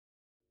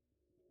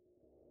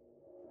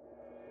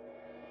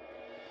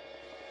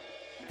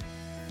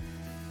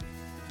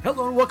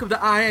Hello and welcome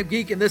to I Am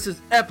Geek, and this is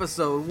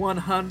episode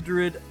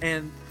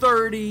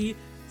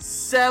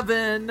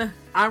 137.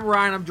 I'm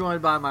Ryan. I'm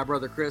joined by my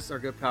brother Chris, our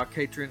good pal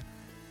Katrin,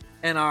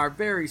 and our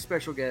very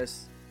special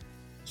guest,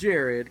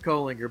 Jared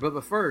Colinger.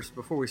 But first,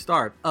 before we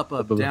start, up,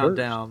 down,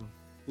 down,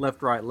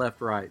 left, right,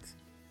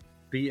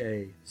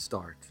 BA,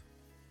 start.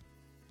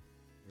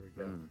 There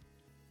we go.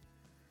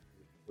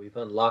 We've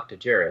unlocked a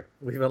Jared.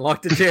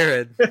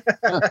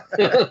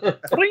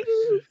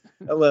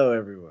 Hello,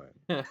 everyone.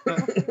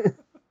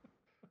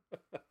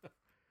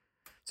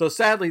 So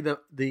sadly,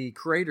 the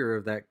creator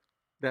of that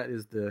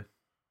is the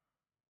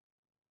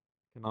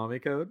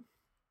Konami code.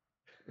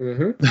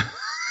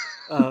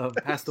 Mm-hmm.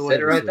 Passed away.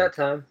 Said it right that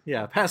time.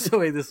 Yeah, passed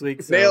away this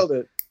week. So Nailed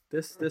it.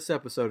 This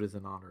episode is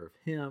in honor of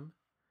him.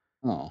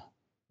 Oh,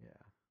 yeah.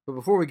 But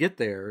before we get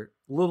there,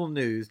 little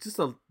news, just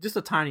a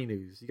tiny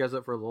news. You guys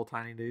up for a little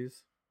tiny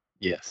news?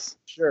 yes.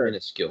 Sure.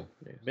 Minuscule.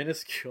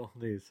 Minuscule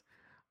news.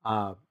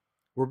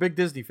 We're big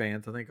Disney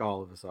fans. I think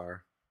all of us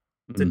are.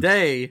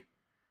 Today,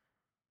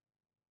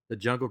 the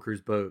Jungle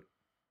Cruise boat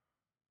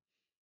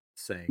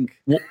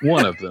sank.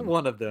 One of them.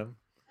 One of them.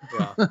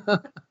 Yeah.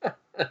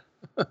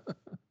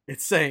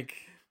 It sank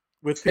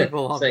with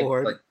people on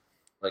board.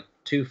 Like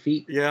 2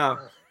 feet. Yeah.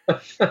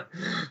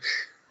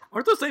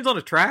 Aren't those things on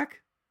a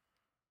track?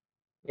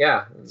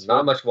 Yeah,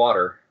 not much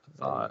water.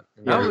 How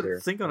would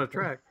it sink on a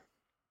track?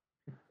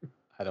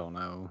 I don't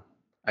know.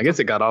 I guess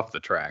it got off the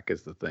track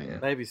is the thing. Yeah.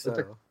 Maybe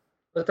so.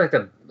 Looked like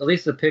at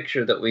least the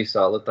picture that we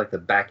saw looked like the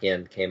back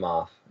end came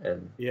off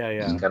and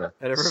just kind of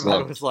and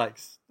everybody was like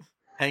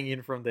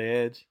hanging from the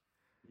edge.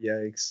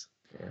 Yikes.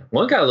 Yeah.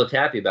 One guy looked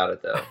happy about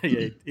it though.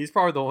 Yeah, he's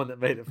probably the one that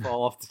made it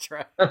fall off the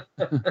track.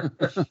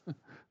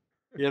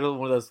 He had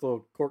one of those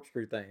little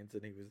corkscrew things,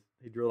 and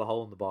he drilled a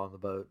hole in the bottom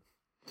of the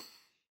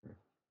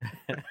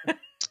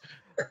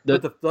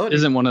boat.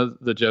 Isn't one of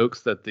the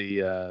jokes that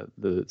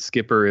the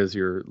skipper is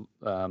your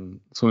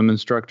swim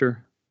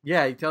instructor?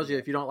 Yeah, he tells you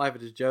if you don't laugh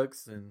at his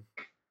jokes, and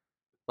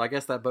I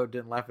guess that boat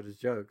didn't laugh at his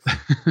jokes.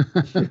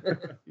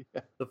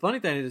 Yeah. The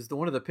funny thing is,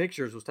 one of the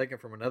pictures was taken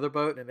from another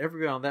boat, and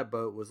everybody on that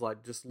boat was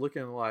like just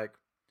looking like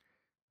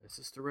it's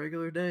just a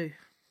regular day.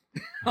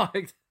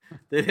 Like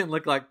they didn't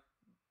look like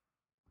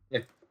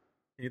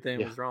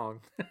anything was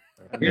wrong.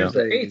 Here's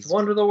the eighth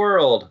wonder of the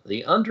world: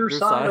 the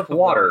underside of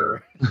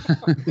water.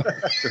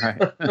 Right.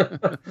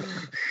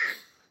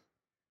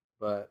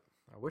 But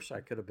I wish I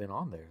could have been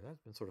on there.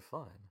 That's been sort of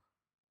fun.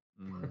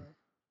 Oh,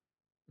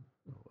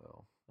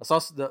 well, I saw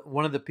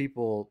one of the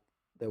people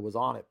that was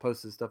on it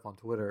posted stuff on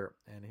Twitter,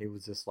 and he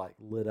was just like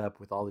lit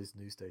up with all these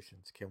news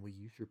stations. Can we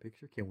use your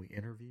picture? Can we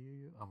interview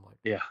you? I'm like,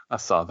 Yeah, I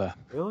saw that.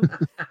 really?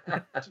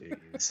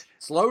 Jeez.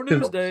 Slow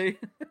news day.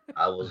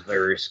 I was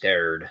very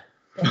scared.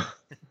 I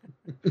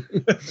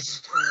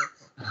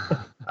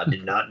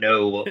did not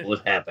know what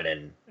was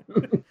happening.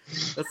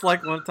 That's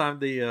like one time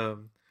the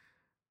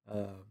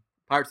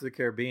Pirates of the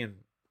Caribbean,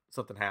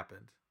 something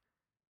happened.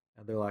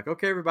 And they're like,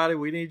 okay, everybody,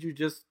 we need you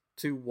just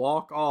to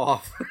walk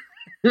off.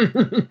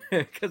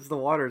 Because the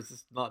water is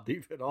just not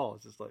deep at all.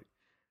 It's just like,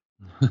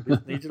 we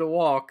just need you to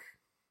walk.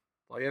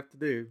 That's all you have to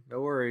do.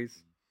 No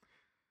worries.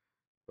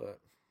 But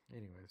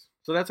anyways,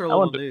 so that's our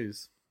little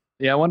news.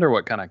 Yeah, I wonder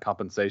what kind of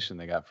compensation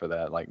they got for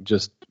that. Like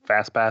just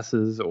fast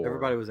passes, or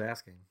everybody was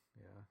asking.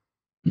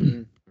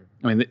 Yeah.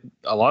 I mean,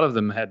 a lot of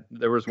them had.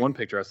 There was one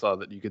picture I saw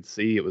that you could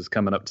see it was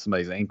coming up to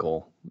somebody's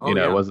ankle.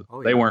 It wasn't.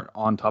 They weren't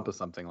on top of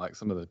something like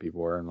some of the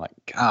people were. And like,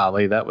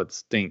 golly, that would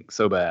stink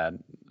so bad.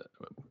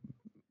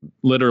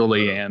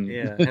 Literally and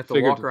have to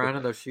walk around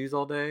in those shoes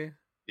all day.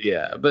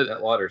 Yeah, but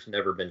that water's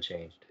never been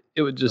changed.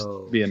 It would just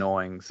be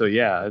annoying. So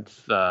yeah,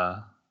 it's.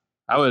 I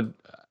would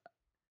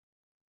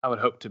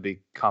hope to be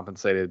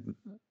compensated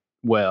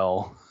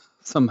well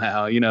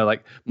somehow.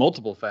 Like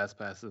multiple fast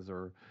passes,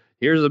 or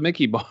here's a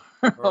Mickey bar.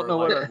 I don't know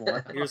what I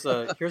want.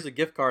 Here's a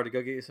gift card to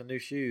go get you some new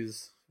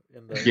shoes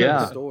in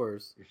the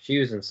stores. Your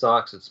shoes and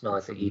socks would smell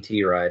like the ET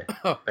ride.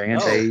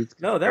 Band-Aids.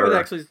 No, that would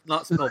actually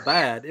not smell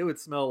bad. It would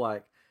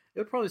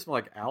probably smell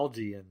like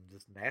algae and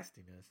just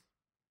nastiness.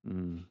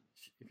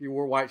 If you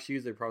wore white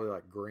shoes, they'd probably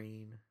like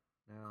green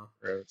now.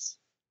 Gross.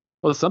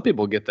 Well, some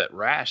people get that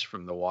rash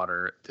from the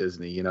water at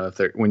Disney.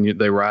 If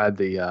they ride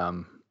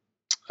the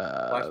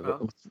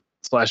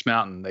Splash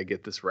Mountain, they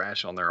get this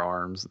rash on their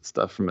arms and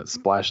stuff from it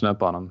splashing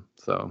up on them.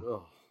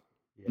 So,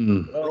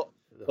 well,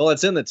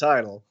 it's in the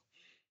title.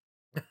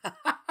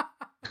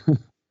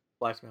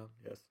 Splash Mountain,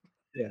 yes.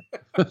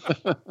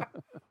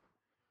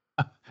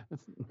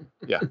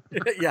 Yeah.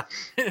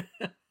 Yeah.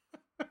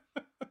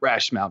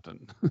 Rash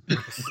Mountain.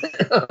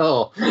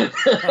 Oh,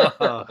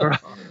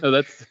 No,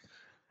 that's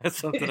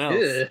something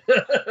else.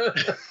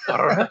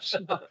 Rash.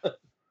 Good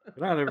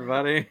night,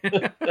 everybody.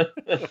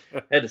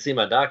 Had to see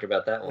my doctor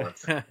about that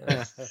once.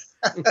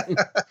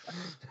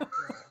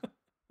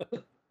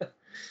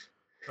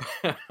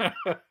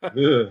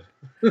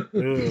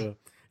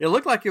 It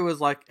looked like it was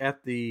like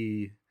at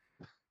the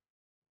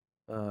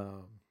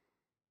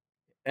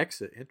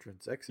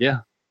entrance exit. Yeah,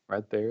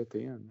 right there at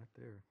the end. Right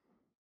there.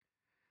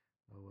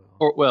 Oh well.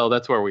 Or well,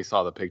 that's where we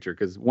saw the picture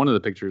because one of the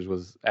pictures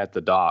was at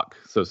the dock,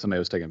 so somebody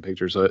was taking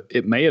pictures. So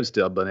it may have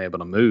still been able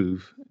to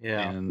move.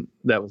 Yeah. And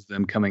that was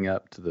them coming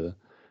up to the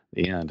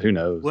end. Who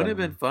knows? Wouldn't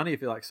it have been funny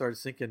if it like started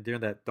sinking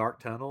during that dark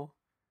tunnel,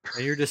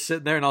 and you're just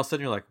sitting there, and all of a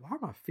sudden you're like, "Why are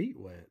my feet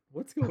wet?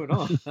 What's going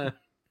on?"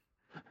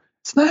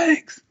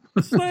 Snakes.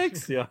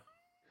 Snakes. Yeah.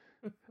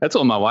 That's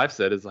what my wife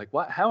said. Is like,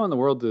 what? How in the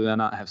world do they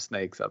not have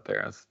snakes up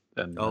there?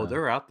 And Oh,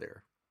 they're out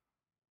there.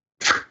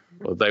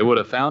 well, they would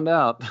have found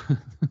out.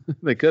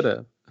 They could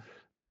have.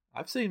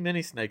 I've seen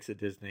many snakes at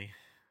Disney,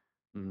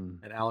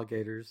 Mm. and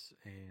alligators,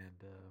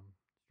 and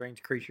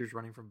strange creatures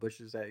running from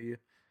bushes at you.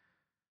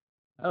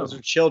 Oh. Those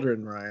are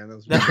children, Ryan.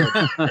 Those are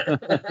children.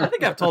 I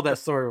think I've told that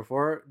story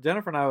before.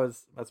 Jennifer and I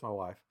that's my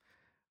wife.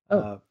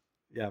 Oh.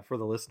 Yeah, for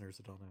the listeners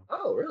that don't know.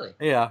 Oh, really?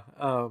 Yeah,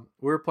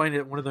 we were playing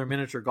at one of their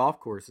miniature golf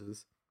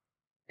courses,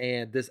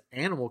 and this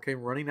animal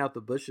came running out the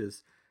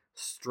bushes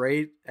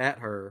straight at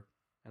her,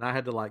 and I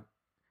had to like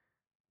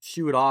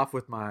shoo it off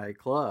with my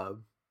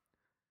club.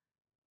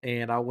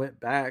 And I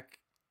went back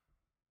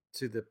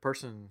to the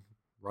person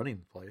running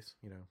the place,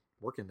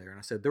 working there, and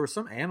I said there was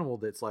some animal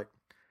that's like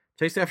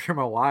chased after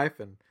my wife,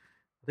 and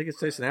I think it's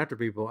chasing after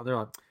people, and they're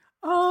like,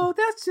 "Oh,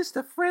 that's just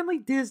a friendly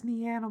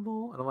Disney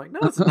animal," and I'm like, "No,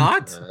 it's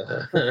not."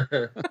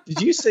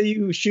 Did you say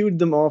you shooed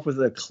them off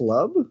with a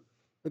club?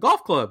 The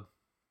golf club.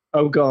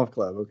 Oh, golf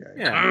club. Okay.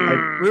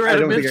 Yeah, we were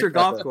at a miniature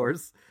golf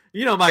course.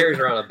 Carries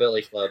around a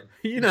billy club.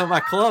 My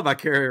club I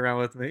carry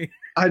around with me.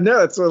 I know.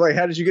 It's like,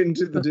 how did you get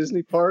into the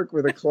Disney park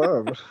with a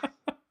club?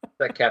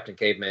 That Captain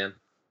Caveman.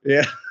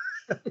 Yeah.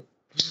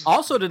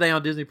 Also today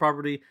on Disney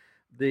property,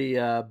 the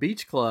Yacht and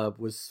Beach Club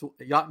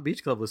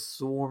was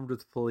swarmed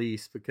with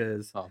police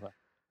because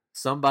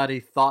somebody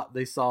thought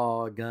they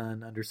saw a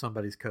gun under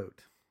somebody's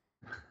coat.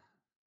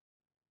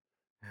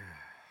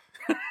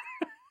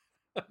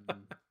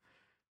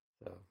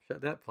 So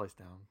shut that place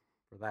down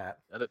for that.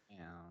 Shut it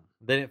down.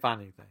 They didn't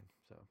find anything,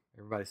 so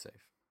everybody's safe.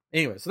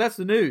 Anyway, so that's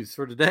the news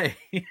for today.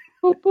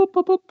 Boop, boop,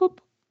 boop, boop, boop.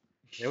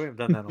 Yeah, we haven't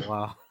done that in a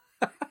while.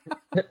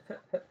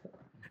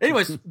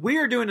 Anyways, we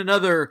are doing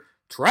another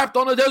Trapped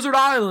on a Desert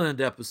Island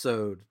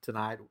episode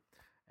tonight.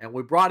 And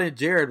we brought in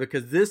Jared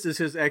because this is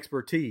his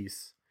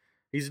expertise.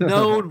 He's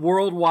known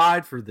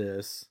worldwide for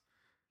this.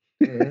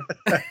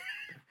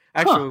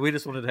 Actually, we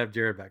just wanted to have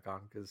Jared back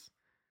on because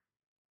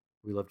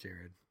we love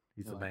Jared.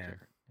 He's the man. Jared.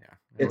 Yeah.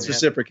 It's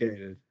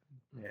reciprocated.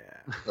 Yeah.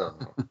 Oh.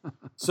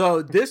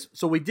 So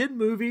we did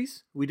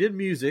movies, we did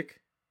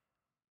music.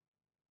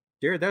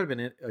 Jared, that would have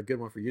been a good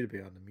one for you to be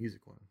on, the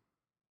music one.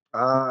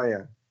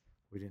 Yeah.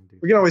 We didn't do.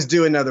 We can always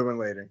do another one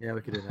later. Yeah,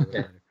 we could do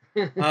another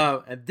one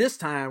later. And this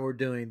time we're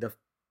doing the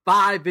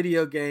 5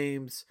 video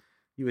games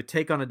you would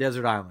take on a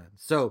desert island.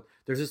 So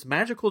there's this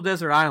magical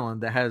desert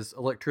island that has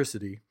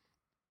electricity.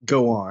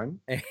 Go on.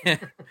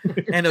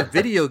 And a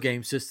video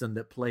game system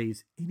that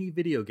plays any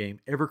video game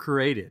ever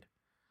created.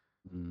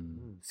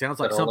 Sounds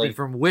like something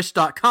from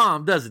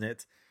Wish.com, doesn't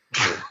it?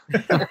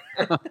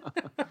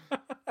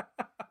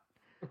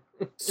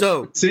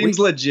 So seems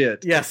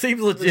legit. Yeah, seems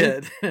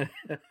legit.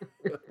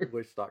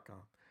 Wish.com.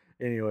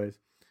 Anyways,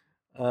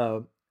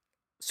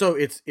 so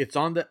it's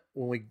on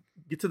when we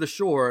get to the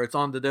shore, it's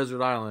on the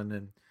desert island,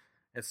 and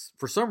it's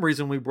for some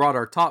reason we brought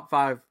our top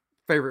 5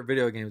 favorite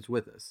video games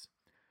with us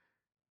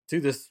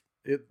to this.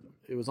 It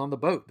was on the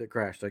boat that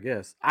crashed, I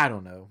guess. I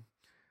don't know.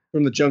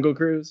 From the Jungle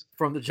Cruise?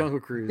 From the Jungle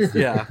Cruise,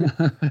 yeah.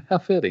 How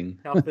fitting.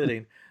 How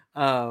fitting.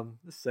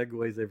 This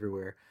segues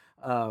everywhere.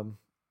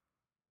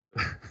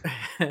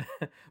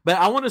 But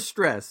I want to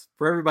stress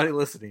for everybody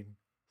listening,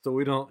 so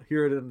we don't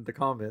hear it in the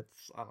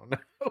comments. I don't know.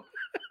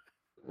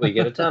 We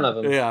get a ton of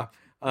them. Yeah.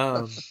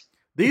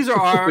 These are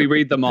our... We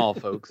read them all,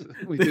 folks.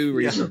 We do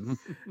read them.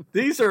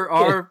 These are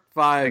our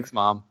 5... Thanks,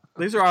 Mom.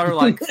 These are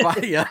our,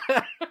 5... Yeah.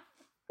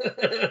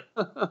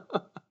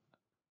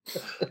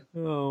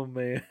 Oh,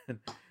 man.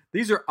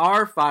 These are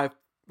our 5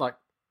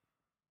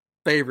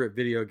 favorite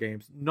video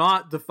games,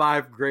 not the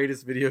 5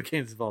 greatest video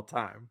games of all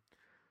time.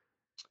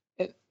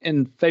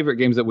 And favorite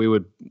games that we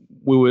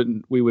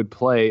would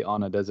play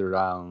on a desert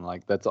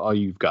island, that's all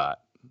you've got.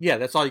 Yeah,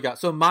 that's all you got.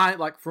 So my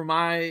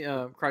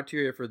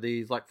criteria for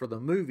these, for the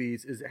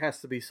movies, is it has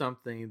to be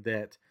something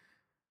that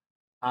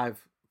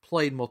I've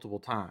played multiple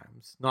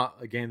times, not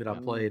a game that I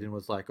played and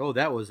was like, oh,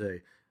 that was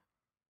a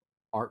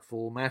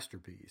artful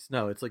masterpiece.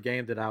 No, it's a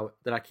game that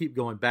I keep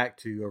going back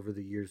to over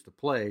the years to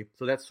play.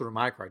 So that's sort of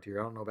my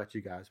criteria. I don't know about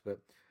you guys, but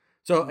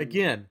so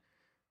again,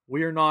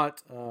 we are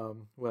not.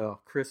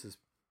 Chris is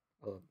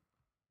a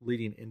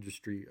leading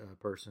industry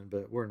person,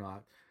 but we're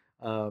not.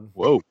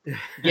 Whoa.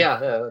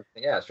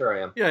 Yeah, sure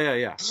I am.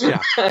 Yeah.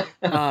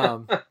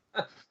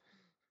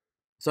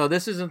 So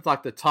this isn't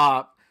the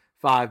top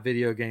 5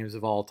 video games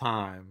of all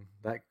time.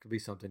 That could be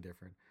something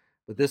different.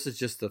 But this is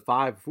just the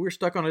 5. If we're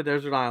stuck on a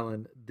desert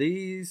island,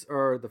 these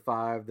are the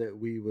 5 that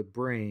we would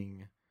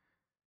bring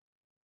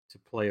to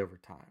play over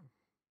time.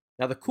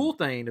 Now, the cool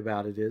thing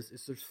about it is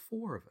there's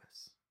 4 of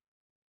us.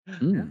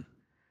 Yeah?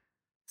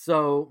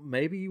 So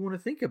maybe you want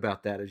to think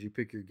about that as you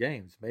pick your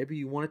games. Maybe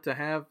you want it to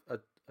have a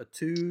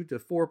 2 to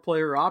 4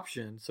 player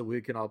option so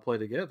we can all play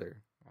together.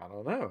 I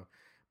don't know.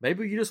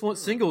 Maybe you just want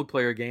single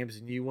player games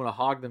and you want to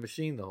hog the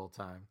machine the whole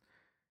time.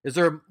 Is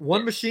there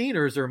one machine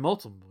or is there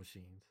multiple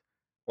machines?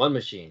 One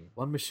machine.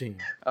 One machine.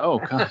 Oh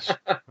gosh.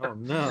 Oh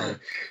no.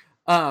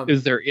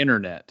 Is there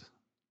internet?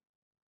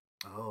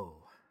 Oh.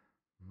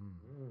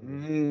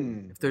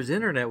 Mm. If there's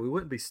internet, we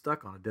wouldn't be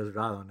stuck on a desert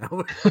island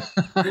now.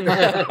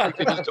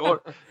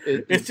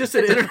 It's just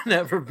an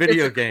internet for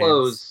video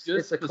games.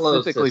 It's a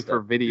closed Specifically system. for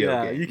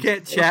video games. You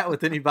can't chat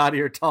with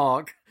anybody or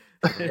talk.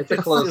 It's a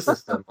closed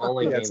system.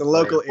 Only Yeah, it's a games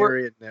local played.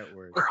 area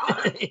network.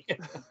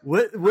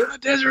 What a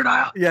desert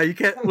island. Yeah, you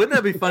can't. Wouldn't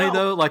that be funny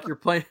though? Like you're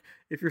playing.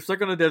 If you're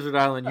stuck on a desert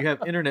island, you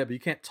have internet, but you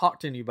can't talk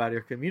to anybody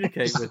or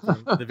communicate with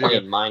them. The video.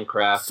 Playing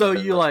Minecraft. So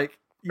and you like,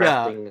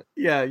 crafting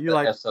you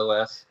like,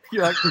 SOS.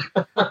 you're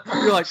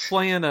like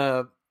playing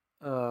a,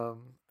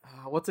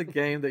 what's a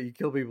game that you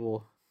kill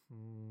people?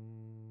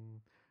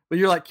 But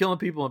you're like killing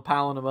people and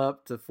piling them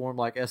up to form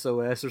like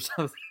SOS or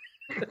something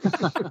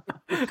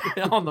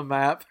on the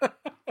map.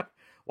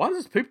 Why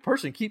does this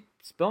person keep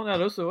spelling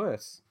out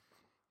SOS?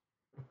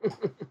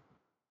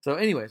 So,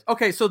 anyways,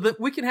 okay, so that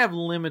we can have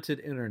limited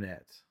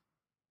internet.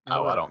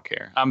 Oh, I don't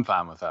care. I'm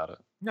fine without it.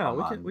 No,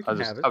 we can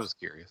have it. I was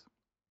curious.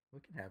 We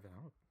can have it.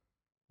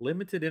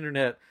 Limited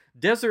internet,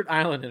 desert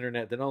island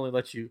internet that only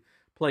lets you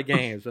play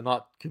games but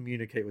not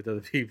communicate with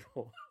other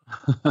people.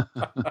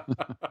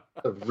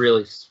 A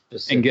really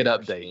specific And get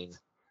machine. updates.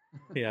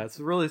 Yeah, it's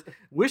really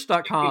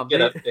Wish.com. Get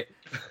updates.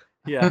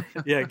 Yeah,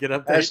 get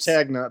updates.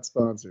 Hashtag not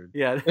sponsored.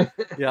 Yeah,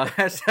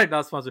 hashtag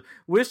not sponsored.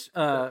 Fresh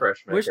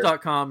maker.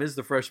 Wish.com is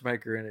the fresh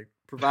maker, and it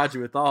provides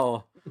you with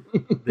all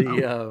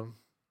the.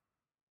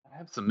 I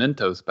have some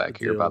Mentos back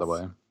here, by the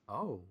deals. way.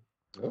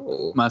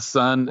 Oh. My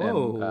son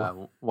Whoa.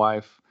 and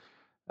wife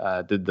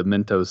did the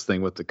Mentos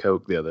thing with the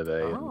Coke the other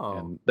day, Oh.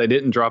 and they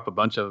didn't drop a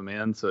bunch of them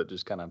in, so it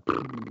just kind of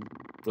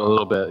a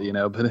little bit, you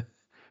know. But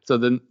so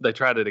then they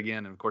tried it again,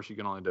 and of course you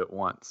can only do it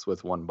once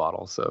with one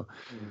bottle, so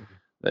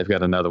they've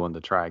got another one to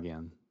try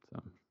again.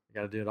 So You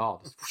got to do it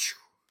all. Just whoosh.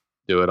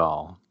 do it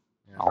all,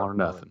 Yeah. all or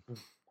nothing.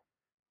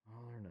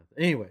 All or nothing.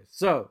 Anyway,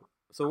 so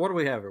what do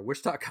we have here?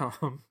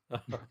 Wish.com,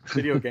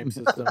 video game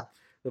system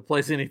that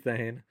plays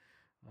anything.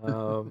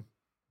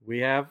 We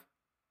have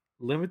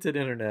limited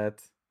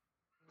internet.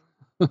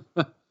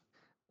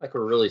 Like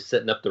we're really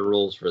setting up the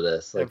rules for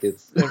this. Like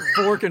it's and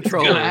 4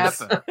 controllers.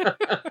 Gonna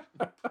happen.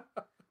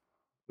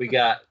 we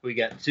got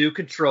 2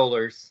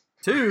 controllers.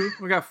 2.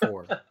 We got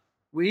 4.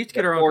 We each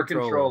get our own 4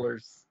 controller.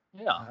 controllers.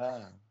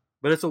 Yeah.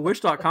 But it's a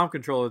Wish.com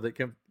controller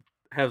that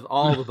has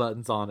all the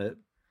buttons on it.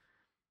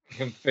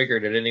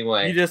 Configured it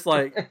anyway. You just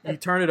you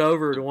turn it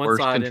over to one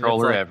Worst side and it's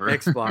controller like ever.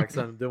 Xbox,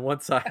 and then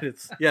one side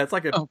it's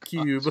like a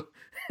cube.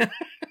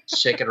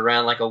 Shake it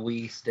around like a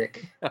Wii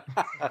stick.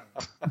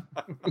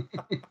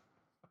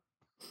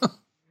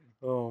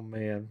 Oh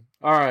man!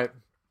 All right,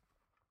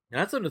 now,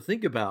 that's something to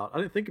think about. I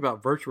didn't think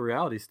about virtual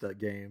reality stuff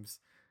games.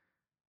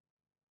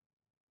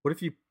 What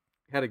if you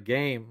had a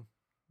game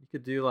you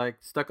could do like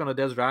Stuck on a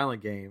Desert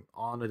Island game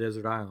on a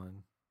desert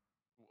island?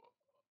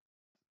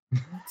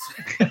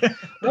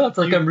 No, it's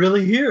like I'm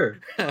really here.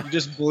 You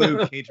just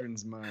blew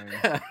Katrin's mind.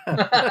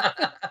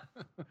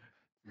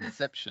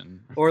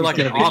 Inception. Or like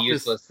It's an gonna be office,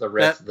 useless the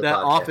rest of the that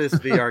podcast. office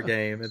VR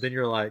game, and then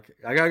you're like,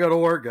 I gotta go to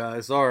work,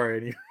 guys.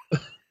 Sorry,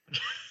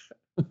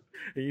 and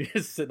you're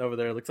just sitting over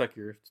there. It looks like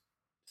you're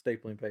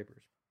stapling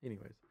papers.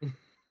 Anyways,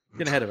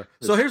 getting ahead of it.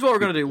 So here's what we're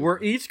gonna do.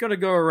 We're each gonna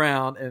go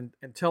around and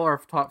tell our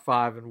top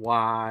 5 and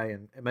why,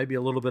 and maybe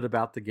a little bit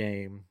about the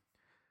game.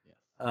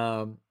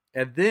 And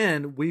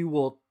then we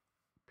will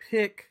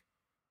critique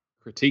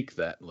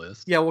that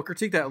list. Yeah, we'll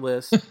critique that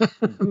list.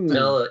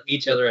 Tell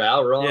each other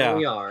how wrong Yeah.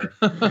 we are.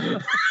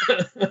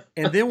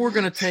 And then we're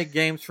going to take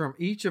games from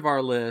each of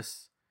our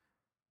lists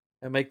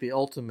and make the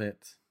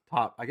ultimate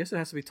top. I guess it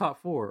has to be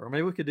top 4, or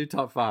maybe we could do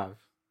top 5.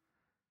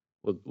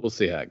 We'll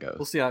see how it goes.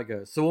 We'll see how it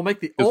goes. So we'll make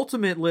the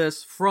ultimate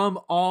list from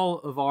all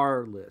of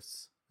our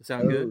lists. Does that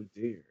sound good?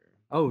 Dear.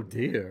 Oh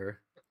dear.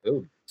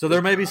 Ooh. So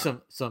there may be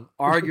some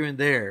arguing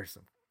there,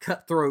 some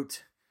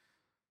cutthroat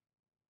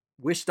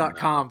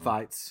Wish.com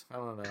fights. I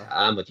don't know.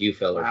 I'm with you,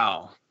 fellas.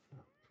 Wow.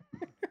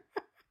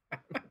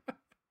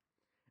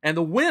 And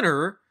the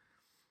winner,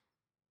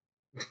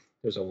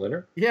 There's a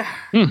winner? yeah,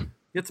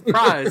 gets a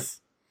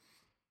prize.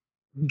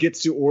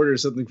 Gets to order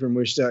something from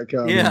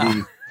Wish.com Yeah.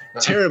 and be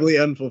terribly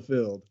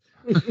unfulfilled.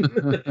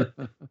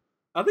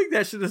 I think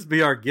that should just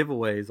be our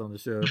giveaways on the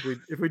show.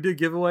 If we do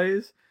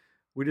giveaways,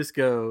 we just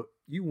go,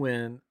 you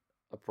win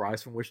a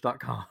prize from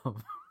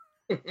Wish.com.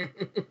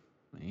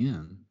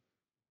 Man.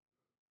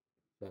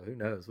 So who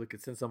knows? We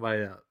could send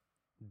somebody a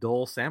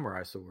dull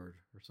samurai sword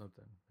or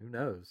something. Who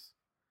knows?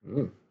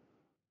 Mm.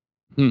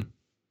 I don't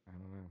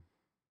know.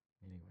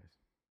 Anyways.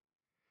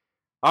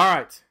 All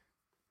right.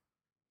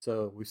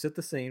 So we set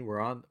the scene.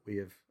 We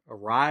have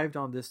arrived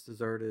on this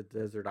deserted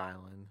desert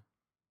island.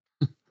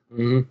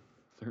 Mhm.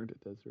 Deserted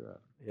desert island.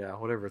 Yeah,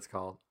 whatever it's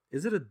called.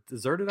 Is it a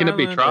deserted Can it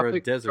island be or a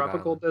desert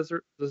tropical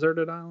island?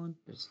 deserted island?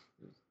 Because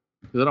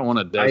I don't want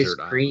a desert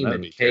Ice cream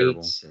island. That'd and be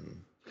terrible. cakes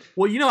and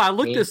Well, I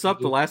looked this up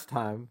the Candy. last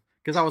time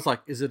because I was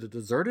like, is it a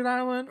deserted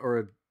island or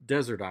a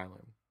desert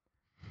island?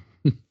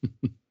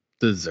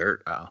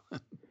 Dessert aisle.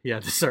 Yeah,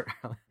 Desert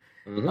Island.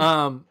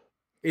 Mhm.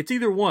 It's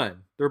either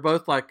one. They're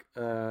both like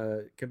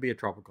can be a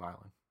tropical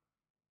island.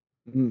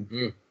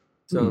 Mm.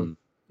 So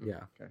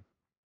yeah. Okay.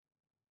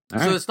 All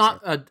So right. it's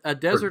not a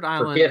desert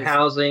island. Forget is-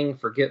 housing,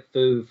 forget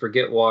food,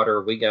 forget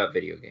water. We got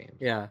video games.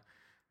 Yeah,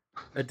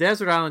 a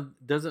desert island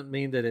doesn't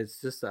mean that it's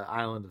just an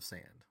island of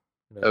sand.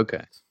 in other Okay.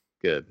 words.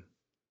 Good.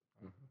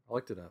 I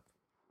looked it up.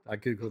 I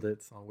googled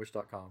it on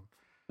Wish.com.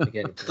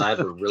 Again, glad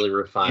we're really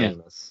refining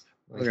this.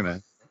 We're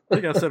gonna. I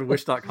think I said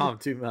Wish.com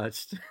too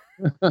much.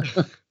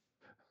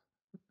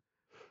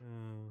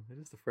 It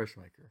is the fresh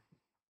maker.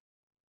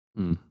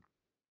 Hmm.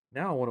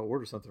 Now I want to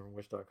order something from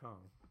Wish.com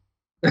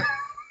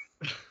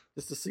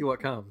just to see what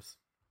comes.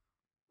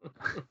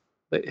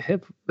 They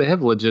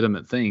have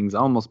legitimate things. I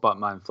almost bought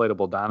my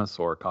inflatable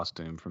dinosaur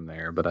costume from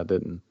there, but I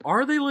didn't.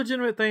 Are they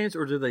legitimate things,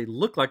 or do they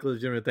look like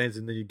legitimate things,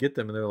 and then you get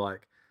them and they're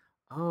like,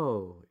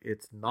 "Oh,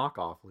 it's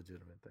knockoff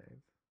legitimate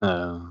things."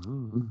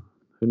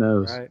 Who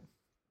knows? Right?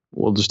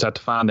 We'll just have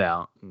to find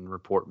out and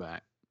report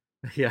back.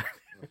 Yeah.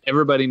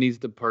 Everybody needs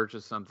to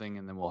purchase something,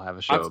 and then we'll have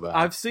a show about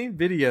I've it. seen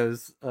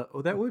videos.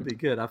 That would be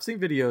good. I've seen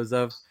videos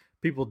of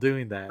people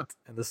doing that,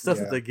 and the stuff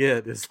that they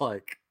get is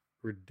like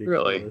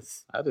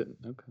ridiculous. I didn't.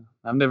 Okay.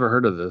 I've never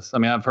heard of this. I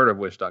mean, I've heard of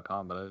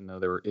Wish.com, but I didn't know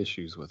there were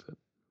issues with it.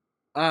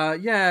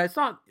 Yeah, it's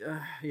not.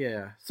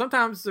 Yeah,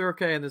 sometimes they're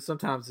okay, and then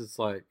sometimes it's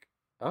like,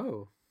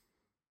 oh,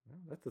 well,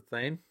 that's a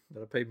thing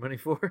that I paid money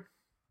for.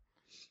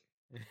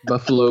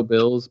 Buffalo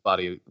Bills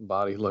body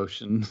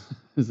lotion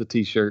is a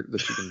T-shirt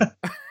that you can.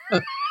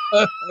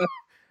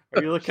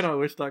 Are you looking at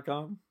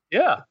Wish.com?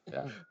 Yeah.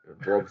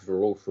 Drugs are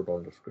also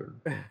on the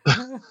screen.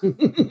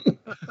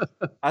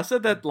 I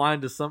said that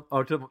line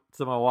to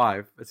my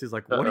wife, and she's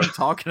like, "What are you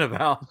talking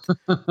about?"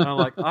 And I'm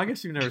like, "I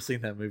guess you've never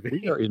seen that movie."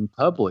 We are in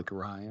public,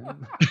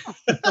 Ryan.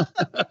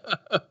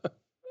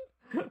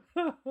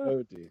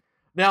 Oh dear.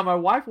 Now, my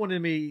wife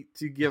wanted me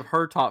to give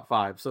her top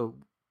 5. So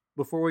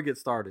before we get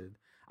started,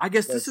 I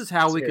guess this is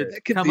how we could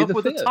That could come be up the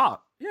with a fifth.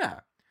 top.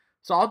 Yeah.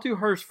 So I'll do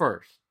hers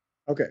first.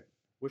 Okay.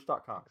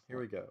 Wish.com. Here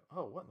we go.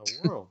 Oh, what in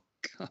the world?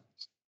 Gosh,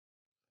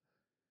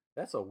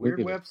 That's a weird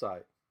could-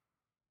 website.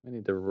 we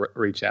need to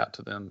reach out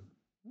to them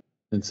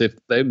and see if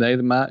they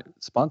might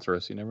sponsor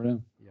us. You never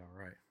know. Yeah,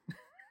 right. You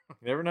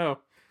never know.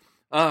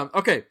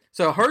 Okay,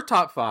 so her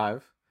top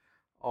 5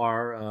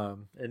 are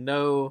in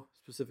no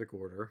specific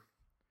order.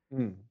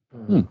 Mm.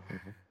 And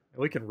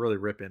we can really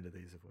rip into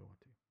these if we want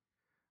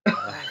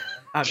to.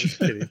 I'm just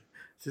kidding.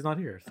 She's not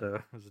here, so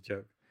it was a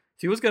joke.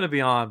 She was going to be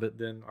on, but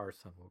then our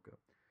son woke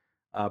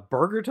up.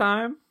 Burger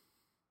Time.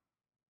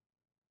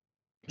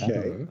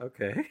 Okay.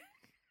 Okay.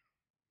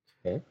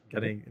 Okay.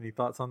 Got any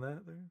thoughts on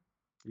that?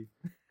 There?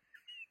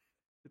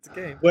 It's a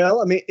game.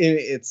 Well, I mean,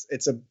 it's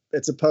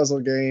a puzzle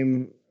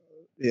game.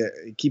 Yeah,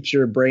 it keeps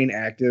your brain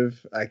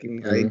active. I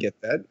get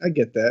that. I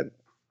get that.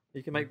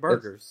 You can make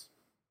burgers.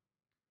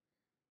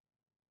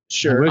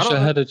 Sure. I wish I don't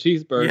I had a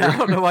cheeseburger. Yeah, I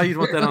don't know why you'd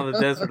want that on a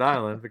desert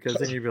island, because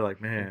then you'd be like,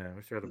 man, I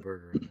wish I had a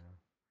burger right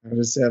now. I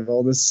just have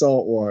all this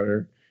salt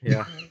water.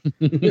 Yeah.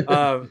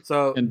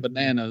 So And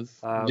bananas.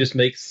 Just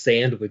make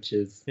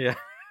sandwiches. yeah.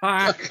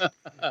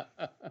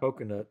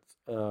 Coconuts.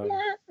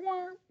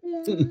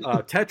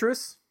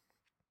 Tetris.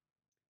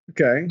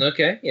 Okay.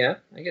 Okay, yeah,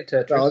 I get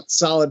Tetris.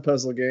 Solid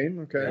puzzle game.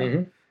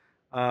 Okay.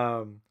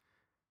 Mhm.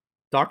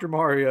 Dr.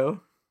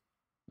 Mario.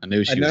 I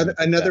knew she was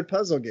Another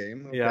puzzle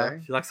game. Okay. Yeah,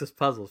 she likes this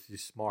puzzle.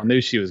 She's I smart. knew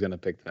she was going to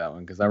pick that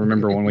one because I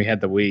remember when we had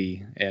the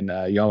Wii and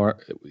y'all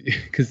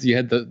because you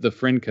had the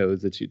friend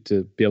codes that you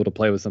to be able to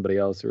play with somebody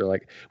else. We were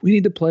like, we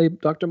need to play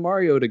Dr.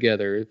 Mario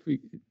together because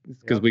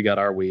Yep. we got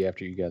our Wii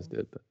after you guys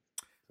did. But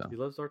She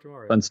loves Dr.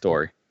 Mario. fun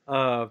story.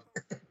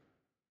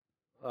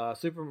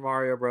 Super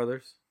Mario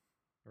Brothers,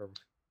 or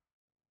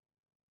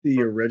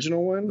The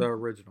original one. the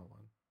original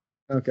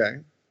one. Okay.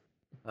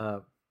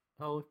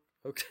 Oh,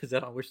 okay. Is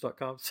that on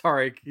Wish.com?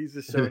 Sorry, he's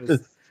just showing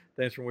us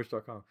things from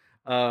Wish.com.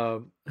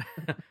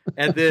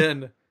 And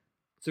then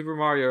Super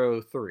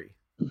Mario 3.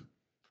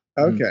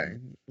 Okay.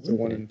 So Okay.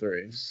 1 and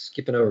 3.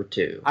 Skipping over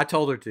 2. I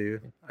told her to.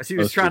 She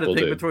was Most trying to people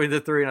pick do. between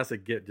the 3, and I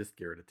said, just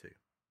give her to 2.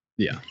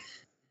 Yeah.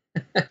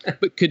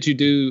 But could you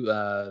do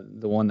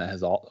the one that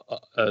has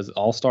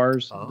all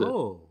stars?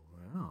 Oh,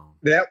 wow.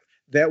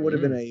 That would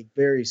have been a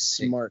very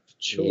smart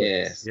choice.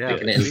 Yes, Yeah,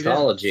 picking she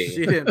anthology.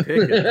 She didn't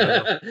pick it,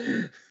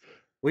 though.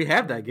 We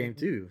have that game,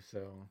 too,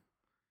 so.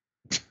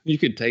 You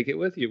could take it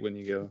with you when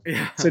you go.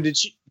 Yeah. So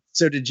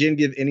did Jen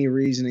give any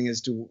reasoning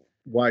as to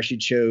why she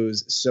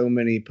chose so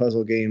many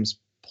puzzle games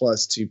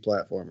plus 2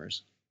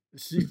 platformers?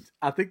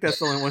 I think that's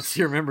the only one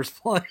she remembers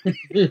playing.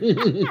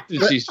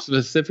 Did she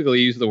specifically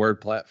use the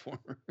word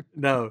platformer?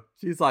 No,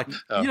 she's like,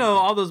 Oh.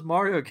 all those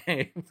Mario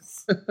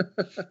games.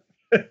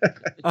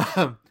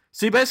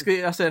 See,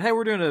 basically, I said, hey,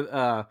 we're doing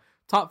a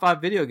top 5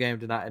 video game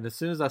tonight. And as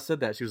soon as I said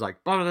that, she was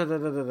like, blah, blah, blah,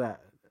 blah, blah, blah.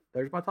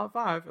 There's my top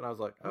 5. And I was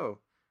like, oh,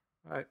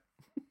 all right,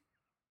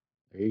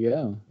 There you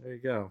go. there you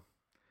go.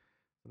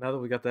 Now that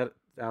we got that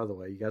out of the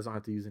way, you guys don't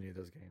have to use any of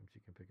those games.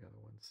 You can pick other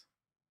ones.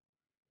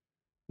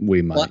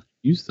 We might Well,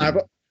 use them.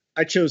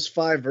 I chose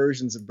 5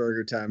 versions of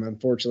Burger Time.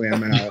 Unfortunately,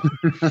 I'm out.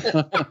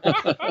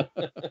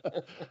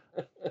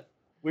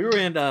 We were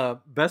in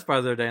Best Buy the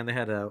other day, and they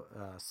had a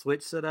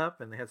Switch set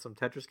up, and they had some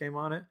Tetris game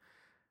on it.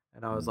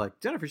 And I was like,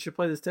 Jennifer, you should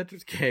play this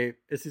Tetris game.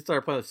 And she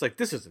started playing. She's like,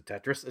 this isn't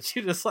Tetris. And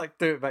she just like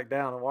threw it back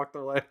down and walked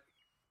away.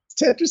 It's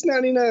Tetris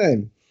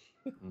 99.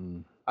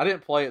 I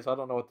didn't play it, so I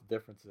don't know what the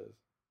difference is.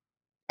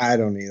 I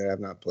don't either. I've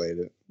not played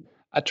it.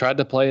 I tried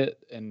to play it,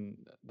 and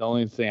the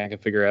only thing I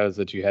could figure out is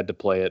that you had to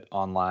play it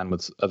online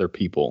with other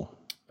people.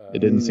 It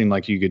didn't seem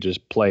like you could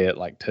just play it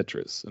like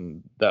Tetris,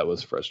 and that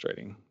was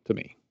frustrating to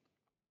me.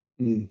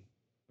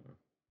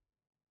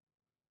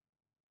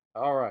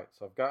 All right,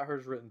 so I've got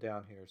hers written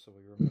down here, so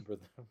we remember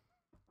them.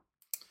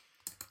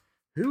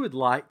 Who would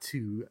like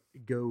to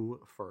go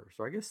first,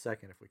 or I guess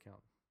second if we count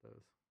those?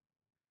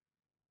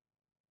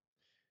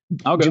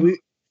 I'll go.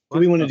 Do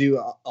we want to do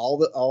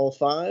all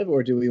 5,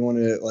 or do we want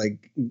to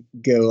like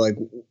go like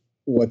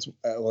what's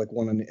like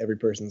one on every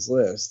person's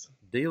list?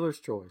 Dealer's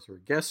choice or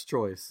guest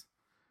choice.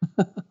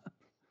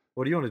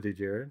 What do you want to do,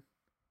 Jared?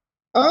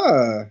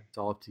 It's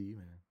all up to you,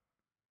 man.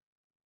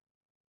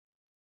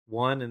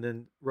 One and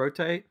then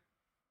rotate?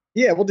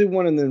 Yeah, we'll do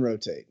one and then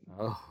rotate.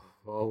 Oh,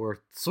 well, we're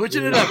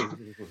switching it up.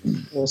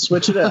 We'll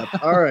switch it up.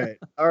 All right.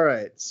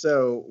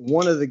 So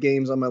one of the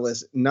games on my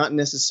list, not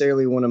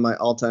necessarily one of my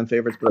all-time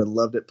favorites, but I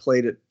loved it,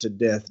 played it to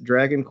death,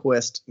 Dragon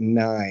Quest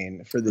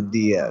IX for the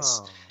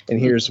DS. And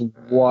here's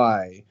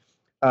why.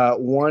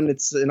 One,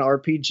 it's an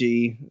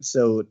RPG,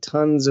 so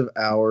tons of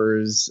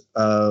hours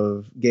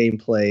of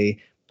gameplay.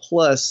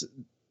 Plus,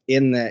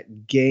 in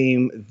that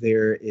game,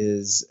 there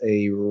is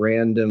a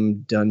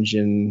random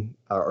dungeon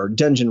or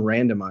dungeon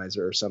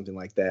randomizer or something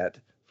like that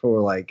for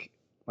like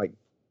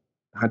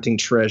hunting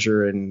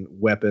treasure and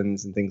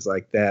weapons and things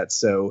like that.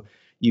 So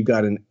you've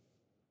got an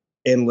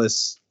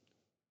endless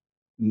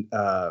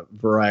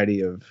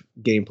variety of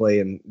gameplay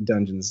and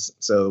dungeons.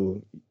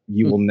 So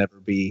you will never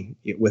be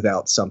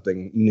without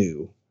something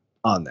new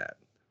on that.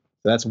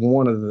 That's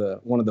one of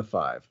the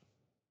 5.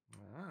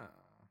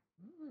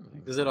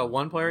 Is it a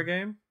one-player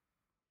game?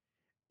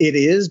 It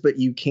is, but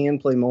you can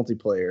play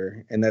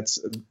multiplayer, and that's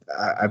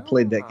I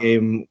played that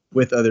game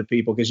with other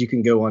people because you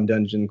can go on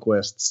dungeon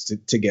quests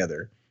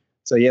together.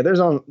 So yeah,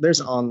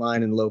 there's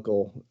online and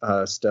local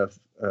stuff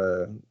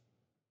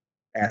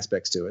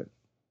aspects to it.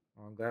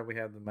 Well, I'm glad we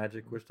have the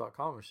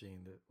magicwish.com machine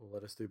that will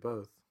let us do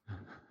both.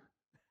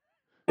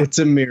 It's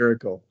a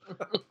miracle.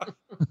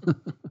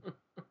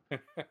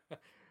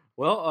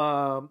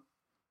 Well,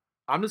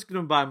 I'm just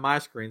going to buy my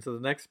screen. So the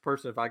next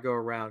person, if I go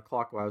around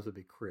clockwise, would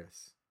be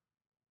Chris.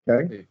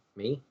 Okay.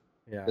 Me?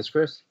 Yeah. This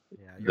Chris?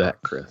 Yeah.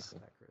 That Chris.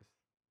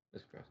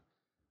 This Chris.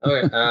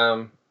 Okay.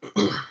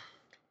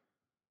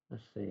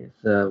 Let's see.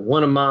 So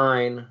one of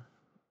mine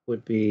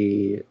would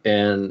be,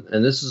 and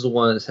this is the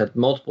one that's had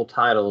multiple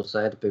titles. So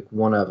I had to pick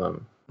one of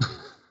them.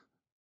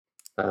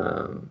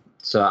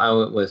 So I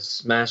went with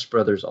Smash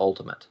Brothers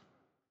Ultimate.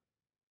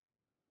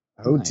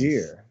 Oh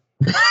dear.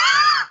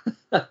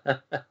 What's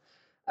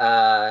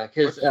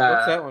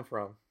that one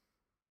from?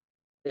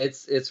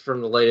 It's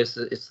from the latest.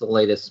 It's the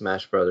latest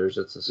Smash Brothers.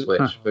 It's a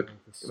Switch,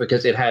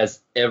 because it has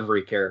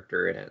every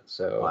character in it.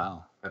 So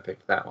wow. I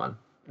picked that one,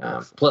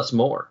 plus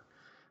more.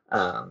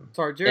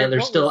 Sorry, Jared. And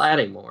they're still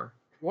adding more.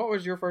 What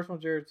was your first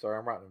one, Jared? Sorry,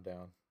 I'm writing them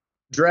down.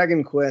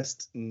 Dragon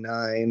Quest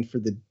IX for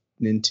the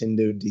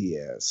Nintendo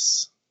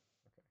DS.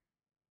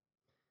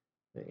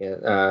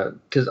 Yeah,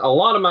 because a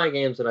lot of my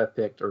games that I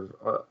picked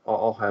are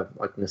all have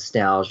like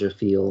nostalgia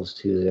feels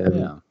to them.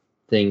 Yeah.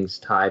 Things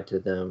tied to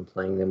them,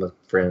 playing them with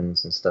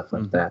friends and stuff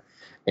like that.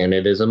 And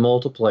it is a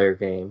multiplayer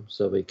game,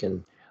 so we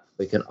can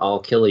all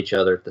kill each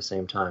other at the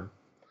same time.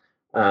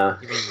 You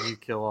mean you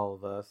kill all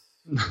of us?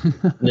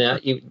 Yeah,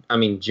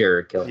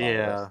 Jared killed all of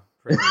us.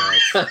 Pretty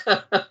much.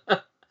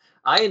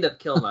 I end up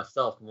killing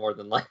myself more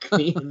than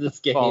likely in this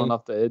game. Falling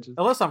off the edges.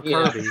 Unless I'm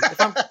Kirby.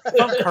 If I'm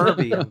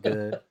Kirby, I'm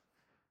good. As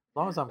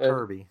long as I'm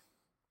Kirby.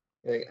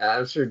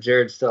 I'm sure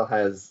Jared still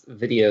has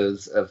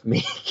videos of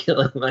me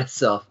killing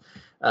myself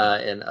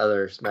in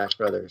other Smash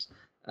Brothers.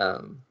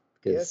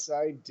 Yes,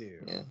 I do.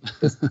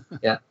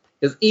 Yeah,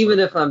 because even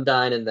if I'm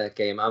dying in that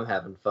game, I'm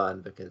having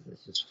fun because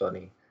it's just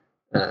funny.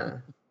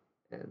 And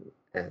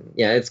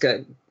yeah, it's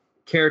got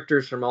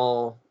characters from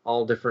all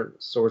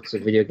different sorts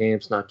of video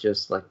games, not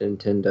just like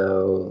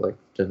Nintendo, like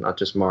not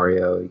just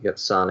Mario. You got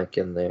Sonic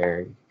in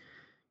there.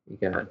 You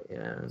got you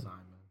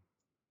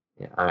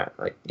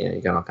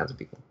got all kinds of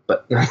people.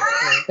 But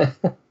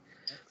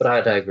but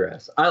I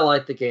digress. I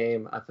like the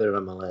game. I put it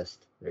on my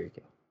list. There you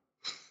go.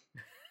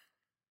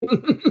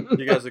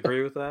 You guys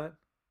agree with that?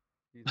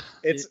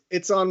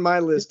 It's on my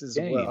list as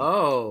well.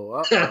 Oh,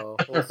 uh-oh.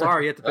 Well,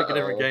 sorry, you have to pick a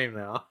different game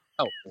now.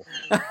 Oh.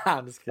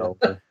 I'm just kidding.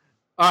 Okay.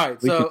 All right,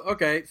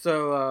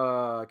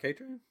 so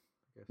Katrin?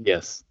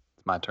 Yes,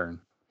 it's my turn.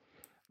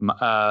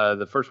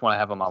 The first one I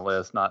have on my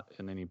list, not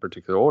in any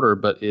particular order,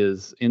 but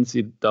is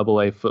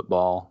NCAA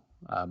football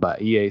by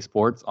EA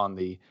Sports on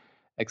the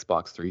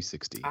Xbox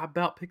 360. I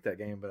about picked that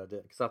game, but I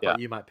didn't because I thought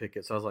you might pick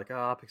it. So I was like,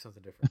 I'll pick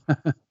something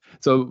different.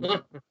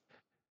 So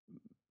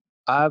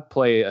I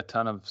play a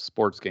ton of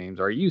sports games,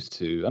 or I used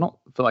to. I don't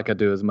feel like I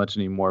do as much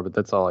anymore, but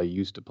that's all I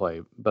used to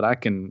play. But I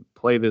can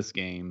play this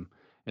game.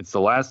 It's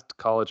the last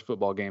college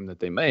football game that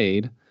they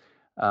made.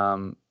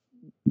 Um,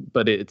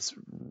 but it's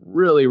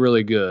really,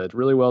 really good,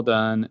 really well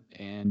done.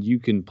 And you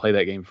can play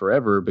that game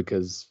forever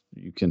because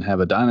you can have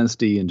a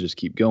dynasty and just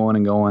keep going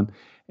and going.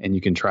 And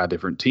you can try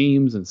different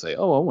teams and say,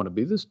 oh, I want to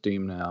be this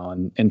team now,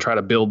 and try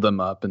to build them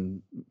up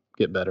and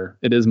get better.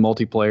 It is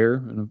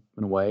multiplayer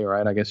in a way,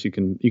 right? I guess you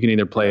can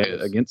either play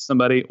against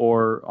somebody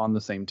or on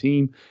the same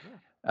team.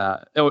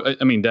 I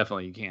mean,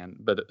 definitely you can.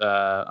 But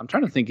I'm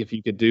trying to think if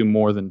you could do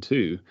more than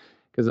two,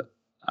 because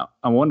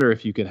I wonder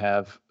if you could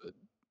have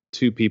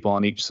two people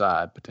on each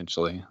side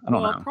potentially. I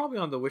don't know. Probably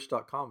on the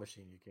Wish.com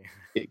machine you can.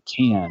 It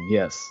can,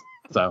 yes.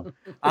 So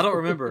I don't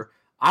remember.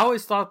 I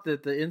always thought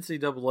that the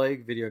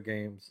NCAA video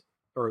games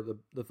or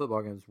the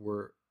football games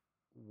were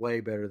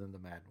way better than the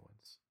Madden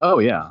ones. Oh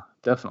yeah,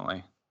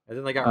 definitely. And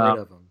then they got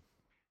rid of them.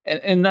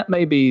 And that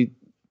may be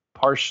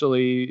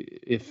partially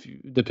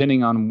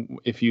depending on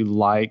if you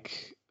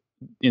like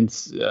in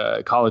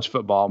college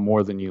football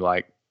more than you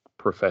like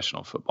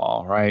professional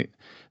football, right?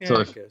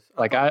 Yeah, so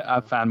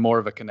I found more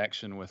of a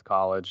connection with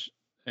college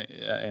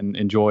and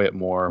enjoy it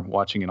more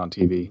watching it on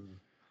TV.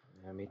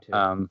 Yeah, me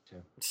too.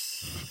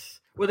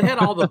 Well, they had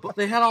all the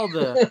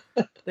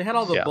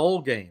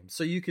bowl games,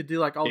 so you could do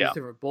like all these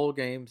different bowl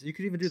games. You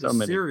could even do the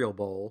cereal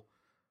bowl,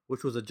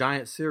 which was a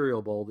giant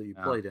cereal bowl that you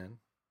played in.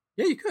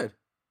 Yeah, you could.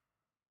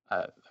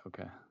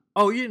 Okay.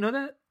 Oh, you didn't know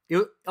that?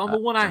 On the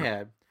one I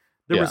had,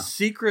 there were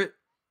secret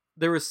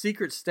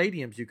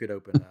stadiums you could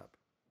open up.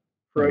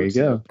 There you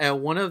go.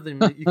 And one of them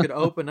that you could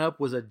open up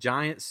was a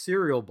giant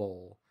cereal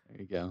bowl.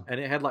 There you go. And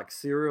it had like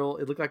cereal.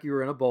 It looked like you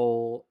were in a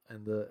bowl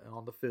and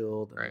on the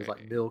field, and there was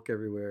like milk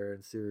everywhere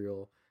and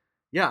cereal.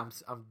 Yeah,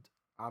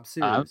 I'm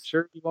serious. I'm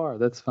sure you are.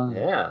 That's fine.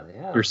 Yeah.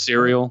 Your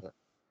cereal.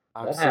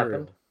 I'm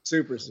cereal.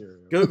 Super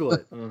cereal. Google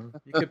it.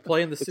 You could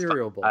play in the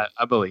cereal bowl.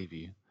 I believe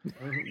you.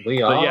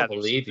 We all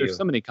believe you. There's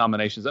so many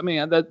combinations. I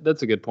mean,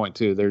 that's a good point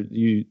too. There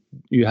you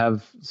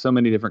have so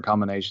many different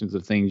combinations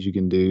of things you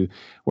can do.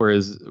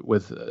 Whereas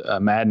with a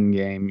Madden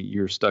game,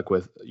 you're stuck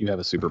with you have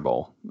a Super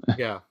Bowl.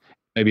 Yeah.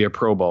 Maybe a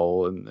Pro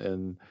Bowl,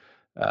 and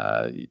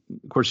of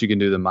course you can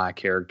do the My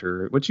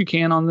Character, which you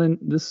can on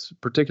this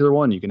particular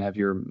one. You can have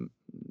your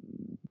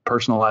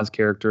personalized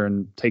character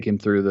and take him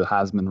through the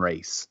Heisman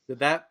race. Did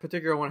that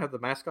particular one have the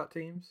mascot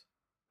teams?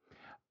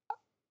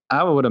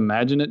 I would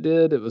imagine it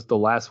did. It was the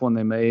last one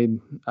they made,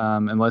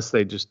 unless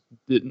it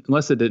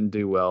didn't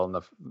do well in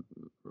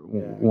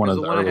one of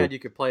the one early... I had you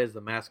could play as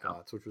the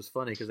mascots, which was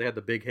funny because they had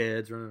the big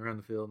heads running around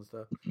the field and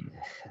stuff.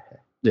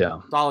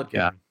 Yeah, solid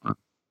game.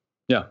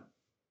 Yeah.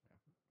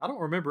 I don't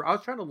remember. I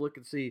was trying to look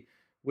and see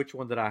which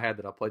one that I had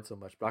that I played so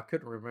much, but I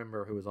couldn't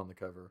remember who was on the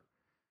cover.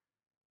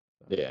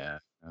 Yeah,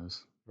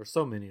 there's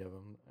so many of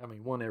them. I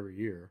mean, one every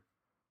year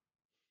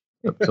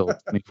up till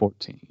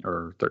 2014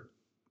 or 13.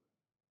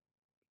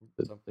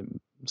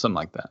 Something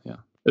like that. Yeah,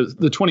 it was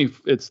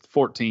It's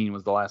 14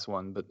 was the last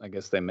one, but I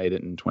guess they made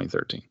it in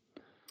 2013.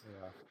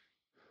 Yeah,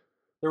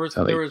 there was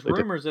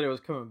rumors that it was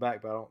coming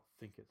back, but I don't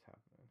think it's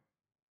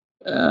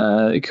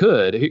happening. It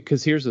could,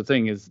 because here's the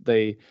thing: is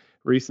they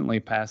recently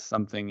passed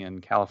something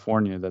in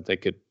California that they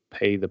could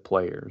pay the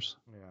players.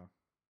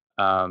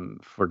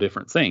 For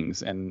different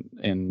things, and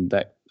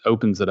that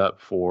opens it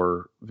up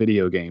for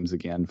video games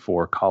again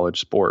for college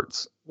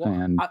sports. Well,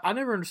 and I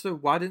never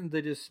understood why didn't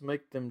they just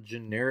make them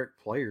generic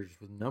players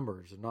with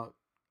numbers and not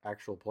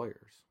actual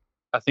players?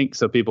 I think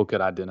so people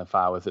could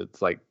identify with it.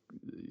 It's like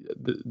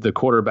the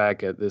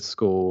quarterback at this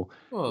school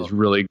is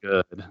really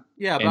good.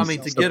 Yeah, but I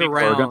mean to get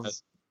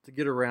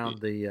around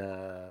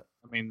the.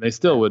 I mean, they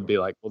still would be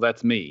like, well,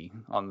 that's me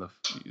on the,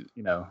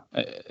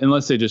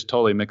 unless they just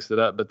totally mixed it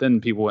up. But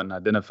then people wouldn't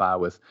identify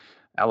with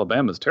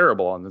Alabama's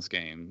terrible on this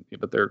game,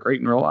 but they're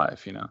great in real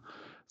life,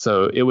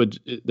 So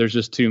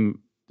it's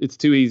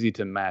too easy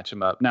to match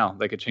them up. Now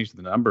they could change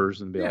the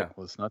numbers and be like,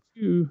 well, it's not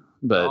you,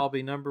 but I'll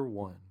be number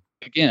one.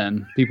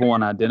 Again, people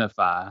want to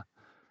identify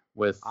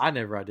with. I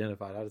never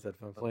identified. I just had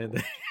fun playing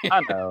that.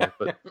 I know,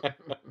 but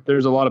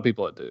there's a lot of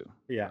people that do.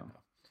 Yeah,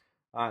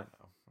 so.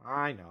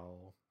 I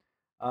know.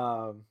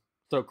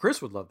 So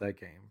Chris would love that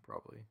game,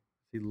 probably.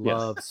 He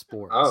loves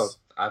sports. Oh,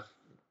 I've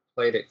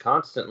played it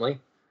constantly.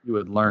 You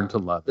would learn to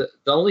love it.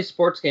 The only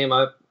sports game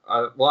I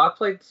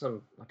played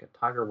some like a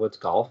Tiger Woods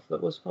golf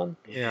that was fun.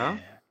 Yeah.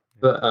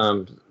 But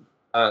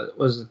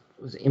was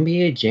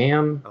NBA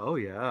Jam? Oh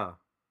yeah,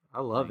 I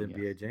love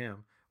NBA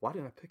Jam. Why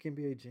did I pick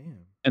NBA Jam?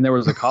 And there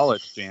was a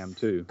college jam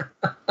too.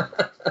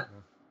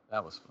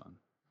 That was fun.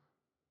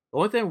 The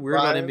only thing weird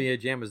about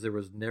NBA Jam is there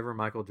was never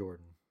Michael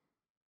Jordan.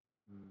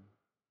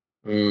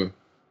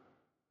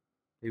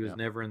 He was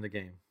never in the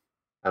game.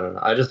 I don't know.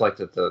 I just liked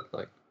that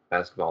the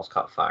basketballs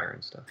caught fire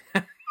and stuff.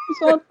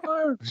 It's on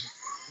fire.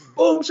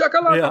 Boom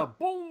shakalaka. Yeah,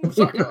 boom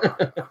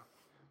shakalaka.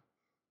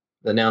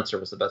 The announcer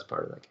was the best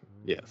part of that game.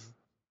 Yes.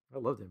 I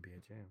loved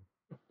NBA Jam.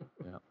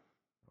 Yeah.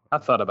 I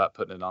thought about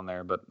putting it on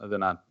there, but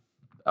then I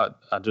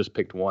just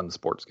picked one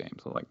sports game.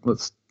 So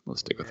let's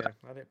stick with that.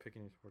 I didn't pick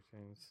any sports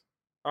games.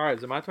 All right,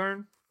 is it my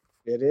turn?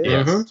 It is.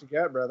 Yes. What you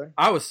got, brother?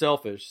 I was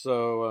selfish,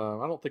 so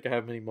I don't think I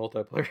have many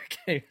multiplayer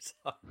games.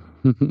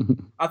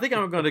 I think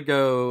I'm going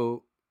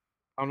to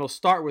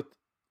start with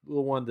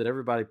the one that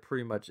everybody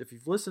pretty much, if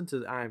you've listened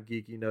to I Am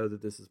Geek, you know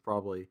that this is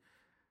probably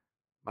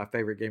my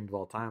favorite game of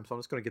all time. So I'm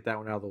just going to get that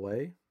one out of the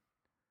way.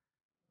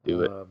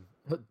 Do it.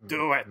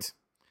 Do it.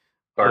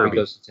 Barbie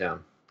goes to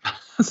town.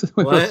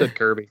 What? Said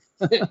Kirby.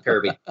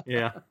 Kirby.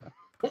 Yeah.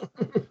 I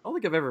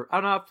don't think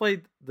I've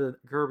played the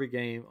Kirby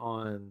game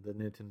on the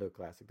Nintendo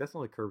Classic. That's the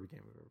only Kirby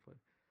game I've ever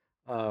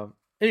played.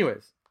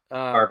 Anyways.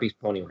 Barbie's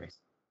Pony Race.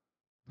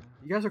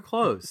 You guys are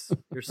close.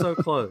 You're so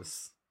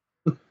close.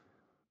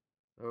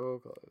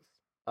 So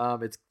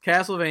close. It's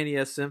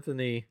Castlevania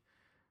Symphony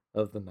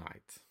of the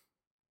Night.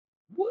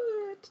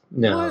 What?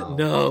 No. What?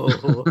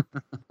 No.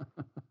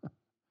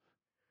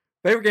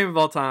 Favorite game of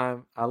all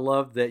time. I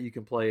love that you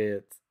can play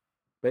it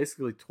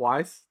basically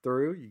twice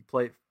through. You can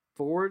play it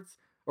forwards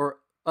or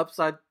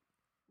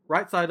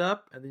right side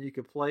up, and then you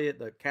can play it.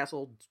 The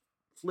castle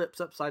flips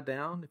upside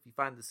down if you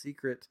find the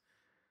secret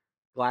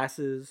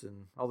glasses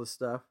and all this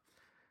stuff.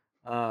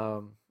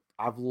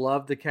 I've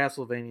loved the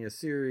Castlevania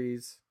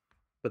series,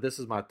 but this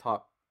is my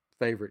top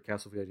favorite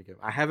Castlevania game.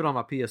 I have it on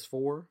my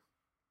PS4.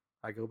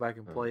 I go back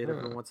and play it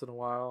every once in a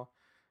while.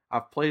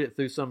 I've played it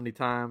through so many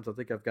times. I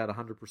think I've got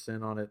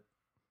 100% on it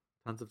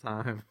tons of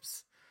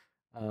times.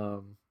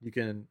 You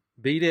can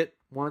beat it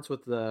once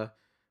with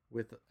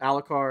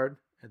Alucard,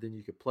 and then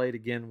you could play it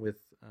again with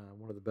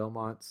one of the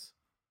Belmonts.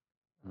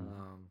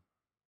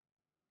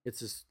 It's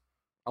just,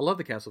 I love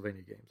the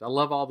Castlevania games. I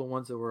love all the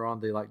ones that were on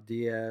the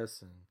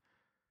DS and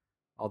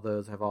all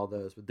those. Have all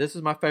those, but this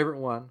is my favorite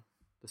one.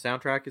 The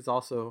soundtrack is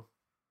also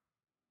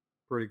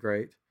pretty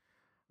great.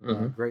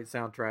 Great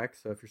soundtrack.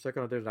 So if you're stuck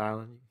on a desert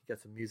island, you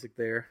got some music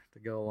there to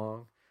go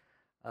along.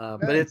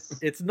 But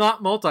it's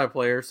not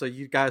multiplayer, so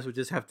you guys would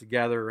just have to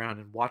gather around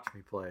and watch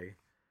me play.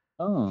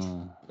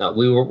 Oh no,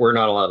 we're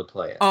not allowed to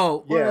play it.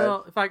 Oh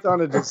well, yeah, it's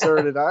on a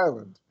deserted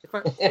island. If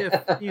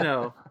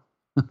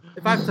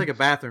if I have to take a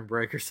bathroom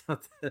break or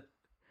something,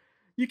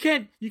 you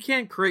can't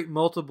create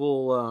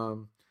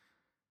multiple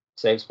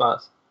save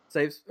spots.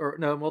 Saves or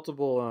no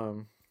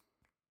multiple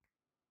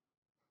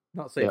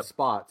not save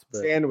spots,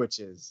 but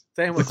sandwiches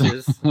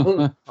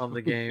on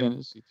the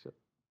game.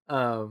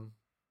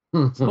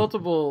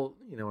 Multiple,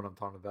 you know what I'm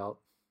talking about.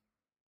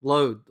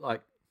 Load,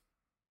 like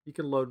you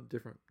can load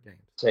different games.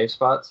 Save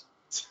spots?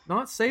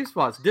 Not save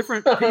spots.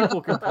 Different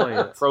people can play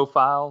it.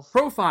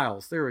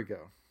 Profiles. There we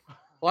go.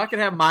 Well, I could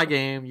have my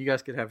game. You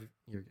guys could have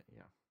your game.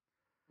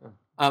 Yeah.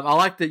 I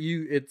like that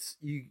you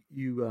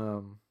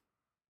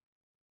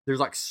there's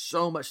like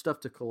so much stuff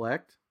to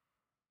collect.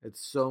 It's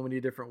so many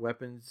different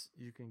weapons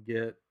you can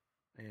get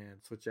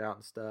and switch out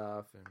and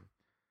stuff, and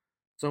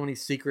so many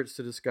secrets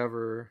to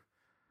discover.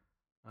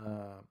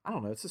 I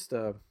don't know. It's just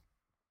I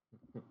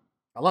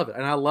love it,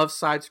 and I love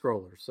side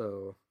scrollers.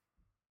 So,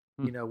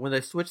 you know, when they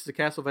switched the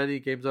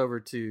Castlevania games over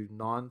to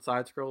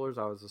non-side scrollers,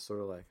 I was just sort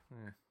of like,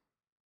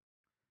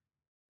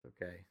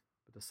 okay.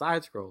 But the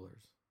side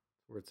scrollers,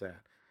 where it's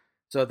at.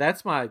 So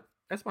that's probably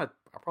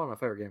my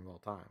favorite game of all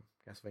time.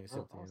 Castlevania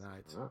Symphony of the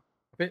Night.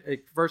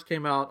 It first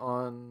came out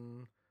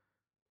on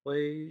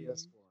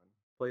PlayStation.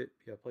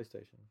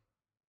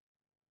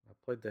 I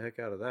played the heck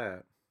out of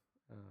that.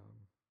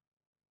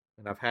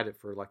 And I've had it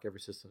for like every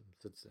system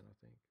since then, I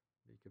think,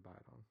 that you could buy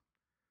it on.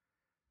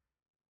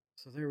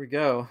 So there we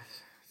go.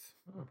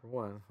 Number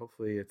one.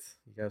 Hopefully you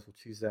guys will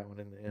choose that one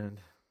in the end.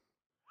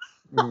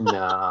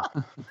 Nah.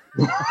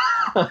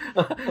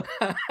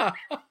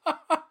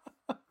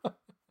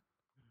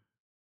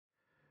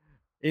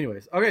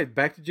 Anyways, okay,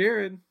 back to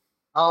Jared.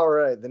 All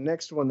right, the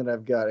next one that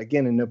I've got,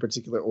 again, in no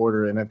particular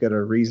order, and I've got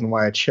a reason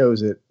why I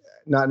chose it.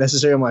 Not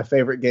necessarily my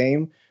favorite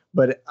game,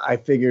 but I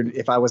figured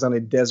if I was on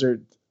a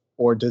desert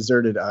or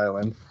deserted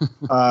island,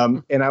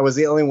 and I was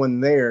the only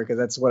one there because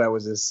that's what I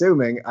was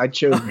assuming, I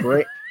chose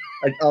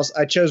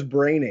I chose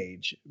Brain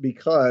Age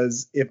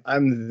because if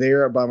I'm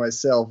there by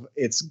myself,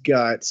 it's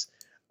got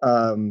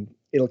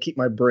it'll keep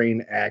my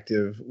brain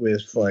active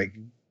with like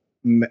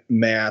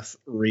math,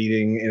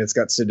 reading, and it's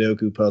got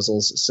Sudoku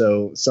puzzles,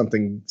 so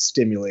something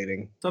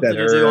stimulating. Something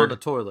to do on the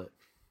toilet.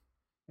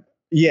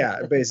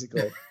 Yeah,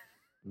 basically.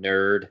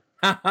 Nerd.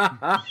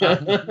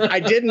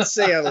 I didn't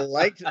say I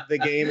liked the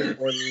game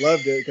or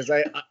loved it because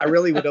I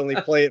really would only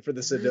play it for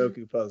the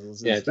Sudoku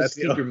puzzles. Yeah, just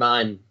keep your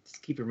mind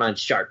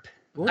sharp.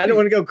 I don't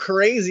want to go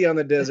crazy on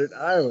the desert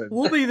island.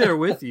 We'll be there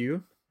with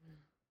you.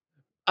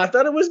 I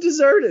thought it was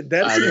deserted.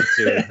 That's it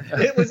too.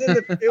 It was in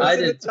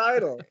the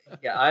title.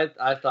 Yeah,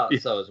 I thought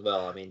so as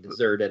well. I mean,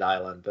 deserted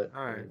island, but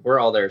all right. We're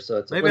all there, so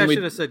it's maybe I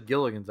should have said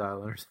Gilligan's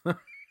Island or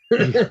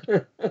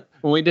something.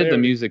 When we did the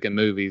music and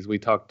movies, we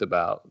talked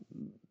about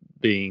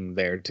being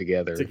there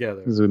together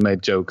because we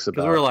made jokes about.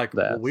 Because we were like,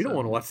 that, well, we don't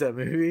want to watch that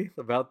movie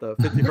about the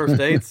 51st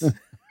dates.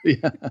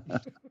 Yeah.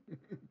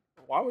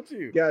 Why would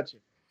you? Gotcha.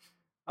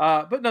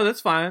 But no, that's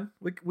fine.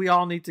 We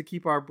all need to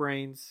keep our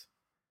brains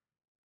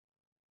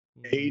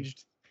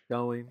aged.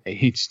 Going.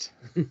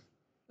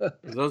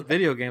 Those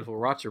video games will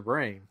rot your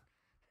brain.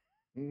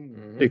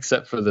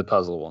 Except for the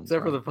puzzle ones.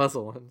 Except for the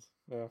puzzle ones.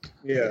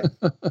 Yeah.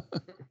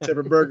 Except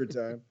for burger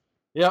time.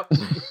 Yep.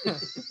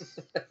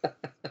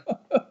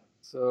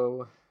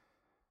 So,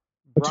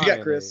 What you got,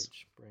 Brian Chris?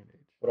 Age. Brian Age.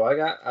 What do I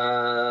got?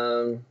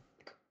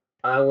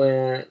 I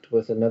went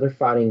with another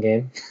fighting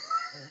game.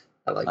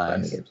 I like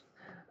fighting Nice. games.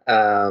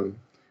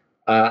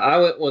 I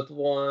went with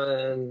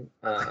one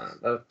that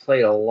I've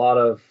played a lot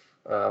of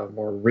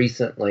more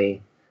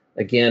recently.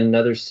 Again,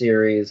 another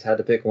series. Had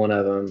to pick one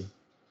of them.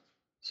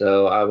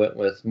 So I went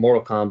with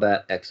Mortal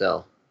Kombat XL.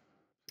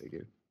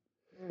 Figured.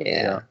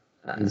 Yeah.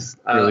 He's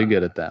really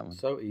good at that one.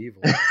 So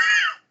evil.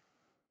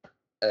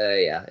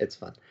 Yeah, it's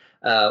fun.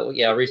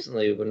 Yeah,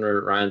 recently when we were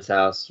at Ryan's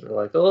house, we're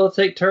like, oh, let's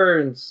take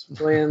turns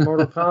playing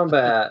Mortal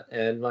Kombat,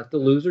 and like the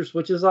loser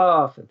switches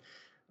off, and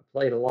I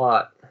played a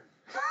lot.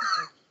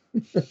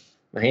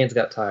 My hands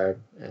got tired,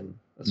 and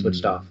I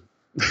switched off.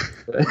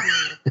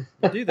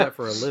 You do that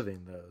for a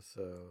living, though,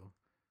 so.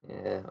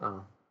 Yeah,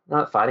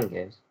 not fighting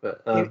games,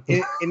 but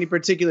Any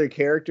particular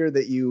character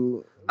that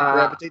you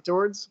gravitate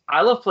towards?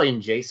 I love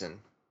playing Jason.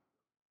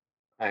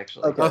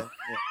 Actually, Okay.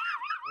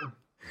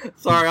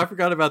 Sorry, I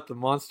forgot about the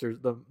monsters,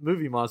 the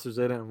movie monsters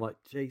in it. I'm like,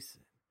 Jason.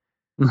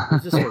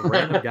 Is this a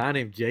random guy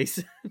named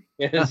Jason?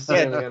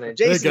 Jason Hey,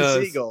 guys.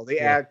 Segel,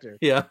 the actor.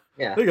 Yeah.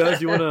 Yeah. Hey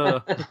guys, you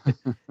wanna?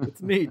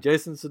 It's me,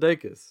 Jason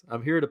Sudeikis.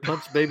 I'm here to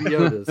punch Baby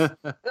Yodas.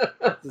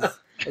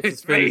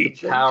 That's me,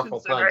 powerful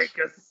punch.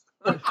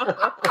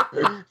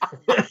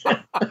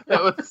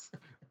 That was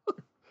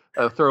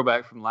a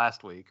throwback from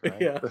last week, right?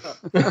 Yeah.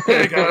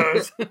 Hey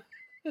guys,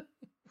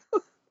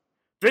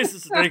 Jason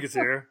Sudeikis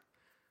here.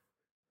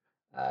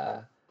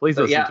 Please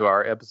But listen yeah. to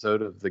our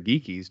episode of the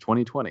Geekies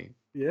 2020.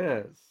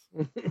 Yes.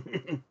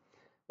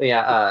 But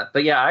yeah,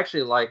 I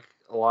actually like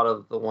a lot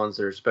of the ones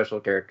that are special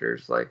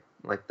characters, like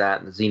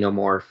that, and the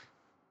Xenomorph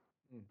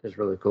is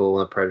really cool,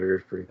 and the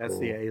Predator's pretty cool. That's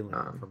the alien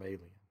from Alien.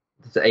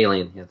 It's the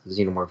alien. Yeah, the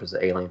Xenomorph is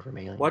the alien from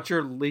Alien. What's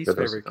your least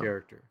favorite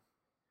character?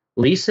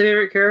 Least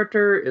favorite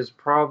character is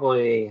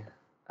probably,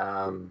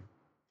 I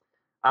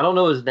don't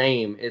know his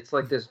name. It's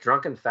like this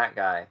drunken fat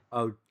guy.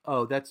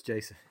 Oh, that's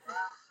Jason.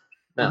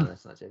 No,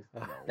 that's not Jason.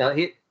 No,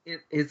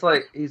 he's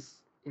like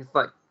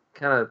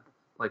kind of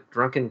like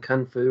drunken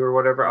kung fu or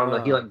whatever. I don't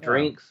know. He like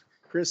drinks.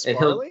 Chris And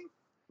Farley?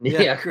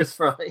 Yeah, Chris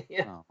Farley.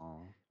 Yeah,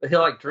 but he'll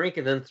like drink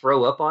and then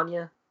throw up on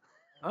you.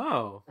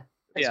 Oh.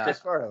 It's Chris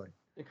Farley.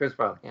 Chris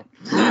Farley.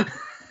 Yeah.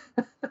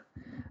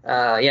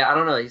 Yeah, I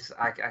don't know.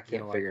 I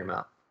can't like figure him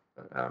out.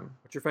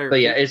 What's your favorite?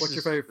 But yeah, it's what's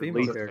your just favorite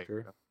female least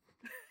character?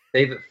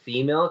 Favorite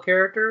female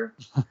character?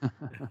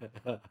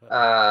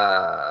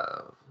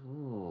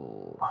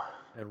 Ooh.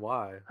 And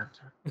why?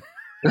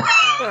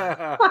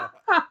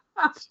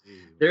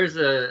 There's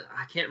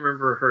I can't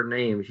remember her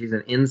name. She's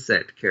an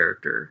insect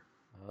character.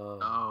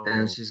 Oh.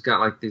 And she's got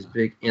like these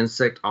big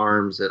insect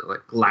arms that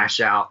like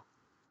lash out,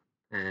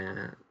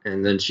 and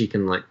then she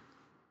can like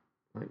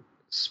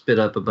spit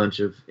up a bunch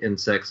of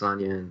insects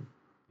on you and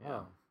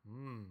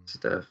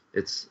stuff.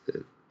 It's a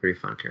pretty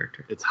fun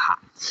character. It's hot.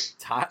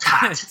 It's hot. It's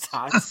hot. It's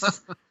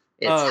hot.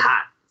 It's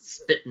hot.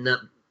 Spitting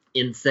up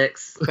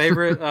insects.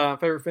 Favorite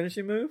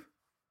finishing move?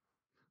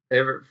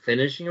 Favorite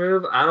finishing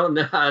move? I don't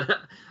know. I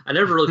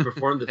never really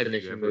performed the Have you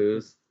finishing ever?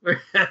 moves.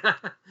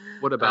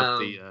 What about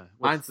Mine's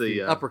what's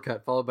the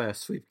uppercut followed by a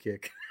sweep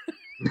kick.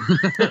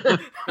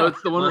 No,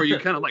 it's the one where you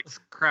kind of like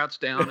crouch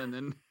down and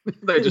then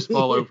they just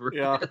fall over.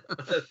 Yeah.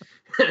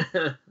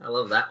 I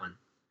love that one.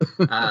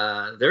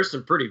 There's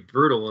some pretty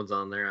brutal ones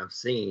on there I've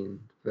seen,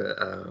 but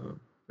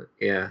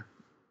yeah.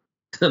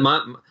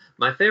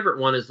 My favorite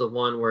one is the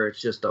one where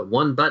it's just a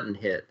one button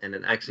hit and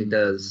it actually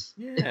does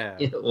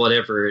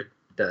whatever it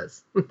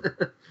does.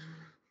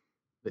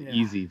 The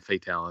easy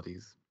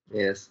fatalities.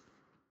 Yes.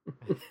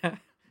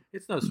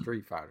 It's no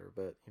Street Fighter,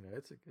 but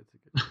it's a good.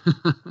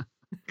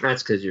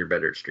 That's because you're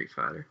better at Street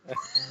Fighter.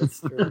 It's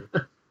true.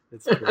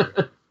 It's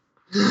true.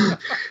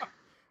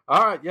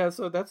 All right, yeah.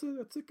 So that's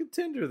a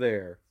contender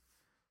there.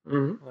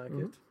 Mm-hmm. I like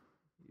it.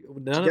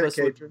 None of us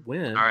would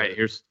win. All right,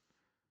 here's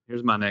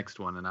my next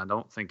one, and I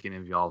don't think any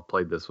of y'all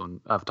played this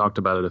one. I've talked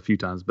about it a few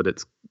times, but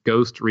it's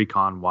Ghost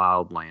Recon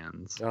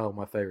Wildlands. Oh,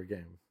 my favorite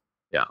game.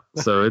 Yeah,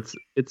 so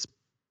it's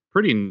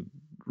pretty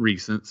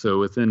recent, so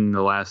within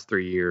the last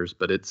 3 years.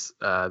 But it's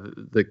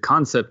the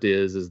concept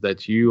is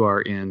that you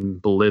are in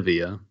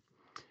Bolivia.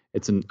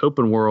 It's an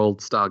open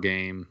world style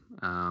game,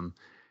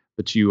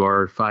 but you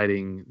are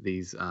fighting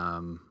these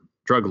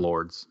drug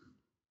lords,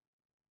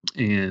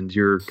 and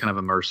you're kind of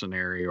a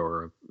mercenary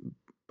or a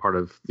part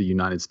of the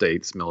United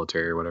States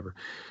military or whatever,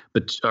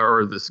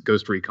 or this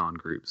Ghost Recon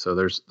group. So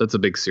that's a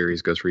big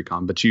series, Ghost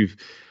Recon. But you've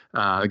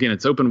again,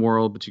 it's open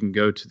world, but you can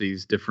go to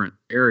these different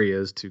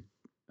areas to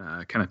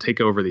kind of take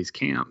over these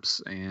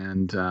camps,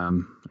 and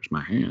there's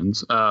my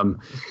hands,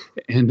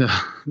 and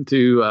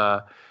do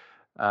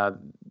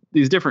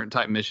these different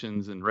type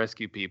missions and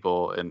rescue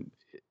people. And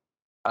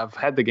I've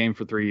had the game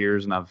for 3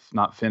 years and I've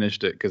not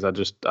finished it because I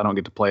don't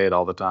get to play it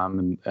all the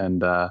time,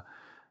 and I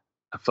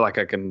feel like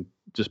I can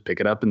just pick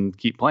it up and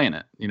keep playing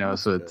it,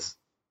 so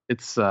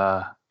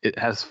it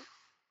has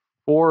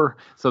 4.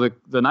 So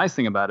the nice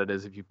thing about it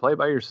is if you play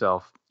by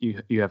yourself,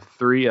 you have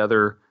 3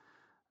 other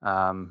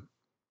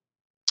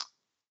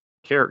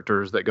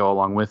characters that go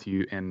along with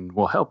you and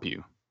will help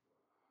you.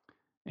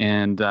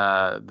 And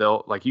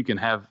they'll like you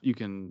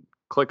can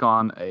click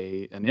on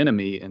an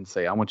enemy and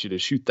say, I want you to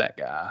shoot that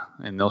guy,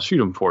 and they'll shoot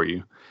him for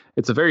you.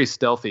 It's a very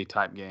stealthy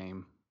type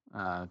game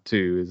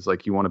too. It's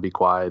like you want to be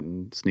quiet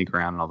and sneak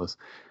around and all this.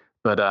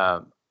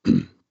 But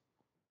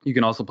you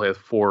can also play with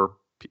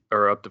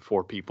up to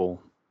four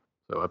people,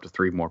 so up to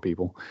three more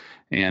people,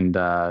 and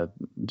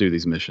do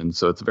these missions.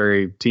 So it's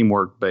very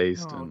teamwork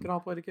based. Oh, and we can all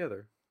play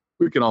together.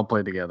 we can all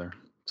play together.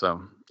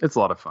 So it's a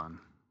lot of fun.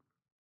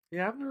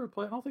 Yeah, I've never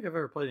played. I don't think I've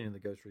ever played any of the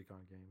Ghost Recon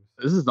games.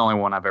 This is the only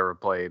one I've ever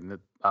played, and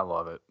I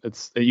love it.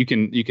 It's you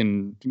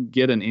can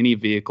get in any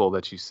vehicle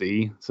that you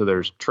see. So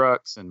there's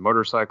trucks and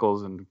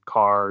motorcycles and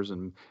cars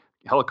and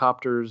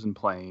helicopters and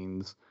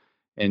planes,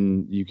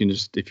 and you can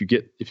just if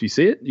you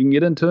see it, you can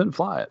get into it and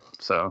fly it.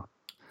 So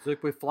It's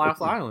like we fly off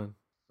the island.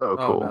 oh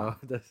cool. No,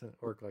 it doesn't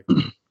work like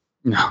that.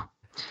 No,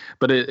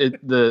 but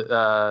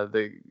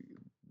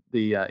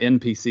the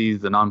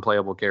NPCs, the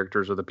non-playable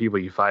characters, are the people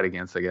you fight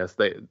against. I guess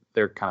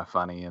they're kind of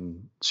funny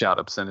and shout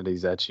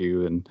obscenities at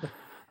you and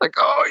like,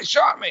 oh, he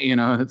shot me. You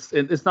know,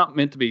 it's not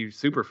meant to be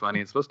super funny.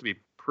 It's supposed to be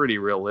pretty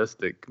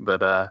realistic,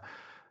 but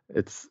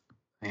it's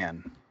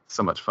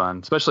so much fun.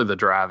 Especially the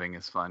driving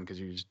is fun because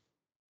you're just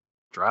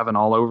driving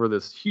all over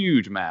this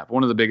huge map,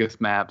 one of the biggest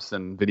maps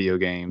in video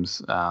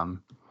games.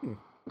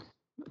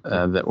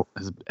 That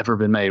has ever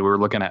been made. We were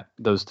looking at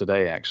those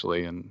today,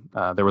 actually, and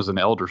there was an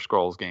Elder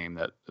Scrolls game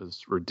that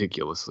is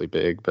ridiculously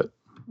big, but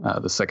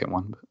the second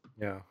one. But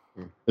Yeah.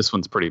 this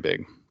one's pretty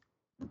big.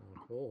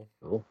 Cool.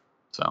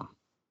 So,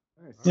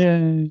 Nice.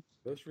 yay!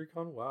 Ghost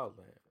Recon Wildlands.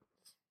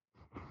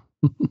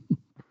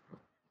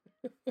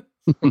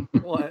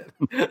 What?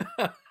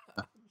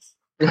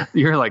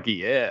 You're like,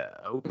 yeah.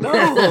 Okay. No,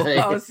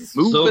 I was just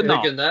Move So it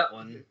on. picking that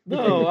one.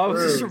 no, I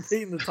was just Words.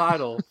 repeating the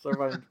title so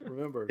everybody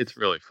remembers. It's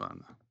really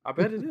fun. I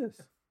bet it is.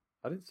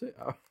 I didn't say.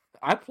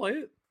 I'd play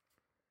it.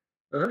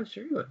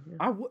 Sure you would. Yeah.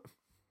 I would.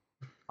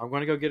 I'm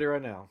going to go get it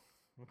right now.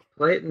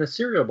 Play it in a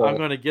cereal bowl. I'm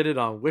going to get it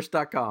on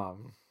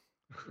Wish.com.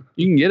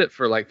 You can get it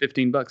for like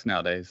 $15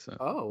 nowadays. So.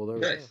 Oh, well, there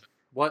we go. Nice.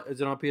 What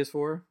is it on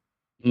PS4?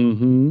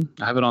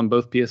 I have it on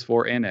both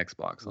PS4 and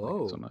Xbox. I like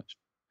Whoa. it so much.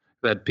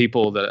 That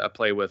people that I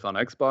play with on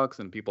Xbox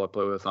and people I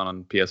play with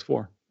on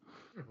PS4.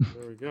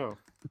 There we go.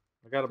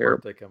 I got a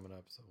Terrible. birthday coming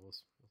up, so we'll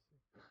see.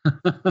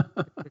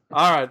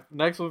 All right,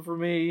 next one for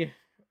me.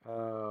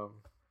 Here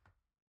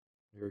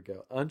we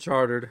go.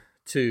 Uncharted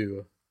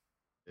 2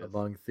 Yes.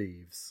 Among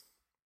Thieves.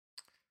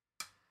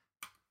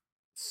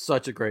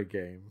 Such a great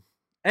game.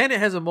 And it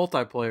has a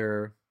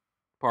multiplayer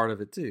part of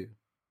it too.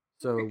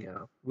 There So you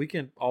go. we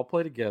can all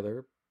play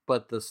together,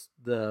 but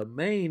the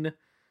main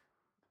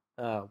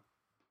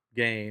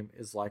game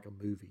is like a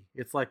movie.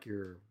 It's like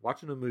you're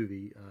watching a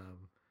movie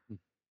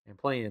and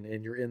playing,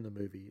 and you're in the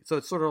movie. So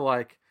it's sort of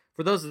like,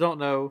 for those that don't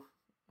know,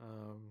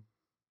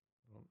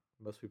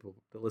 most people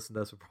that listen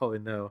to us will probably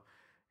know,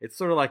 it's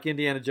sort of like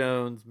Indiana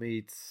Jones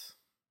meets,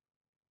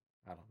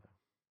 I don't know,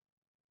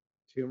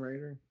 Tomb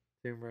Raider.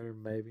 Tomb Raider,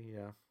 maybe,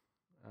 yeah.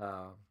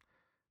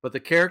 But the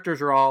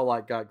characters are all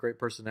like got great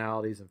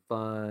personalities and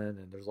fun,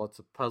 and there's lots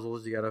of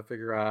puzzles you got to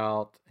figure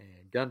out,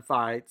 and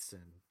gunfights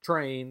and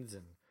trains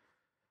and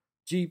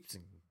jeeps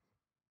and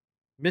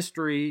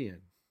mystery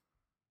and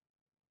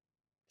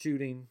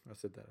shooting. I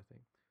said that, I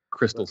think.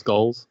 Crystal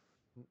Skulls.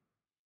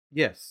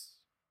 Yes.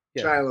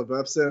 Yeah. Shia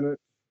LaBeouf's in it.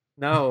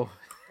 No.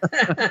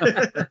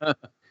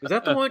 Is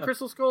that the one,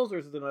 Crystal Skulls, or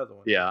is it another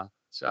one? Yeah,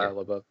 Shia Yeah.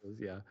 LaBeouf is,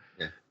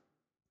 yeah.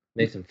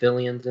 Nathan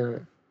Fillion's in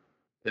it.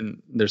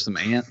 And there's some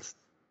ants.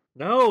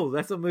 No,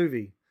 that's a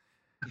movie.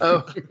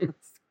 Oh, you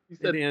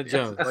Indiana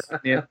Jones. Like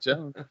Indiana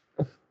Jones.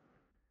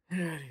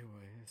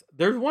 Anyways,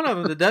 there's one of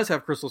them that does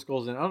have Crystal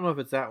Skulls in it. I don't know if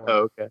it's that one.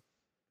 Oh, okay.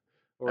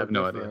 Or I have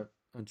no different idea.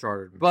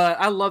 Uncharted, but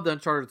I love the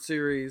Uncharted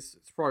series.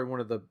 It's probably one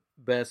of the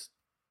best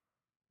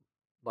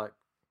like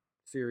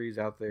series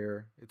out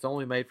there. It's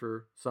only made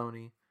for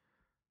Sony,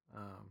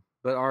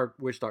 but our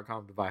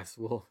Wish.com device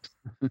will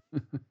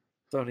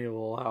Sony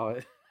will allow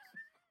it.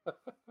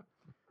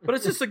 But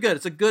it's just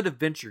it's a good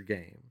adventure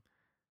game,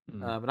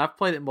 and I've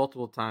played it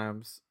multiple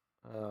times,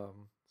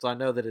 so I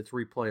know that it's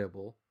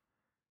replayable.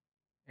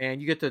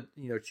 And you get to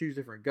choose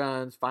different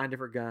guns, find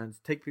different guns,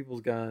 take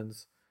people's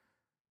guns,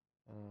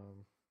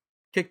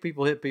 kick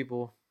people, hit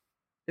people.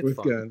 It's With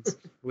fun. guns.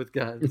 With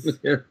guns.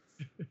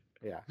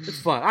 Yeah, it's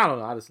fun. I don't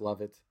know. I just love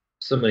it.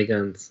 So many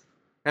guns.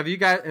 Have you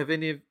guys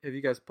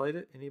played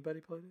it? Anybody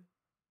played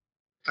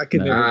it? I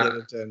could never Nah. get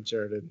into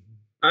Uncharted.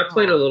 I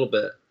played a little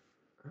bit.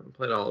 I haven't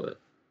played all of it.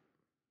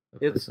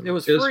 It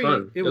was free.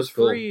 fun. It was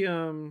cool. free.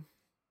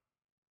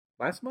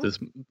 Last month?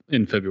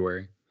 In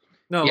February.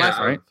 No, Yeah, last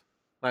right? month.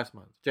 Last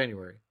month,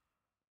 January.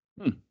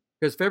 Hmm.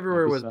 Because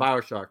February Maybe was so.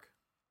 BioShock,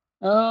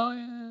 Oh,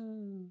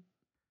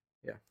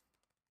 yeah.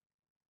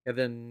 and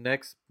then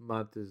next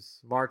month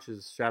March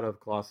is Shadow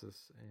of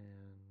Colossus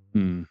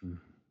and Mhm.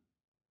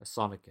 a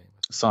Sonic game.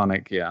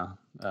 Sonic, yeah.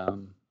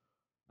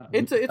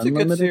 It's a good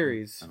Unlimited?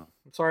 series. I don't know.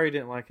 I'm sorry you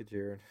didn't like it,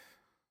 Jared.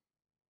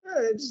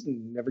 I just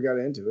never got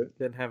into it.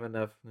 Didn't have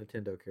enough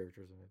Nintendo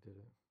characters in it, did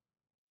it?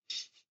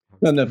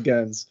 Not enough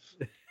guns.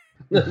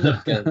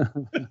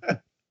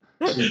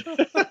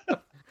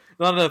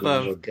 Not enough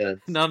Little guns.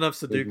 not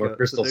enough Need more Sudoku,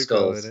 crystal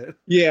skulls. in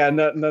Yeah,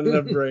 not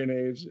enough brain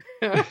age.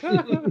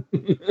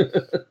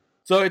 it.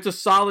 So it's a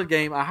solid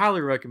game. I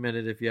highly recommend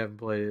it if you haven't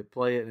played it.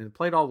 Play it and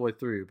play it all the way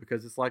through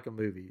because it's like a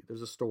movie.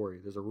 There's a story.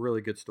 There's a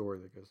really good story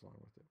that goes along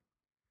with it.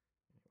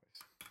 Anyways,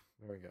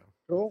 there we go.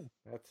 Cool.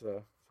 That's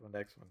the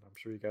next one. I'm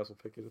sure you guys will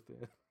pick it at the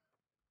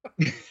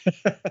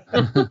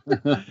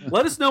end.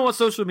 Let us know on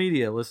social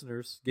media,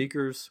 listeners,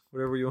 geekers,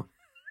 whatever you want.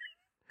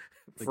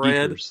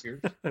 Fred,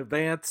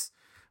 Vance,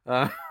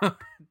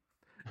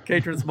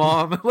 Katrin's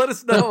mom. Let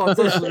us know on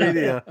social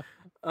media.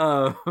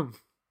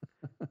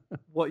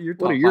 What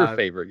are your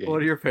favorite games?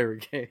 What are your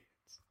favorite games?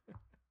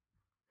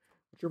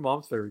 What's your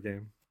mom's favorite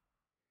game?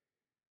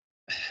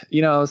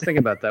 You know, I was thinking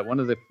about that. One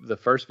of the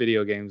first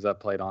video games I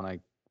played on a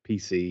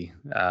PC,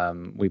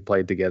 we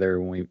played together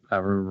when I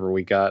remember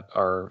we got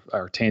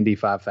our Tandy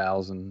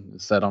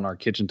 5000 set on our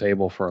kitchen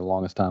table for the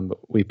longest time, but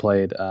we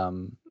played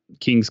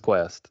King's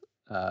Quest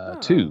 2,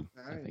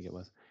 nice. I think it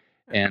was.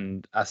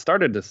 And I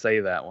started to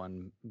say that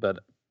one, but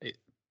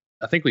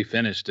I think we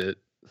finished it.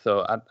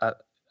 So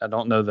I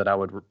don't know that I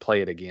would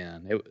play it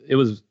again. It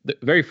was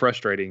very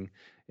frustrating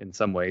in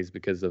some ways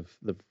because of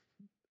the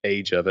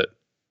age of it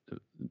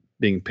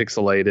being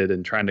pixelated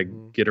and trying to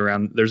get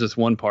around. There's this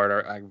one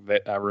part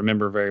I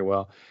remember very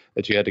well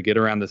that you had to get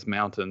around this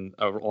mountain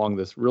along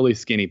this really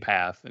skinny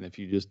path. And if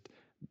you just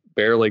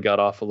barely got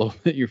off a little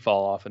bit, you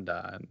fall off and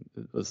die. And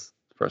it was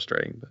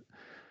frustrating, but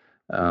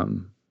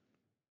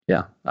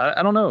yeah,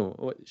 I don't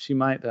know. She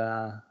might,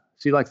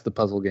 she likes the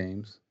puzzle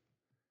games.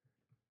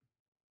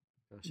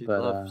 She'd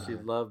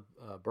love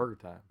Burger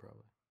Time,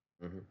 probably.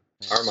 Mm-hmm.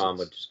 Our mom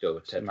would just go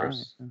with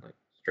Tetris, like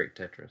straight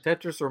Tetris.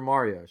 Tetris or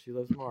Mario. She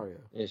loves Mario.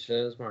 Yeah, she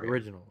loves Mario. The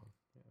original one.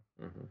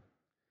 Yeah.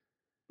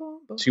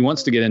 Mm-hmm. She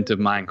wants to get into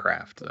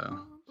Minecraft, though.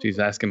 She's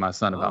asking my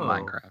son about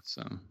Minecraft,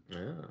 so.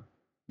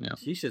 Yeah.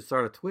 She should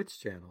start a Twitch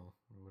channel.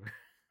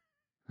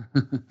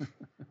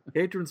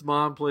 Katrin's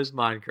mom plays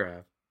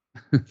Minecraft.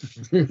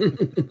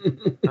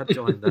 I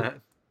joined that.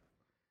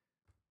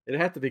 It'd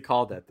have to be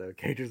called that, though.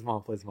 Katrin's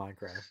mom plays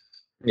Minecraft.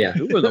 Yeah.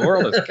 Who in the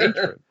world is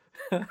Katrin?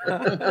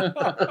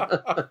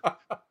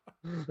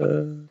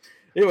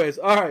 Anyways,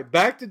 all right,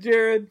 back to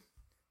Jared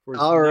for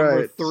his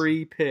number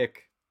 3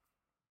 pick.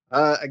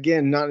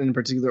 Again, not in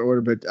particular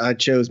order, but I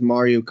chose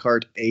Mario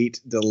Kart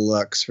 8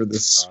 Deluxe for the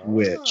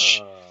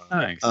Switch.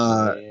 Nice.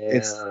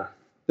 It's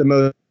the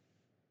most.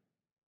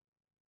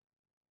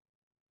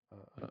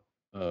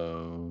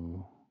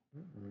 Oh.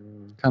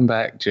 Come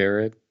back,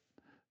 Jared.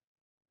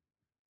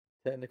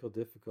 Technical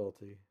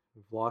difficulty.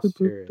 We've lost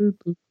Jared.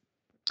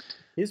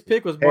 His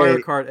pick was Mario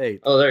Kart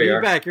 8. Oh, there you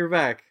are. You're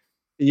back.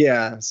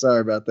 Yeah,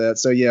 sorry about that.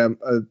 So yeah,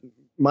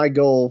 my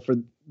goal for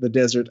the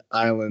desert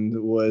island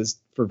was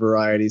for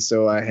variety.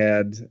 So I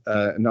had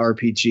an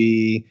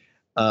RPG,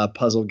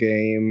 puzzle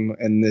game,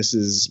 and this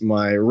is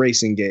my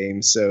racing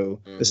game.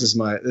 So this is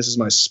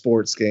my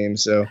sports game.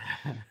 So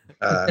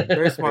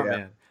very smart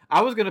man.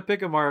 I was gonna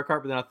pick a Mario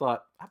Kart, but then I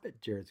thought I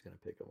bet Jared's gonna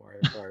pick a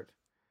Mario Kart.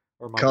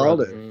 Or my Called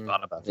brother. it.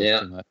 Thought about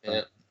this too much.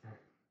 Yeah.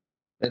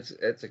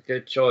 It's a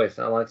good choice.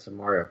 I like some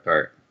Mario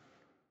Kart.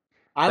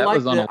 I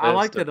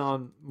liked it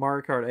on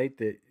Mario Kart 8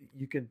 that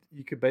you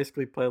could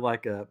basically play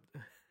like a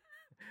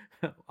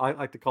I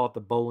like to call it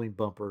the bowling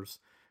bumpers.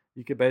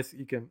 You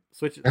can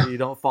switch it so you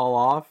don't fall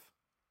off.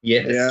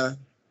 Yes. Yeah.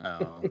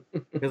 Oh.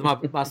 Because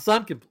my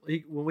son can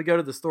when we go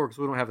to the store because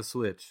we don't have a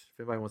Switch.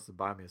 If anybody wants to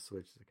buy me a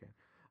Switch, they can.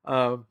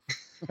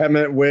 I'm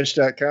at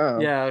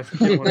wish.com. Yeah,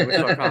 get one at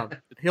wish.com.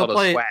 He'll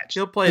play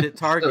it at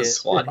Target,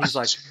 and he's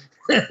like,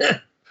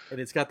 and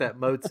it's got that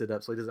mode set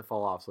up so he doesn't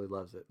fall off, so he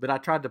loves it. But I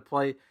tried to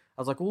play. I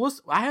was like, well,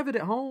 I have it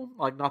at home,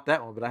 like not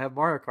that one, but I have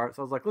Mario Kart,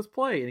 so I was like, let's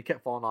play, and he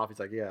kept falling off. He's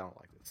like, yeah, I don't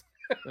like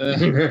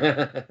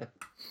this.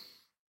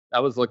 I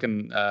was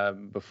looking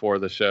before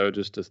the show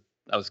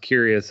I was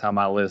curious how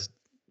my list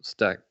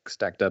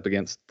stacked up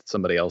against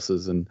somebody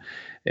else's, and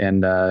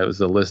it was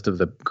a list of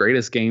the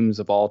greatest games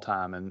of all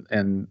time,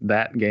 and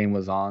that game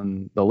was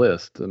on the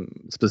list,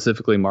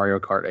 specifically Mario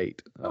Kart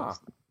 8. Oh,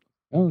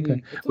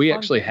 okay. We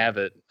actually have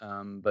it,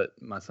 but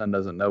my son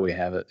doesn't know we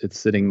have it. It's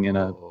sitting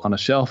on a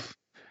shelf,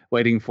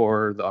 waiting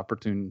for the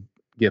opportune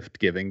gift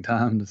giving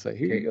time to say,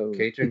 here you go.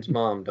 Katrin's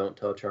mom, don't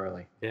tell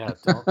Charlie. Yeah,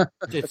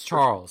 it's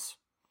Charles.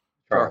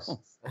 Don't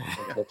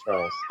tell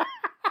Charles.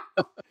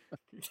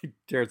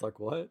 Jared's like,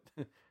 what?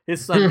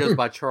 His son goes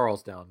by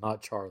Charles now,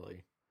 not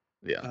Charlie.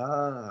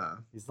 Yeah.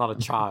 He's not a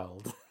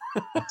child.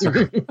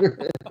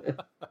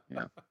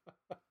 Yeah.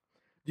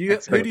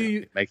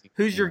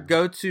 Who's your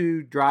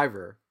go-to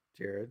driver,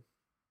 Jared?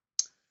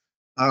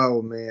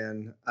 Oh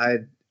man, I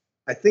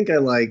think I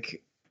like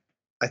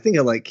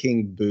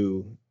King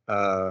Boo.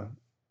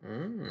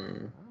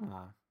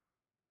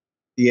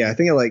 Yeah, I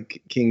think I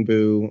like King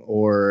Boo,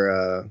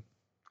 or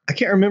I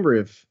can't remember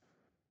if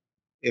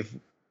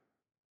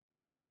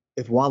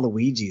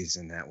Waluigi is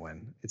in that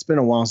one. It's been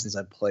a while since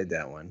I played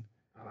that one.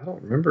 I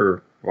don't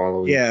remember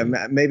Waluigi. Yeah,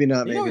 maybe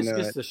not. He Maybe always not.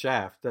 gets the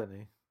shaft, doesn't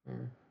he?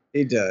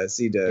 He does.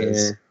 He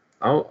does. Yeah.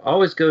 I'll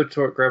always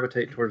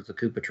gravitate towards the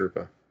Koopa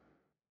Troopa.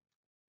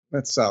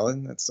 That's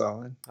solid. That's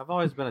solid. I've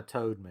always been a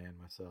Toad man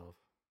myself.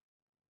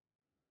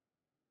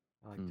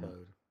 I like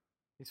Toad.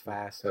 He's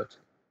fast. Toad.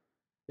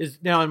 Is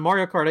now in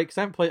Mario Kart 8 because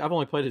I've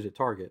only played it at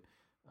Target.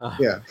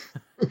 Yeah.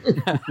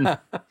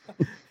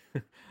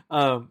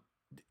 Can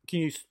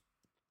you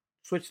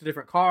switch to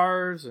different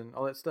cars and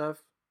all that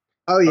stuff?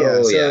 Oh yeah.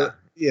 Oh, so yeah.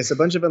 yes, a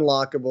bunch of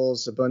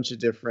unlockables, a bunch of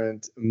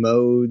different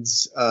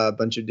modes, a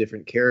bunch of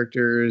different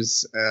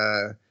characters.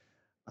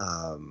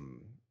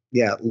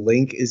 Yeah,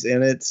 Link is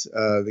in it.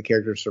 The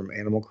characters from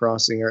Animal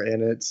Crossing are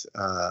in it.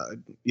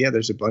 Yeah,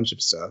 there's a bunch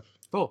of stuff.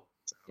 Cool.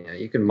 Yeah,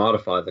 you can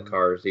modify the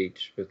cars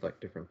each with like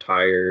different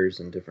tires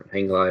and different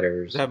hang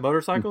gliders. Does it have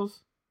motorcycles?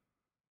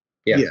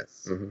 Yeah.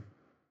 Yes.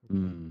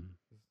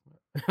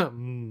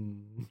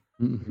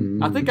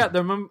 I think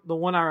the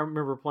one I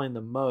remember playing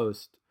the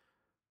most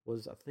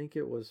was I think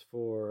it was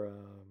for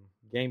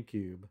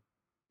GameCube.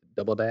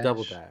 Double Dash.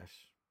 Double Dash.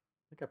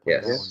 I think I played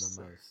that one Yes.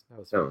 the most. That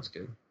was That fun. one's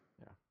good.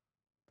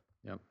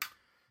 Yep.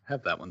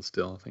 Have that one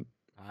still, I think.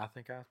 I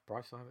think I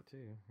probably still have it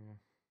too.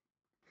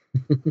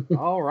 Yeah.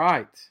 All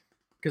right.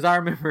 Because I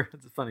remember,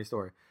 it's a funny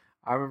story.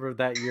 I remember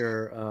that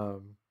year,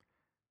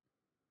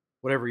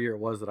 whatever year it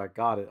was that I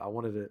got it, I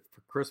wanted it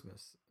for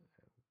Christmas.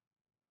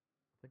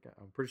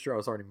 I'm pretty sure I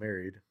was already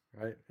married,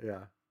 right?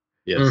 Yeah.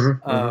 Yes.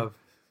 Mhm.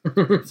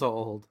 I'm so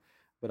old.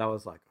 But I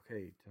was like,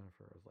 okay,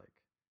 Jennifer, I was like,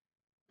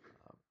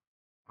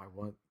 I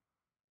want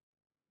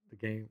the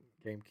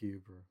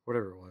GameCube or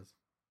whatever it was.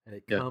 And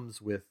it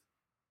comes with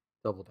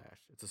Double Dash.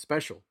 It's a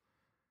special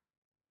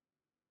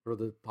for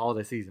the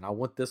holiday season. I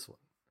want this one.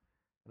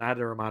 And I had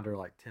to remind her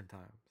like 10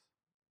 times.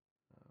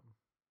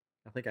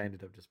 I think I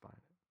ended up just buying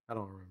it. I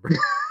don't remember.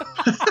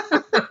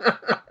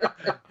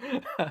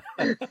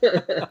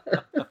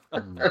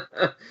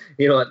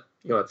 You know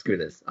what? Screw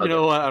this. You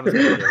know what? I'm just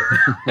gonna do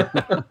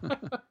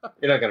it.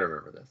 You're not gonna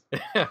remember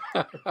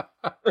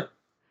this.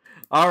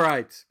 All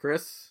right,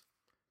 Chris.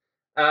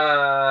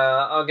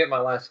 I'll get my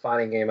last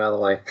fighting game out of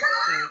the way.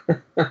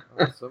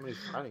 So many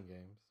fighting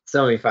games.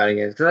 So many fighting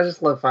games because I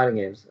just love fighting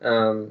games.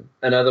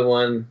 Another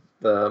one,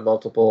 the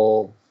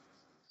multiple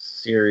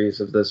series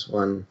of this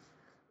one.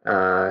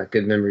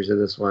 Good memories of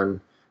this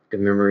one. Good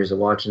memories of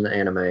watching the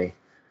anime.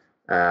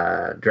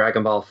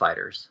 Dragon Ball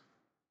Fighters.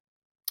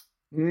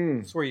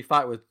 It's where you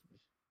fight with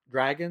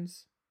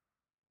dragons.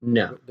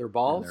 No, They're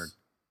balls.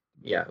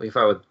 yeah, you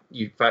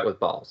fight with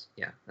balls.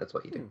 Yeah, that's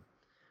what you do.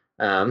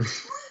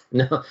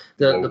 No,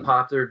 the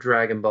popular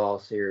Dragon Ball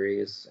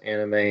series,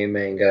 anime,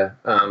 manga.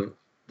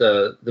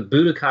 The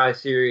Budokai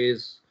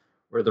series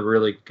were the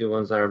really good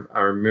ones I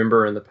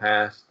remember in the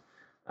past.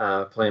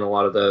 Playing a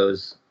lot of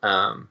those.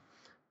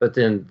 But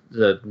then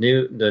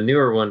the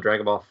newer one,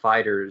 Dragon Ball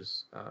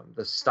Fighters,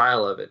 the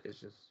style of it is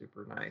just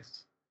super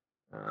nice.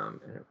 And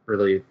it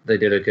really, they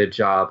did a good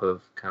job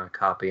of kind of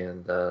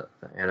copying the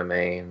anime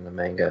and the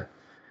manga.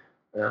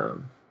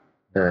 And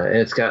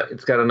it's got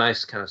a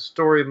nice kind of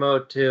story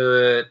mode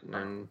to it,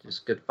 and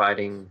just good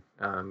fighting.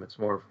 It's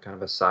more of kind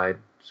of a side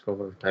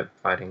scroller type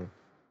fighting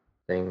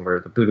thing,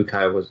 where the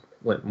Budokai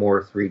went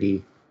more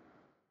 3D.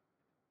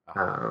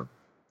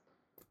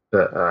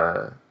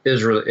 But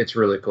it's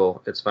really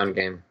cool. It's a fun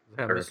game.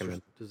 I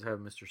recommend. Does it have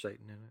Mr.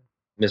 Satan in it?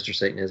 Mr.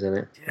 Satan is in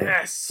it.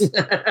 Yes.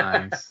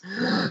 Nice.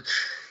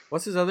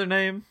 What's his other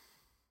name?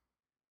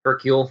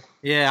 Hercule.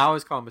 Yeah, I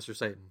always call him Mr.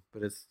 Satan,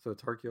 but it's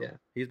Hercule. Yeah.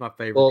 He's my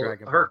favorite Well,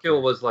 Dragon Ball Hercule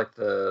character. was like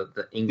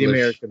the English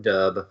American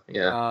dub.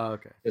 Yeah. Oh,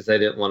 okay. Because they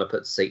didn't want to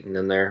put Satan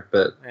in there,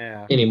 but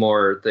Yeah.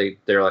 anymore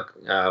they're like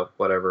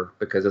whatever,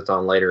 because it's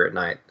on later at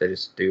night. They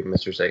just do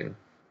Mr. Satan.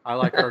 I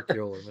like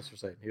Hercule or Mr.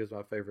 Satan. He was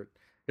my favorite.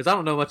 Because I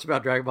don't know much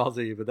about Dragon Ball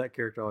Z, but that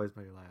character always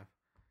made me laugh.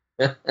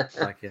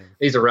 I like him.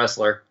 He's a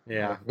wrestler.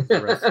 Yeah, he's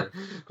a wrestler.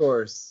 Of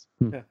course.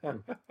 I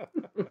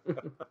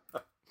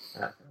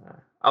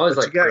always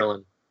What like you got?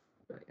 Krillin.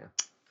 But yeah.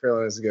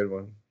 Krillin is a good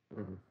one.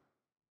 Mm-hmm.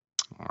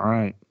 All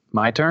right.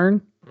 My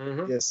turn?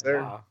 Mm-hmm. Yes, sir.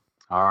 Yeah.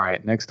 All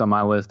right. Next on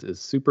my list is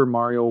Super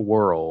Mario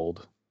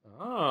World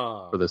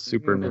Oh. for the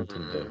Super Mhm.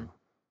 Nintendo.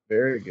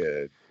 Very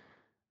good.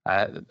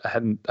 I'd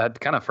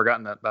kind of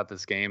forgotten about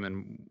this game,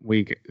 and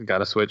we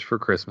got a Switch for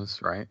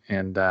Christmas, right?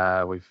 And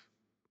we've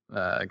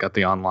got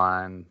the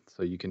online,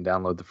 so you can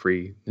download the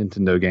free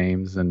Nintendo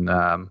games. And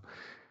that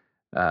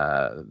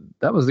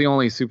was the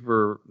only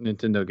Super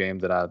Nintendo game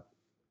that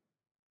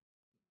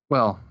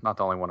not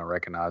the only one I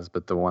recognized,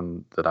 but the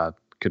one that I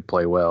could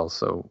play well.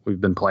 So we've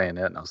been playing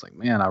it, and I was like,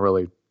 man, I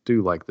really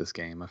do like this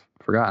game. I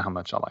forgot how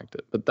much I liked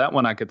it. But that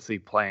one I could see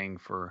playing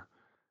for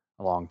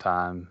a long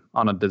time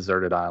on a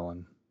deserted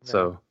island.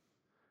 So,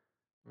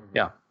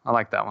 yeah, I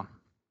like that one.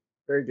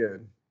 Very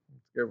good.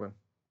 It's a good one.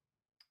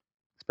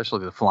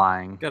 Especially the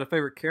flying. Got a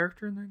favorite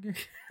character in that game?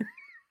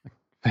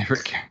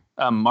 Favorite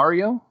character?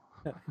 Mario?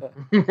 Kind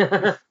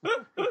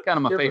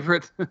of my Good one.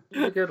 favorite.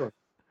 He's a good one.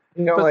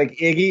 You know, like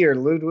Iggy or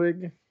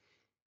Ludwig?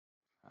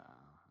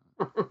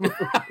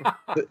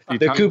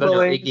 The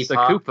Koopalings? The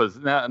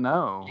Koopas.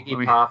 No.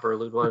 Iggy Pop or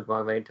Ludwig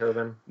von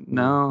Beethoven.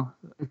 No.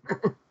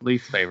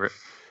 Least favorite.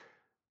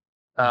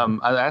 I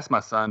asked my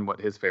son what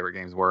his favorite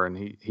games were, and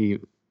he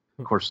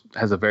of course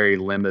has a very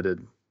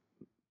limited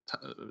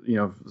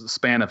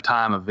span of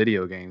time of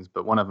video games,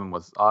 but one of them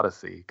was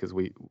Odyssey, because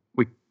we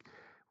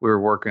were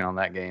working on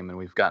that game and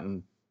we've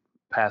gotten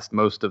past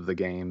most of the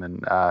game,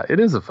 and it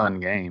is a fun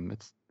game.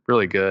 It's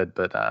really good,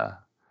 but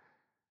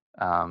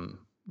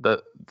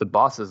the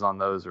bosses on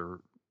those are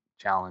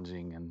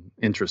challenging and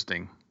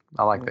interesting.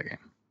 I like that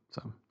game.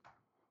 So,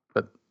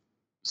 but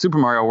Super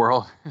Mario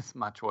World is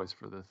my choice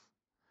for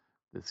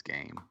this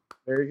game.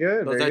 Very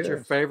good. Was that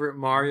your favorite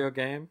Mario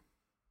game?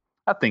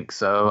 I think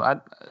so.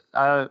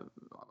 I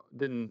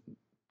didn't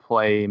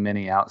play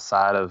many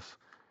outside of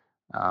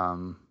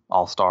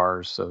All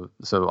Stars, so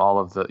all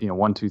of the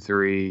 1, 2,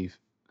 3,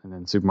 and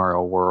then Super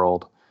Mario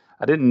World.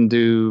 I didn't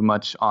do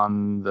much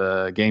on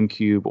the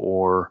GameCube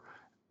or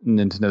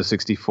Nintendo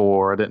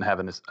 64. I didn't have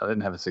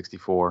a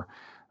 64,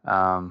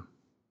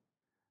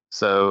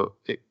 so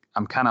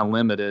I'm kind of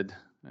limited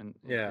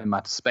in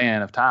my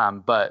span of time.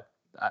 But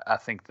I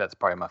think that's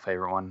probably my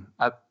favorite one.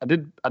 I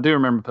do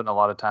remember putting a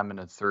lot of time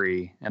into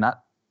 3, and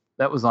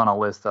that was on a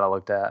list that I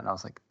looked at, and I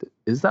was like,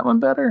 is that one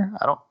better?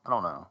 I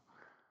don't know.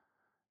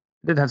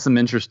 It did have some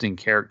interesting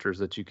characters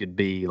that you could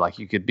be. Like,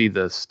 you could be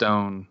the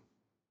stone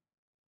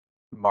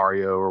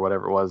Mario or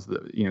whatever it was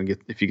that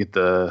if you get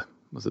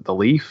was it the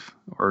leaf,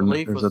 or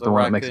is it the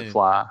one that makes it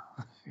fly?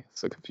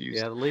 So confused.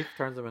 Yeah, the leaf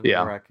turns him into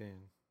a raccoon.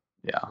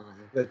 Yeah.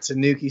 The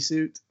Tanuki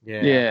suit.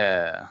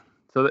 Yeah.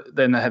 So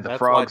then they had the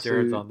frog That's why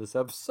Jared's suit. on this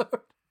episode.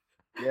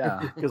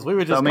 Yeah. Because we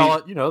would just call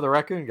it, the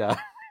raccoon guy.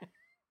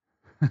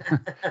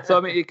 So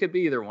I mean, it could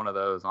be either one of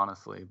those,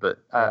 honestly. But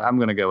I'm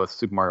going to go with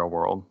Super Mario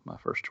World, my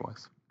first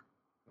choice.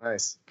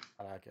 Nice.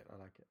 I like it.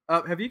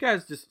 Have you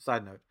guys, just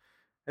side note,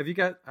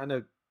 I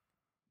know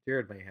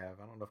Jared may have,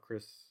 I don't know if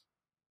Chris,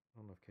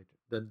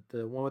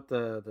 the one with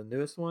the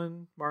newest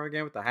one, Mario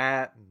game with the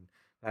hat and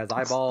has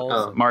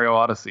eyeballs. Mario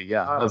Odyssey,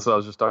 yeah. That's what I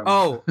was just talking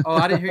about.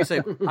 I didn't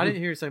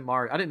hear you say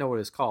Mario. I didn't know what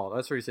it's called.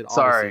 That's where you said Odyssey.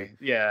 Sorry.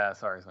 Yeah,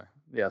 sorry.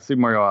 Yeah,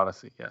 Super Mario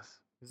Odyssey, yes.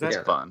 That's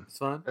fun. It's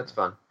fun? That's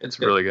fun. It's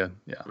really good.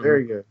 Yeah.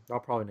 Very good. I'll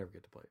probably never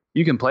get to play it.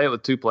 You can play it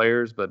with 2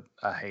 players, but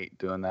I hate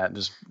doing that.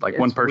 Just like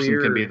one person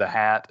can be the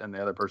hat and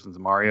the other person's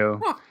Mario.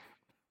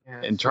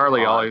 Yeah, and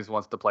Charlie always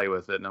wants to play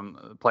with it,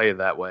 and play it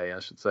that way, I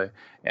should say.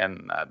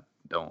 And I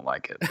don't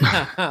like it.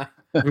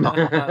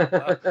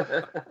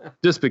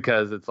 Just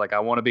because it's like, I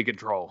want to be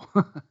control.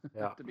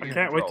 Yeah. I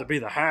can't wait to be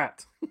the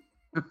hat.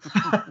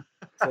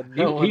 So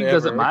he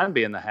doesn't mind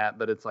being the hat,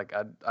 but it's like,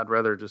 I'd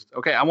rather just,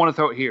 okay, I want to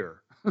throw it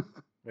here.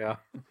 Yeah.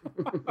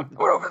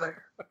 Throw it over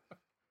there.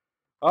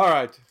 All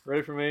right.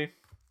 Ready for me?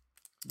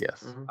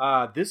 Yes.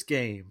 This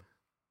game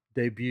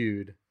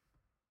debuted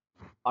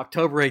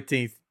October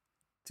 18th,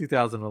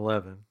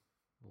 2011. A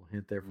little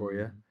hint there for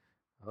you.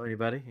 Oh,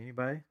 anybody?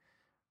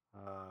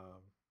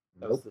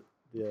 Nope.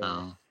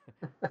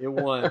 It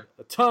won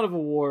a ton of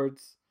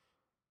awards.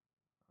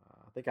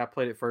 I think I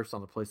played it first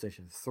on the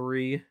PlayStation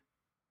 3.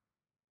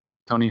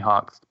 Tony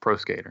Hawk's Pro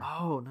Skater.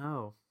 Oh,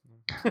 no.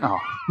 Oh.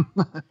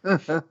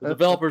 The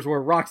developers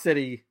were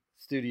Rocksteady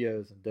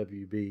Studios and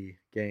WB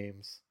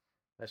Games.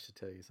 That should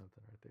tell you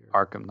something right there.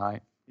 Arkham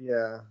Knight.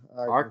 Yeah.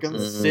 Arkham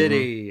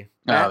City.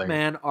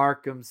 Batman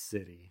Arkham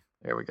City.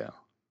 There we go.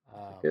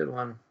 Good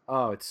one.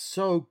 Oh, it's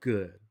so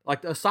good.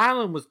 Like, the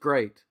Asylum was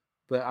great,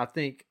 but I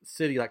think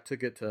City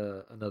took it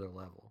to another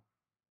level.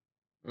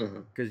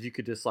 Because you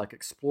could just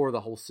explore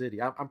the whole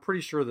city. I'm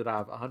pretty sure that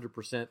I've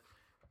 100%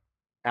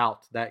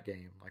 out that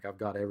game. Like, I've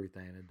got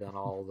everything and done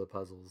all the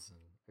puzzles and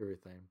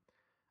everything.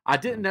 I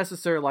didn't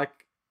necessarily I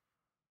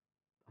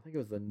think it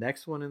was the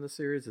next one in the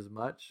series as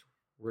much,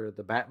 where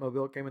the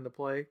Batmobile came into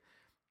play,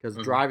 because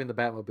driving the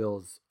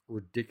Batmobile is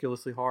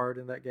ridiculously hard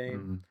in that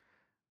game.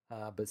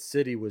 But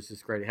City was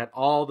just great. It had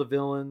all the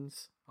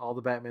villains, all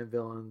the Batman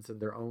villains, and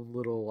their own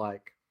little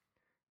like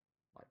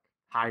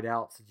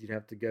hideouts that you'd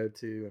have to go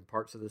to, and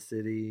parts of the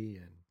city,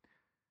 and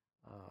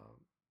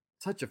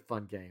such a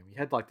fun game. You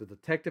had the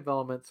detective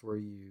elements where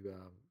you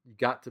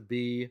got to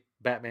be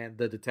Batman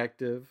the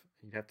detective.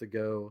 You'd have to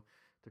go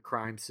to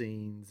crime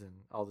scenes and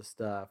all this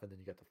stuff, and then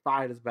you got to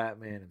fight as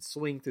Batman and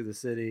swing through the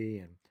city,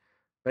 and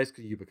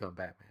basically you become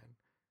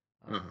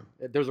Batman.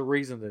 There's a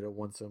reason that it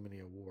won so many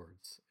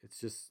awards.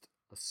 It's just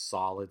a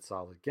solid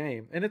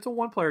game, and it's a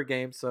one-player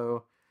game,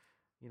 so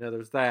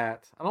there's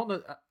that. I don't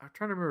know. I'm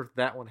trying to remember if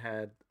that one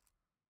had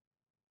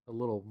a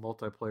little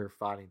multiplayer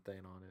fighting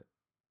thing on it.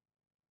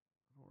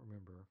 I don't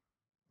remember.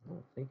 I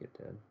don't think it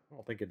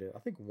did. I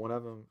think one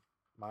of them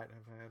might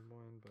have had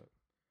one, but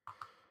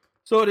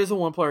so it is a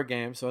one-player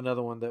game. So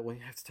another one that we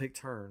have to take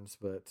turns,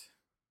 but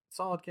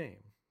solid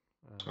game.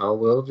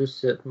 We'll just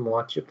sit and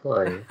watch you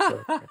play.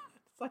 So.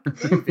 It's like a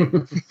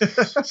movie.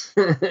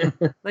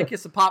 They get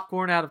some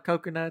popcorn out of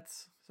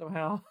coconuts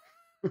somehow.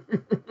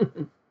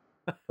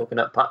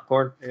 Coconut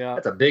popcorn. Yeah,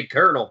 that's a big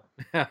kernel.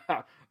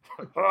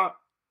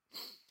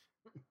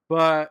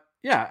 But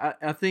Yeah,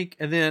 I think,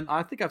 and then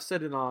I think I've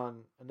said it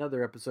on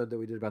another episode that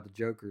we did about the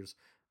Jokers,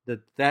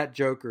 that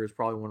Joker is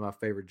probably one of my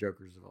favorite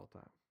Jokers of all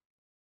time.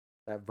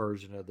 That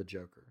version of the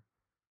Joker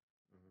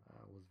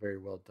was very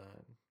well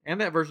done, and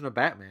that version of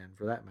Batman,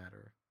 for that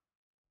matter.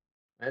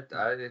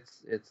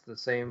 It's the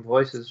same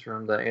voices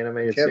from the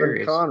animated Kevin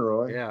series.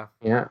 Conroy.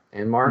 Yeah,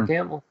 and Mark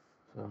Hamill.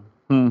 So,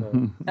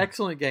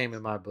 excellent game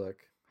in my book.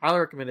 Highly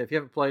recommend it. If you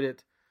haven't played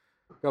it,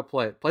 go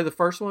play it. Play the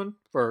first one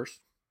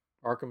first,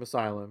 Arkham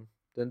Asylum.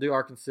 Then do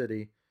Arkham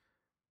City,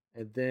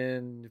 and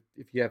then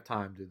if you have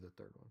time, do the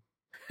third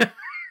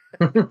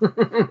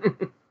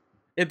one.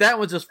 And that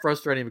one's just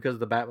frustrating because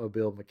the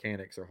Batmobile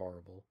mechanics are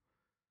horrible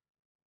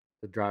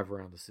to drive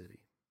around the city,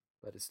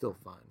 but it's still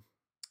fun.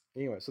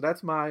 Anyway, so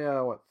that's my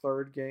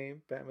third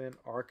game, Batman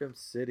Arkham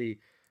City.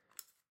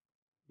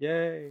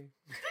 Yay!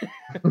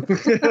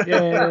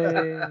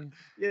 Yay!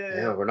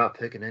 Yeah, we're not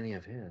picking any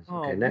of his.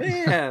 Oh Okay, next.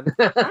 man,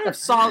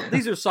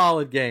 these are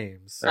solid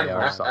games. They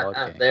are solid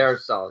games. They are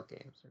solid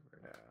games.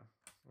 Yeah.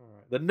 All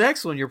right. The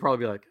next one you'll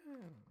probably be like.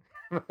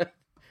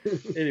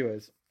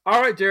 Anyways,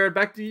 all right, Jared,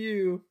 back to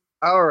you.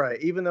 All right.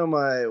 Even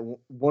though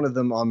one of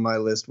them on my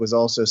list was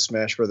also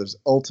Smash Brothers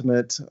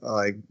Ultimate,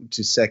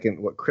 to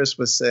second what Chris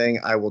was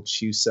saying, I will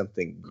choose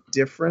something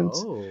different.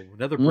 Oh,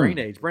 another Brain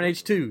Age. Brain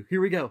Age 2. Here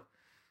we go.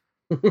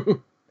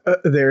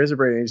 There is a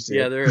Brain Age 2.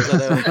 Yeah, there is.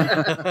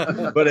 I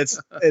know. But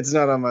it's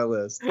not on my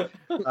list.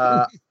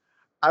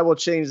 I will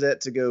change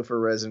that to go for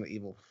Resident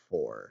Evil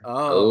 4.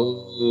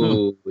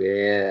 Oh,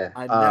 yeah.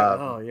 I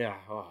know. Yeah.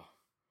 Oh.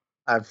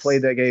 I've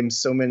played that game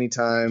so many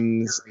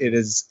times. It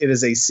is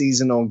a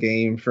seasonal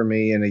game for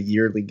me and a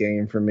yearly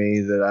game for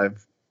me that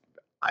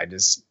I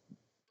just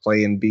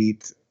play and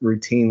beat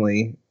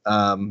routinely.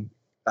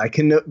 I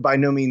can by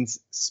no means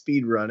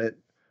speed run it,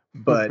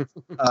 but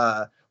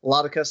a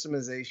lot of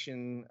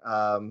customization,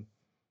 a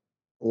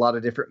lot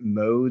of different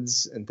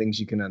modes and things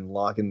you can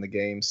unlock in the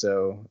game.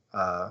 So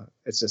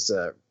it's just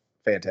a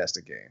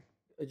fantastic game.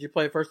 Did you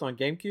play it first on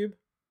GameCube?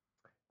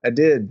 I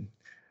did.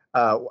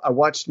 I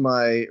watched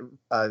my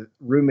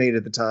roommate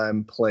at the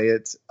time play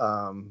it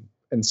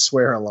and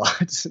swear a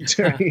lot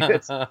during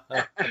it.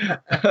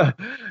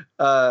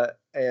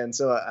 And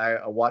so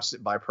I watched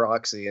it by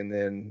proxy, and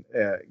then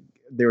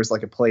there was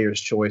like a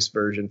player's choice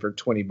version for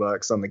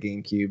 $20 on the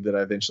GameCube that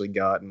I eventually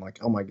got, and like,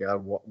 oh my god,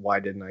 why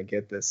didn't I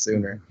get this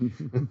sooner?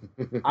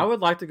 I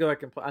would like to go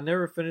back and play. I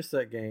never finished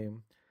that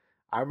game.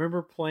 I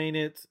remember playing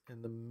it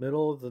in the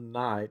middle of the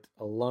night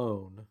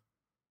alone.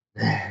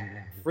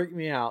 Freaked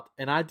me out,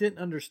 and I didn't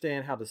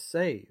understand how to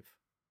save.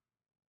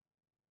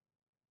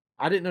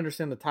 I didn't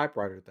understand the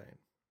typewriter thing.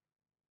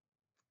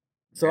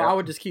 So I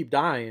would just keep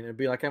dying and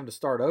be like having to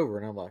start over,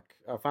 and I'm like,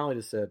 I finally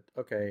just said,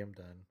 okay, I'm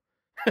done.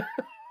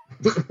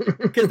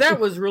 Because that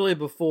was really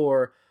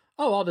before,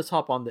 I'll just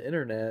hop on the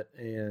internet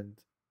and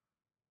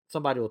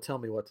somebody will tell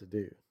me what to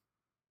do.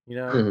 You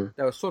know,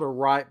 that was sort of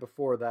right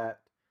before that.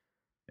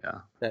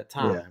 Yeah. That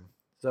time.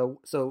 Yeah.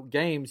 So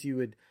games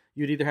you'd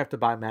either have to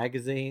buy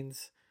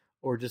magazines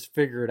or just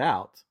figure it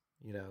out,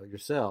 you know,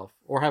 yourself,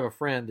 or have a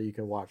friend that you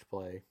can watch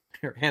play,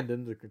 or hand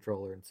them the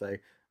controller and say,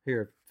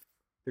 "Here,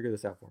 figure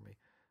this out for me."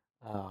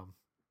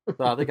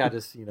 So I think I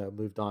just,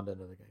 moved on to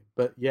another game.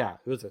 But yeah,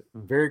 it was a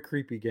very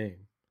creepy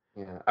game.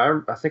 Yeah,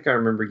 I think I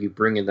remember you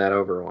bringing that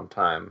over one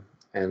time,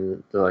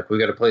 and they're like, "We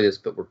got to play this,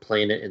 but we're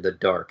playing it in the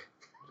dark."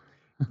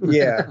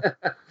 Yeah,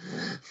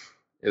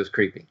 it was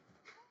creepy.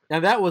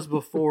 And that was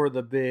before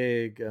the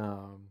big.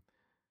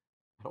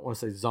 I don't want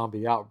to say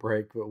zombie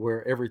outbreak, but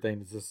where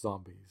everything is just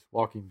zombies,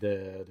 Walking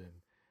Dead, and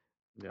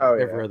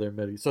every other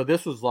movie. So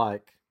this was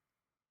like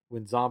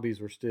when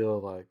zombies were still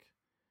like.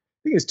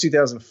 I think it was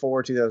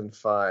 2004,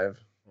 2005.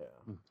 Yeah,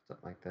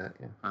 something like that.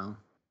 Yeah. Oh.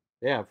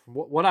 Yeah, from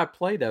what I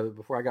played of it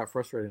before I got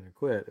frustrated and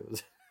quit, it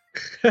was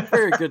a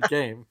very good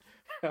game.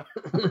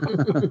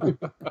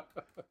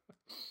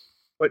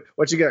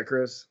 What you got,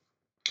 Chris?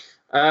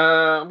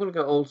 I'm gonna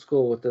go old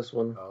school with this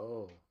one.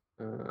 Oh.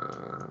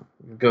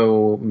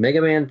 Go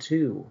Mega Man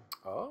 2.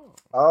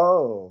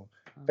 Oh,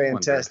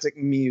 fantastic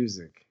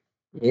music.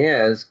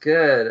 Yeah, it's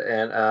good,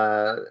 and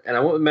I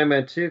went with Mega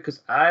Man 2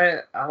 because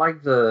I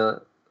like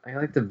the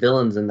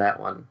villains in that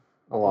one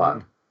a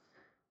lot.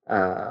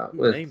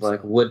 With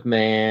like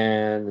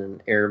Woodman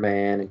and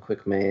Airman and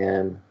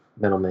Quickman,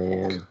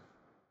 Middleman,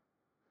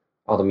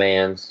 all the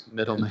mans.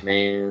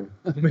 Middleman.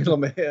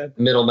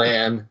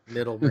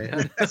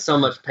 So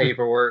much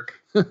paperwork.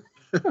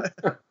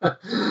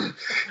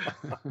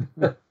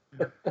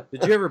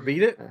 Did you ever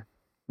beat it?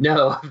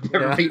 No, I've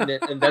never beaten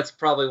it, and that's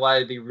probably why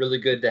it'd be really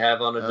good to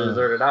have on a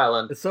deserted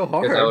island. It's so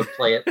hard. Because I would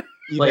play it.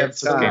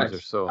 So games are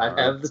so hard.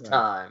 I have the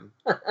time.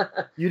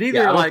 You'd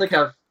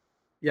either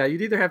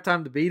you'd either have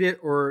time to beat it,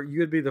 or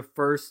you'd be the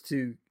first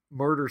to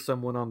murder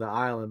someone on the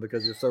island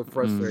because you're so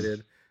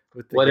frustrated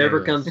with the whatever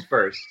game. comes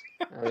first.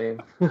 I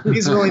mean,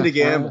 he's willing to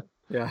gamble.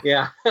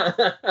 Yeah.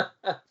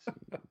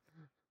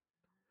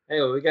 Hey,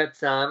 well, we got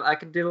time. I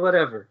can do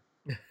whatever.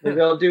 Maybe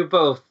I'll do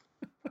both.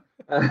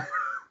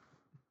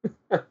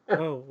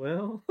 Oh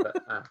well.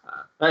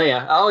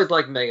 Yeah, I always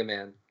like Mega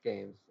Man.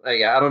 games.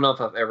 Yeah, I don't know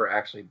if I've ever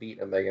actually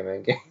beat a Mega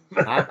Man game,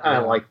 but I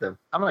like them.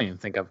 I don't even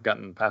think I've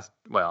gotten past.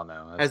 Well,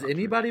 no. Has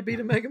anybody beat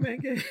a Mega Man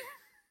game?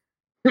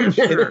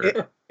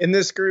 Sure. In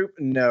this group,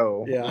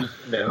 no. Yeah.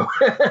 No.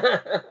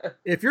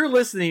 If you're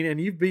listening and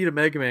you've beat a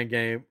Mega Man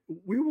game,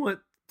 we want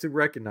to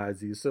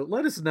recognize you. So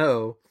let us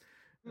know.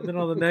 And then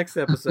on the next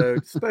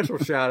episode, special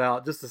shout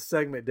out, just a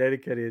segment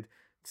dedicated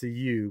to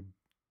you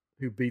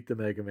who beat the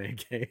Mega Man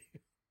game.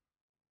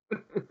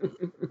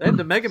 They had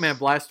the Mega Man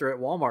blaster at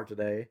Walmart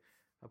today.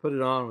 I put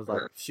it on, it was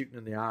like shooting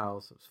in the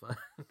aisles. It was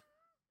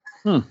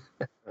fun.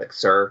 Like,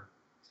 sir.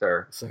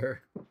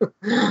 Sir.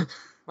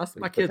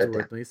 My kids were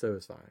with me, so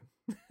it's fine.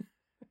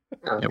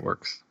 It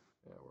works.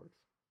 Yeah, it works.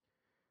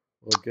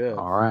 Well, good.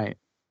 All right.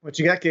 What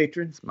you got,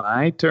 Katrin? It's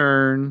my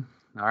turn.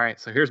 All right.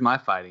 So here's my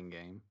fighting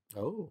game.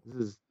 Oh.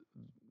 This is,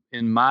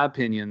 in my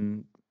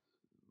opinion,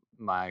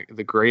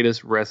 the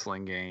greatest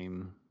wrestling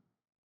game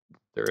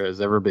there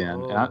has ever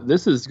been. And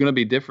this is going to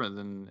be different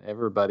than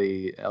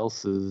everybody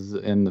else's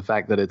in the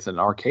fact that it's an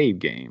arcade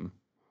game.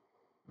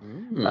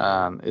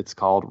 It's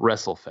called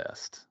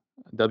WrestleFest,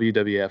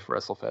 WWF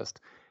WrestleFest,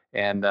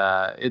 and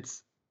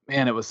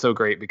it was so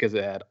great because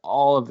it had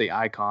all of the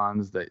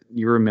icons that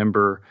you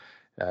remember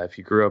if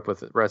you grew up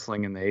with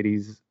wrestling in the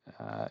 80s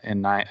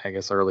and I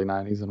guess early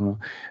 90s, I don't know.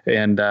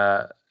 And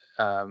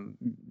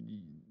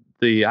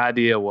the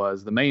idea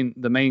was the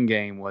main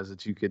game was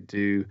that you could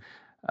do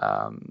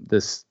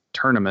this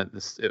tournament.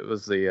 It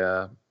was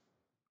the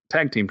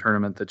tag team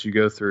tournament that you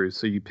go through.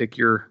 So you pick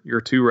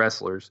your two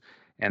wrestlers,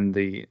 and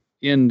the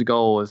end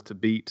goal is to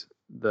beat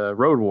the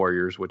Road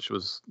Warriors, which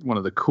was one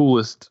of the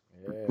coolest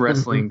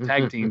wrestling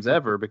tag teams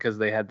ever because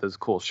they had those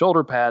cool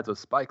shoulder pads with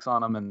spikes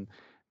on them and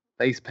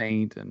face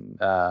paint, and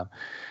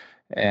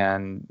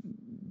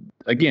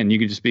again, you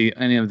could just be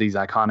any of these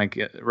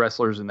iconic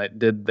wrestlers, and that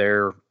did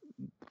their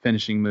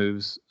finishing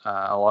moves.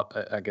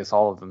 I guess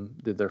all of them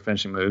did their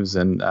finishing moves,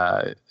 and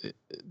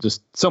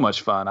just so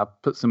much fun. I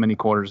put so many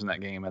quarters in that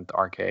game at the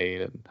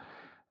arcade, and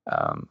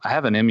I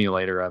have an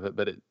emulator of it,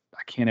 but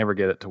I can't ever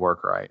get it to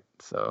work right.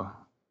 So,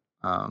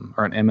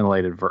 or an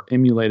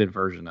emulated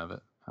version of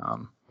it. I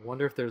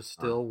wonder if there's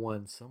still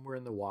one somewhere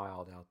in the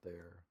wild out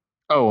there.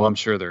 Oh, I'm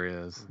sure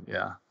there is.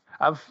 Yeah,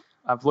 I've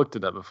looked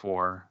it up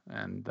before,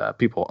 and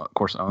people, of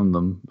course, own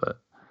them, but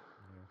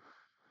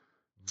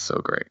it's so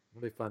great.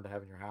 It'll be fun to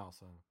have in your house.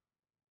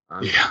 Huh?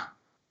 Yeah,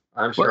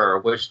 I'm sure our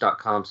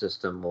Wish.com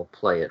system will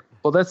play it.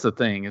 Well, that's the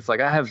thing. It's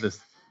like I have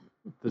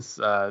this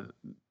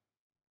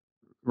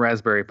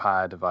Raspberry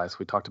Pi device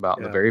we talked about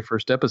in the very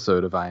first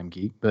episode of I Am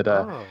Geek, but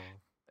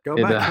go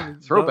back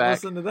and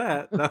throwback. Listen to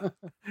that.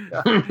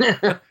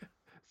 No.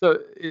 So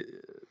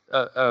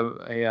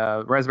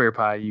a Raspberry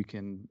Pi,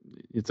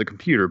 it's a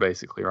computer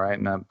basically, right?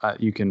 And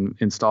you can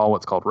install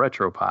what's called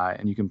RetroPie,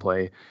 and you can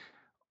play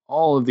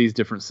all of these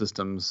different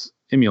systems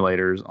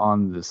emulators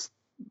on this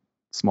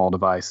small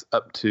device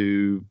up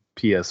to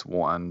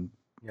PS1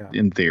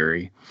 in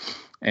theory.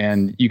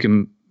 And you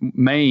can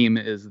MAME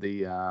is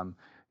the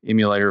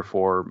emulator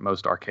for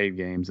most arcade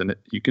games, and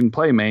you can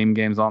play MAME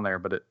games on there,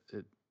 but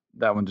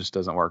that one just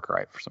doesn't work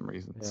right for some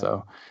reason. Yeah.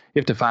 So you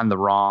have to find the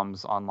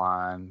ROMs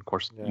online. Of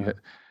course,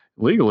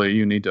 legally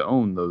you need to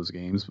own those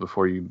games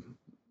before you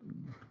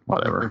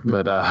whatever.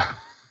 But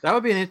that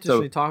would be an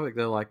interesting topic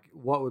though. Like,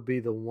 what would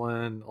be the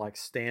one like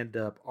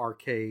stand-up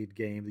arcade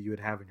game that you would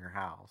have in your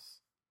house?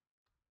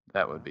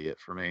 That would be it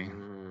for me.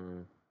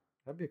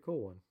 That'd be a cool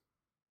one.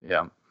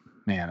 Yeah,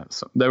 man.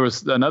 There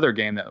was another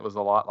game that was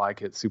a lot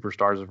like it,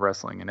 Superstars of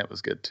Wrestling, and it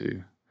was good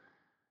too.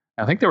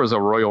 I think there was a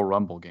Royal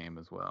Rumble game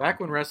as well. Back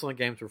when wrestling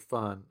games were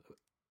fun.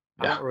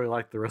 I don't really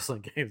like the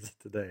wrestling games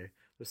today.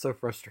 They're so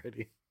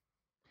frustrating.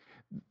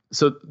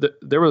 So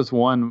there was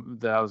one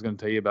that I was going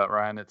to tell you about,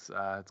 Ryan. It's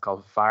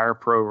called Fire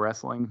Pro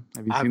Wrestling.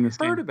 Have you seen this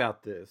game? I've heard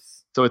about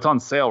this. So it's on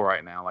sale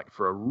right now, like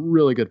for a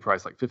really good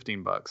price, like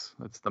 $15.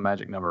 That's the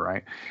magic number,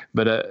 right?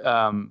 But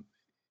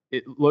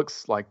it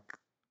looks like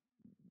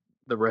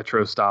the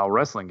retro style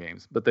wrestling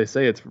games, but they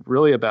say it's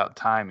really about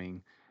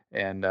timing,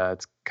 and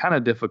it's kind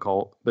of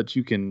difficult, but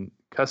you can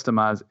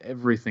customize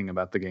everything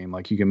about the game.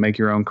 Like you can make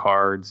your own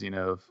cards,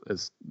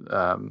 as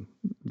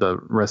the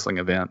wrestling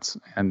events,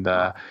 and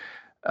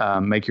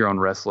make your own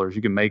wrestlers.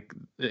 You can make,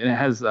 and it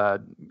has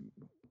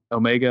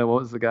Omega.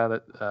 What was the guy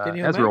that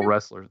has real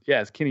wrestlers?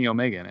 Yeah, it's Kenny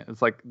Omega in it.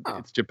 It's like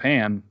it's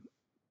Japan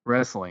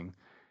wrestling,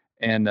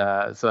 and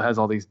so it has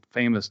all these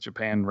famous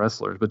Japan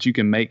wrestlers. But you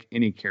can make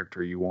any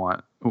character you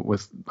want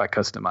by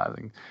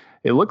customizing.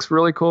 It looks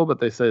really cool, but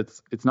they say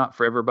it's not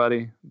for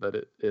everybody.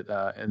 But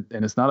and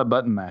it's not a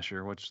button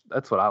masher, which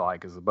that's what I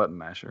like, is a button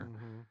masher.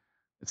 Mm-hmm.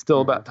 It's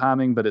still about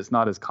timing, but it's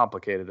not as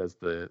complicated as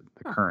the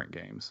current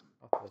games.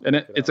 And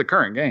it's a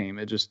current game.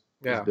 It just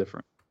is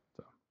different.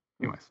 So,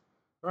 anyways.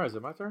 All right, is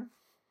it my turn?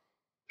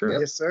 Sure.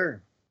 Yes,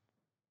 sir.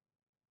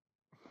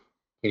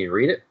 Can you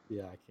read it?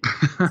 Yeah,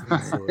 I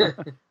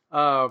can.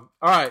 All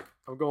right,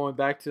 I'm going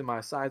back to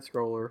my side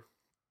scroller.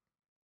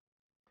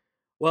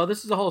 Well,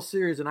 this is a whole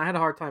series, and I had a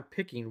hard time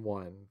picking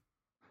one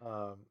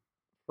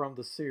from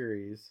the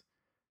series.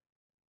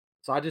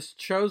 So I just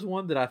chose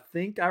one that I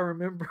think I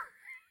remember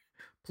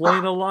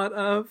played a lot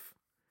of.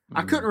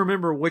 I couldn't Mhm.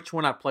 remember which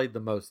one I played the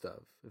most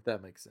of, if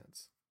that makes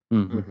sense.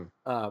 Mhm.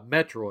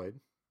 Metroid.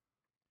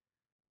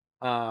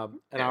 And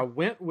I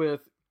went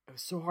with, it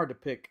was so hard to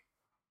pick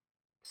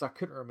because I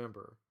couldn't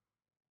remember.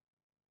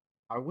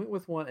 I went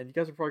with one, and you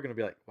guys are probably going to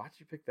be like, why'd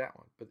you pick that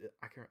one? But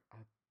I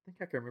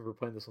think I can remember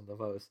playing this one the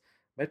most.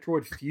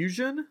 Metroid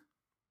Fusion?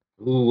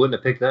 Ooh, wouldn't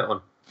have picked that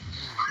one.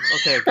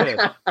 Okay, good.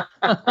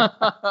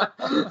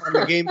 On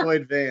the Game Boy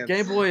Advance.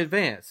 Game Boy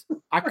Advance.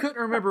 I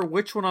couldn't remember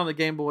which one on the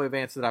Game Boy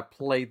Advance that I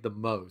played the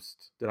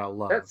most that I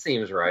loved. That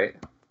seems right.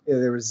 Yeah,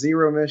 there was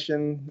Zero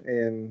Mission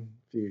and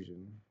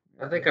Fusion.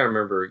 I think I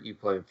remember you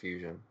playing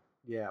Fusion.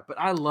 Yeah, but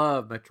I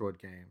love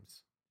Metroid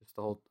games. Just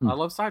the whole. I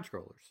love side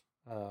scrollers.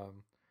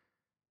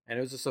 And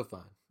it was just so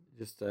fun,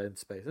 just in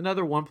space.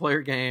 Another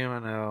one-player game. I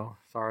know.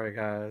 Sorry,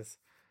 guys.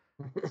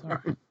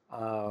 Sorry.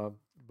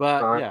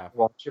 But Fine. yeah,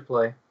 Watch you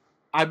play.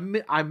 I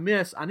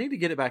miss. I need to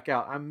get it back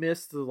out. I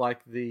miss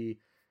the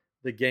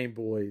Game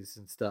Boys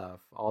and stuff.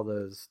 All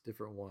those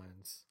different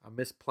ones. I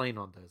miss playing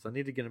on those. I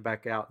need to get them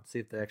back out and see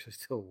if they actually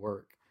still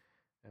work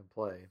and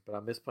play. But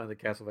I miss playing the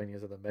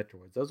Castlevanias and the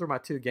Metroids. Those are my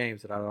two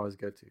games that I'd always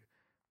go to.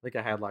 I think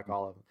I had like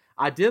all of them.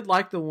 I did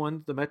like the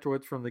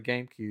Metroids from the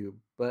GameCube,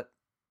 but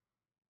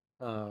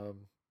the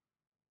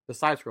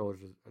side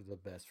scrollers are the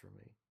best for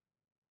me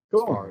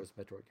as far as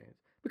Metroid games,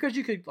 because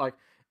you could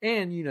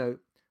and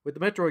with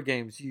the Metroid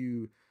games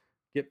you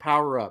get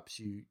power ups,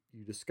 you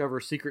discover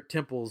secret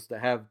temples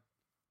that have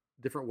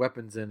different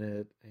weapons in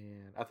it,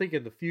 and I think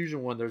in the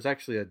Fusion one there's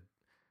actually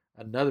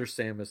another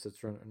Samus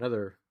that's running,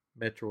 another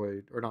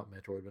Metroid, or not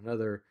Metroid, but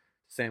another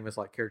Samus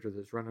like character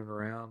that's running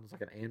around. It's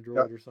like an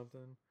android or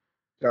something.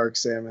 Dark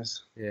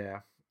Samus. Yeah.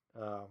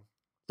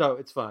 So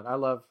it's fun. I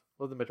love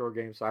the Metroid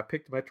games. So I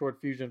picked Metroid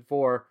Fusion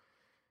for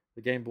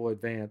the Game Boy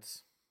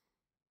Advance.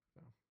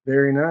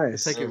 Very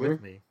nice. Take it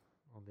with me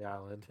on the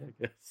island, I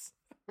guess.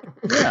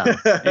 Yeah,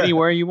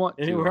 anywhere you want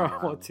to. Anywhere I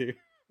want to.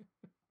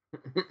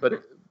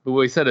 But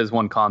we said it's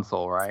one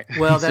console, right?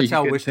 Well, So that's you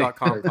how could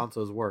Wish.com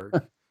consoles work.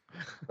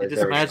 It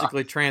just Very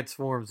magically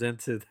transforms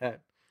into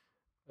that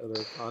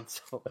other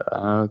console.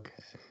 Okay.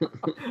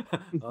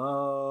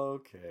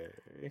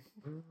 Okay.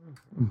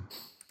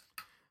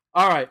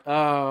 All right.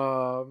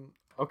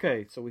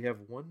 Okay, so we have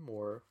one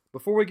more.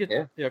 Before we get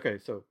okay,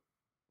 so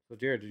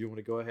Jared, do you want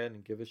to go ahead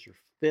and give us your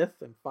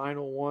fifth and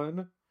final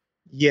one?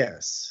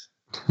 Yes.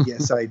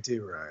 Yes, I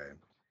do, Ryan.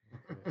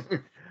 Okay.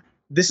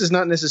 This is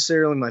not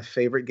necessarily my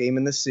favorite game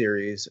in the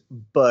series,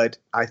 but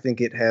I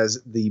think it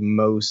has the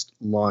most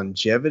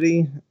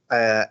longevity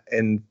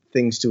and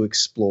things to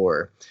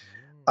explore.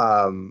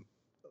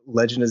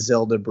 Legend of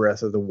Zelda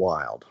Breath of the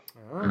Wild.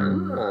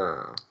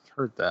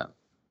 Heard that.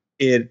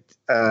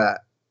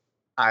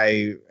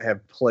 I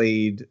have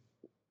played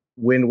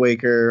Wind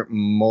Waker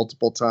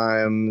multiple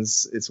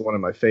times. It's one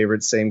of my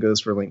favorites. Same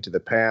goes for Link to the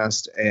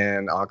Past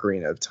and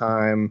Ocarina of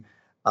Time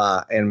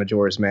and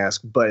Majora's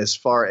Mask. But as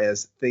far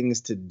as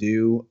things to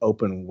do,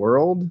 open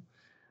world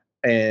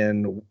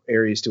and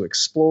areas to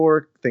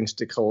explore, things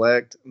to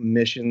collect,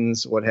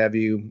 missions, what have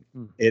you,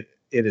 it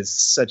is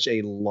such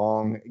a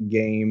long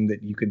game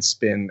that you could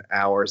spend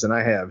hours, and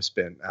I have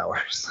spent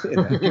hours in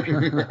that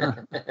game.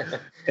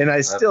 And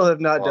I still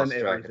have not done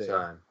everything.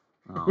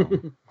 Oh.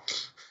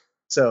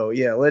 So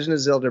yeah, Legend of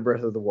Zelda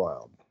Breath of the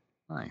Wild.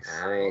 Nice.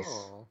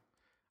 Oh.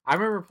 I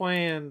remember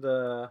playing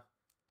the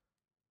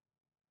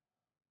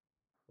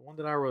one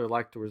that I really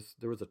liked was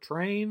there was a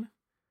train.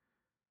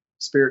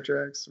 Spirit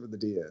Tracks for the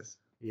DS.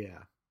 Yeah.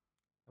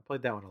 I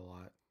played that one a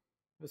lot.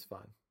 It was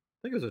fun.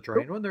 I think it was a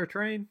train. Wasn't there a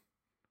train?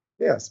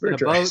 Yeah, Spirit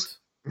Tracks.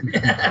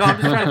 No,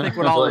 I'm just trying to think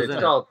what all was in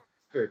it.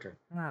 Spirit Train.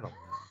 I don't know.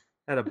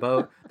 Had a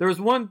boat. There was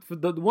one for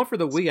the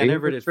Wii I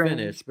never did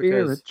finish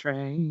because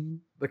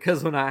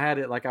when I had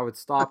it, like I would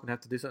stop and have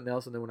to do something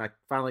else, and then when I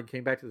finally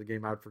came back to the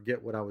game, I would forget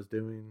what I was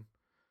doing.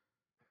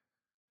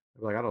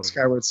 Like I don't know.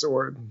 Skyward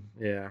Sword.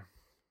 Yeah.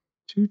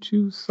 Choo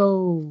Choo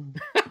Soul.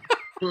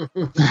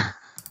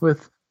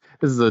 This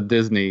is a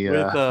Disney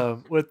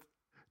with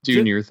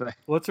Junior thing.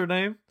 What's her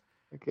name?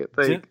 I can't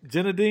think.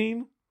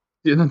 Grenadine?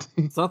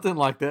 Something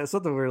like that.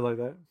 Something weird like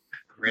that.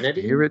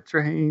 Spirit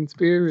train.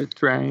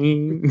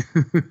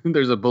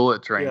 There's a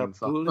bullet train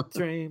song. Bullet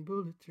train.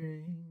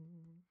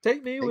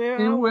 Take me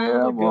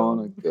where I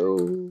wanna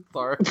go.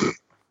 Sorry.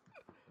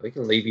 We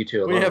can leave you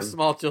two alone. We have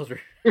small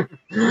children.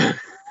 Anyways.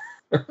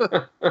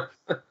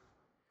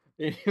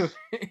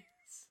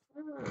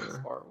 That's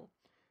horrible.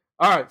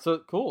 Alright, so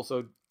cool.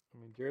 So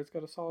Jared's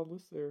got a solid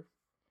list there.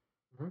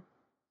 Mm-hmm.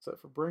 Except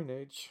for Brain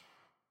Age.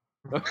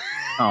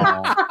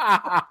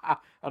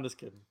 I'm just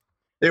kidding.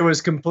 There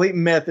was complete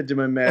method to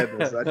my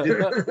madness. I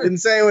didn't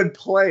say I would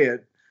play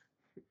it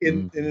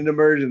in an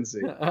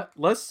emergency.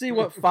 Let's see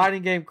what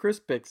fighting game Chris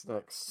picks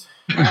next.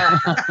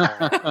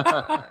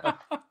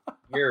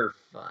 You're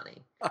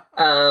funny.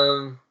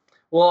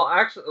 Well,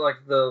 actually, like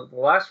the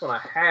last one I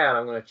had,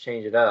 I'm going to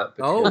change it up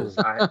because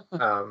I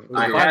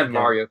had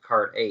Mario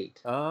Kart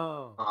 8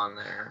 on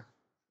there,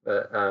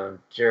 but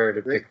Jared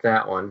had picked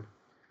that one.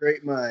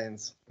 Great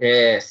minds.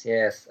 Yes,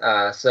 yes.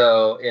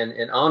 So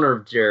in honor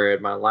of Jared,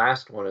 my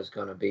last one is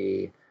going to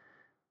be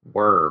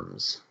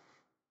Worms.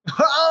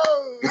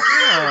 Oh!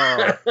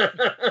 Oh.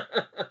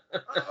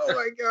 Oh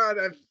my god!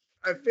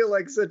 I feel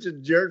like such a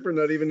jerk for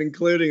not even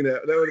including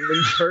that. That would have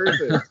been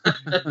perfect.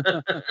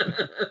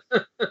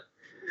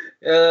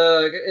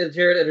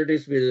 Jared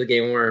introduced me to the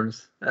game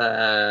Worms,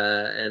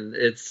 and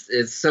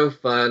it's so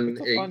fun.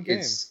 It's a fun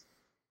game.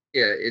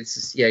 It's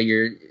just,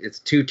 it's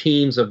two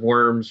teams of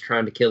worms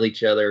trying to kill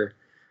each other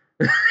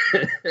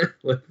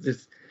with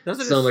just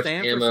Doesn't so it much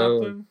stand ammo.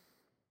 for something?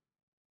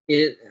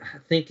 I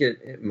think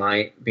it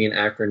might be an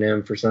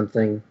acronym for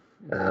something.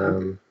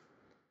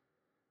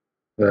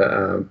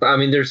 But I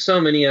mean, there's so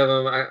many of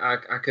them.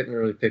 I couldn't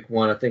really pick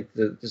one. I think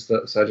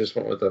so I just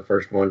went with the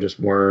first one, just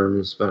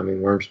Worms. But I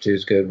mean, Worms 2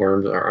 is good.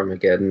 Worms or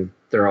Armageddon,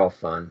 they're all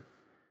fun.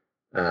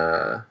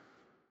 But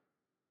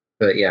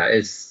yeah,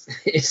 it's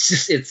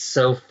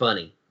so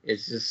funny.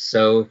 It's just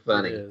so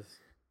funny It is.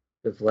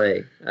 to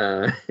play.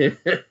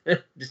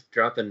 Just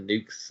dropping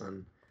nukes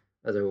on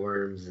other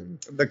worms and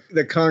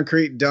The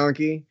concrete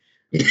donkey.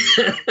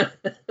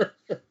 The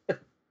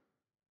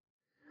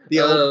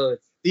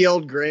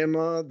old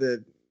grandma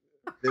that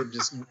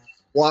just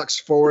walks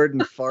forward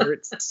and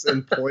farts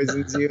and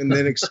poisons you and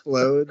then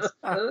explodes.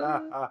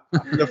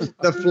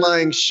 The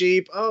flying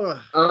sheep. Oh,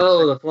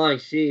 the flying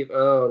sheep.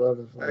 Oh, I love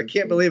the flying I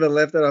can't believe I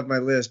left that off my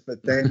list,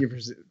 but thank you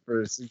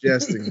for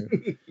suggesting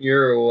it.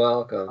 You're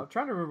welcome. I'm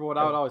trying to remember what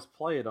I would always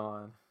play it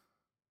on.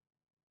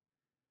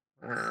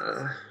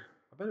 I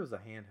bet it was a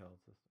handheld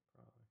system,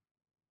 probably.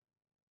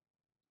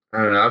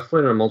 I don't know. I've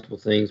played on multiple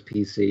things,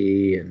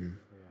 PC and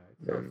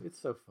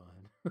it's so fun.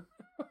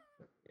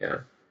 Yeah,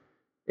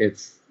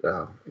 it's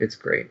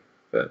great.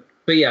 But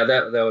yeah,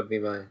 that would be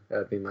my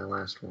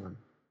last one.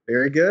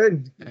 Very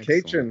good,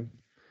 Katrin.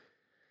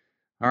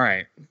 All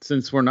right,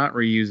 since we're not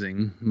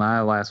reusing, my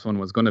last one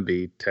was going to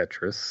be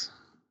Tetris,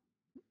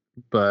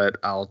 but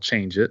I'll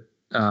change it.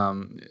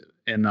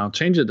 And I'll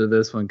change it to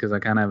this one because I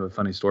kind of have a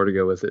funny story to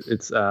go with it.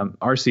 It's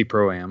RC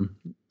Pro-Am.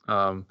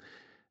 I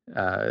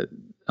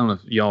don't know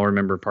if y'all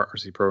remember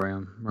RC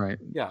Pro-Am, right?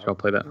 Yeah. Did y'all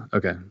play that?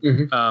 Okay.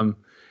 Mm-hmm.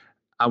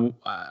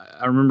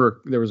 I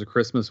remember there was a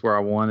Christmas where I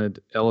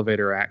wanted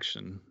elevator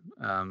action.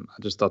 I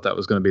just thought that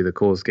was going to be the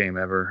coolest game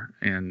ever.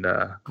 And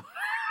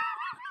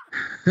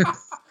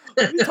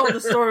you told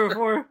the story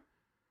before.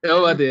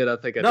 Oh, I did. I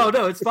think I did.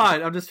 No, it's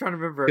fine. I'm just trying to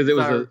remember because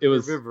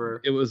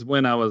it was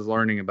when I was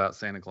learning about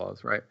Santa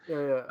Claus, right?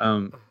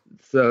 Yeah.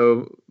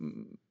 So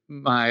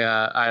I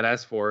had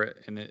asked for it,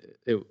 and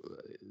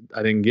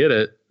I didn't get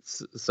it.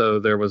 So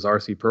there was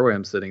RC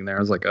Pro-Am sitting there.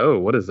 I was like, oh,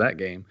 what is that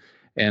game?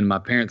 And my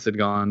parents had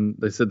gone.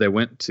 They said they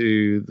went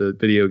to the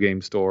video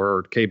game store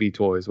or KB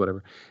Toys,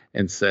 whatever,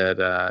 and said,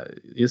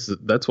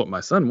 that's what my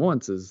son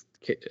wants is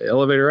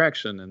elevator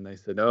action. And they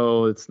said,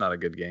 oh, it's not a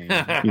good game.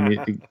 You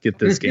need to get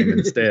this game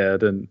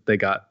instead. And they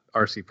got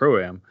RC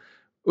Pro-Am,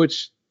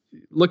 which,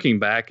 looking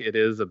back, it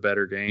is a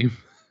better game.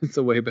 It's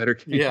a way better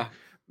game. Yeah.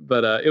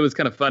 But it was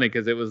kind of funny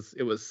because it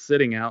was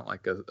sitting out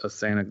like a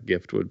Santa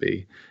gift would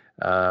be.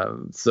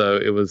 So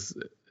it was.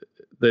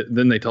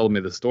 Then they told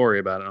me the story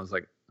about it, and I was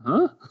like,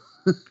 huh?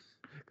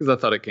 Because I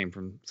thought it came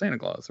from Santa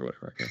Claus or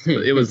whatever, I guess.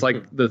 But it was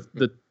like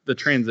the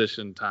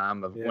transition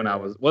time of when I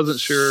wasn't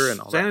sure and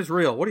all Santa's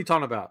real. What are you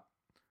talking about?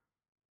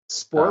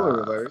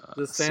 Spoiler alert.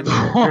 The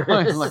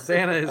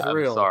Santa is I'm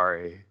real.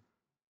 Sorry.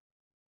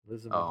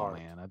 Lives in my heart.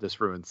 Man, I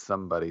just ruined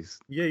somebody's.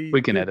 Yeah,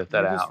 we can edit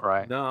that out,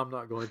 right? No, I'm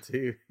not going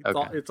to.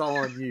 It's all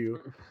on you.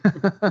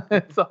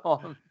 It's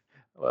all.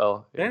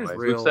 Well, anyways,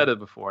 we've said it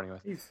before,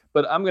 anyways.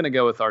 But I'm going to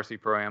go with RC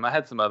Pro-Am. I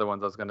had some other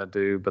ones I was going to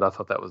do, but I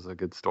thought that was a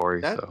good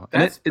story.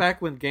 That's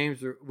back when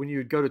when you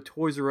would go to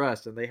Toys R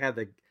Us and they had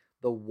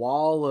the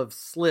wall of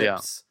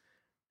slips,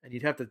 and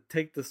you'd have to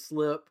take the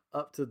slip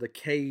up to the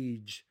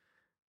cage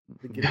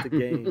to get the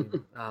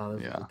game. Oh,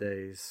 those were the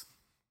days.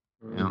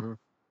 Mm-hmm.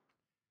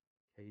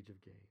 Cage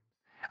of games.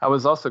 I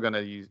was also going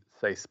to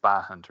say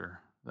Spy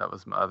Hunter. That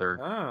was my other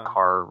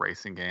car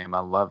racing game. I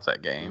love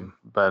that game,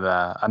 but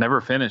I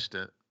never finished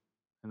it.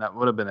 And that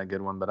would have been a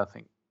good one, but I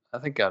think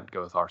I'd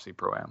go with RC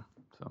Pro-Am.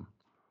 So,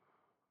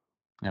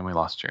 and we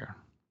lost Jared.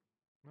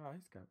 No,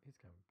 he's coming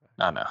back.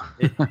 I know.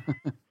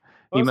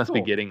 He must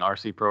be getting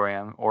RC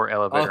Pro-Am or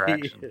elevator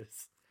action. He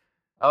is.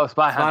 Oh,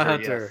 Spy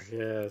Hunter.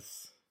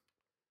 Yes.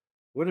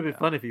 Would have been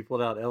fun if he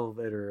pulled out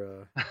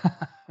elevator.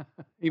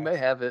 He may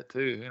have it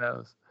too. Who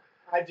knows?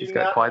 I do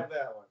not have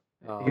that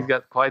one. He's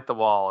got quite the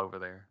wall over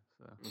there.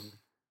 So.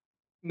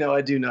 No,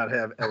 I do not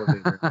have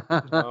elevator.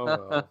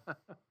 Oh.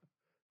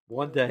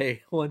 One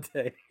day.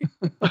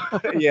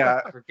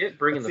 Yeah. Forget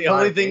bringing the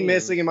only thing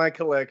missing in my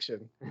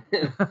collection.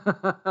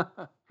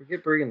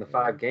 Forget bringing the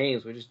 5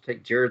 games. We just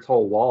take Jared's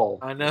whole wall.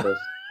 I know.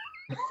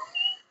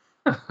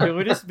 Can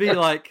we just be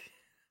like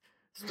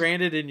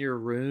stranded in your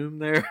room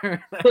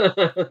there?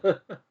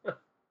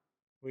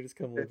 We just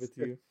come live with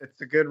you.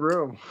 It's a good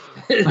room.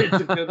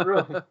 It's a good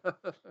room.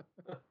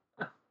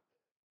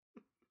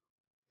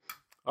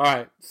 All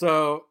right.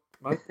 So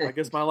I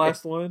guess my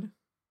last one.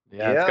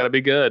 Yeah, it's got to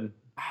be good.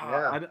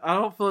 I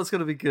don't feel it's going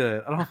to be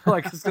good. I don't feel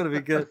like it's going to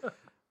be good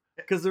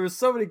because there were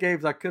so many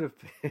games I could have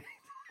picked.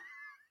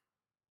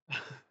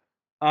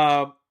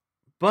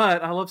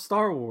 But I love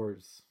Star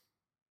Wars.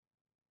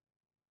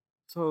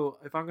 So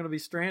if I'm going to be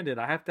stranded,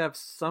 I have to have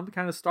some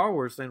kind of Star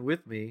Wars thing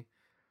with me.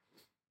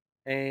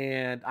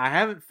 And I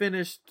haven't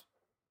finished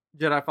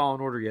Jedi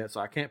Fallen Order yet,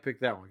 so I can't pick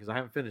that one because I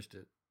haven't finished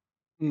it.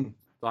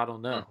 So I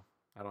don't know.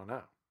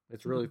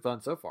 It's really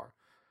fun so far.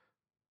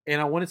 And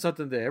I wanted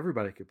something that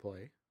everybody could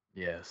play.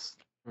 Yes.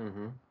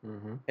 And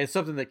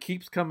something that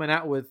keeps coming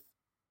out with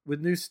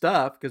new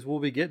stuff because we'll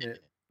be getting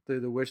it through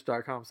the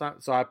Wish.com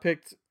site. So I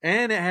picked,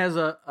 and it has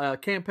a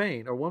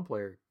campaign or one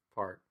player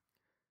part.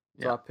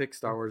 So I picked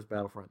Star Wars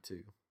Battlefront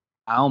 2.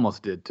 I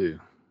almost did too.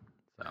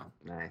 So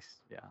nice.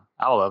 Yeah,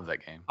 I love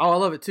that game. Oh, I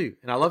love it too,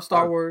 and I love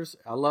Star Wars.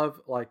 I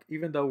love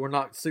even though we're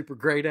not super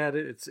great at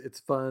it, it's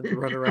fun to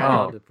run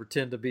around and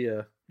pretend to be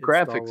a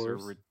graphics are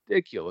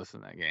ridiculous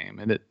in that game,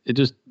 and it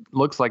just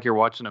looks like you're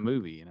watching a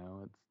movie. You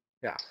know.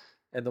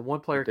 And the one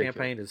player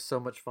campaign is so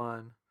much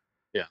fun.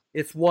 Yeah,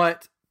 it's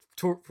what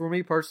for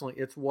me personally,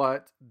 it's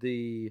what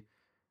the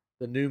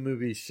new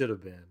movies should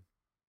have been.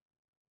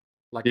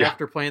 Like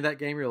after playing that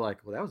game, you're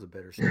like, well, that was a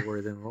better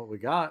story than what we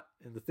got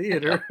in the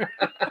theater.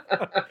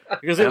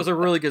 Because it was a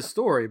really good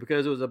story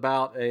because it was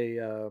about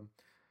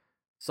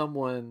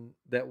someone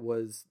that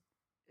was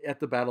at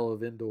the Battle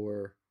of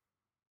Endor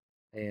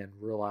and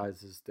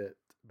realizes that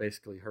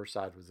basically her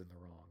side was in the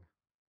wrong.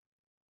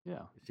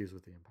 Yeah. She was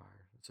with the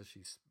Empire. So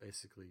she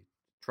basically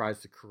tries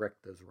to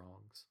correct those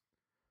wrongs.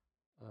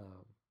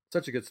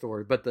 Such a good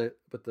story, but the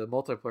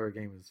multiplayer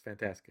game is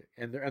fantastic.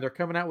 And they're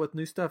coming out with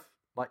new stuff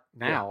like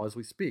now as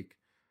we speak.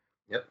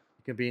 Yep.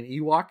 You can be an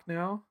Ewok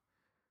now.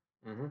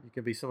 You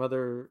can be some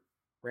other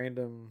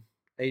random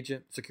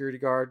agent, security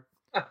guard.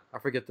 I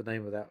forget the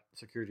name of that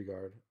security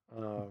guard.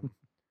 I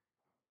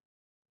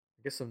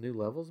guess some new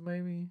levels,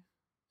 maybe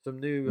some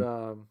new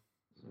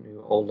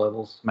old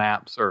levels,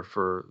 maps, or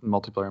for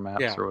multiplayer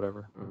maps or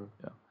whatever.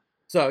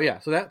 So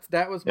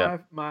that was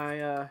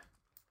my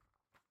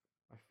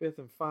fifth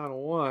and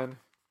final one.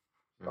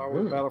 Star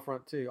Wars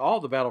Battlefront 2. All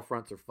the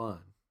Battlefronts are fun.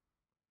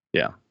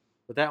 Yeah.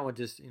 But that one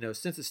just,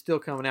 since it's still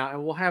coming out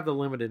and we'll have the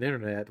limited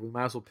internet, we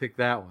might as well pick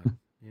that one,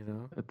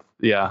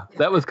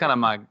 That was kind of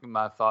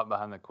my thought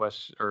behind the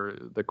question, or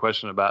the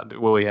question about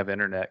will we have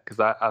internet? Because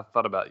I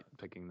thought about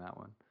picking that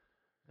one.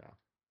 Yeah.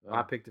 Well,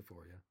 I picked it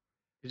for you.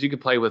 Because you could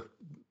play with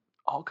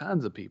all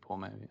kinds of people,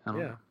 maybe. I don't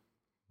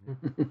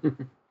know.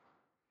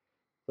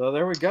 So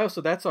there we go.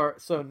 So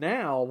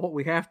now what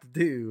we have to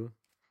do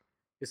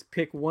is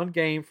pick one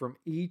game from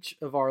each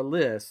of our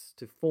lists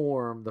to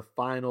form the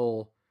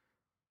final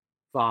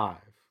 5.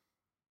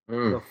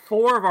 The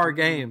 4 of our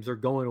games are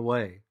going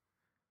away.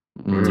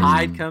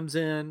 Tide comes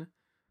in.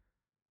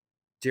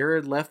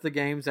 Jared left the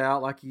games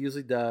out like he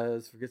usually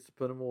does. Forgets to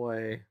put them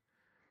away.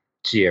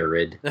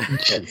 Jared.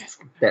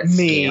 That's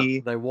me.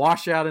 Scamp. They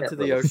wash out into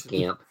the ocean.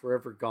 Scamp.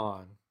 Forever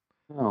gone.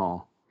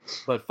 Oh.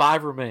 But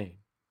 5 remain.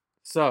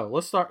 So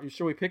let's start.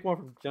 Should we pick one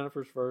from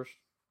Jennifer's first?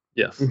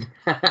 Yes.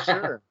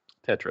 Sure.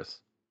 Tetris.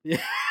 Yeah.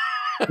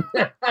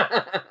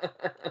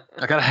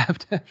 I gotta have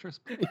Tetris.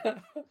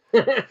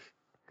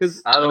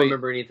 Because I don't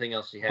remember anything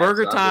else she had.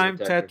 Burger Time,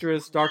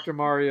 Tetris, Dr.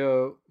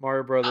 Mario,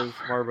 Mario Brothers,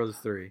 Mario Brothers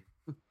 3.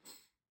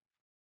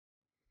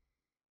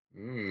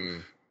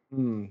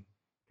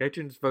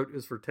 Katrin's vote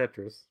is for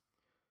Tetris.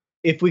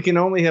 If we can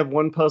only have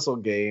one puzzle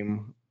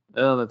game,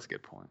 oh, that's a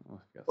good point.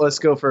 Let's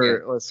go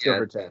for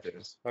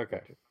Tetris.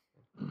 Okay.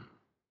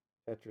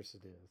 Tetris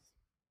it is.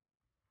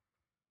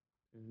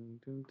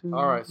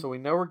 All right, so we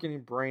know we're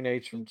getting Brain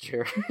Age from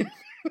Jared.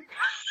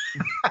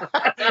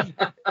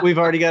 We've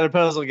already got a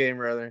puzzle game,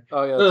 rather.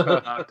 Oh yeah,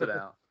 knocked it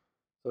out.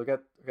 So we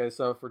got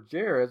So for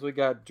Jared's, we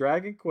got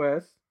Dragon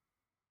Quest,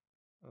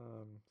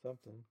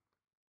 something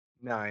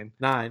 9,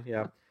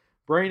 yeah,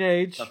 Brain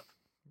Age,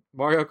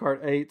 Mario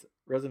Kart 8,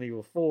 Resident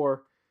Evil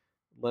 4,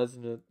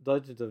 Legend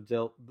of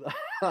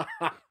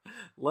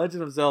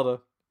Zelda,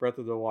 Breath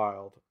of the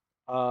Wild.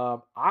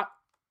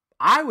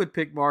 I would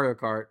pick Mario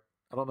Kart.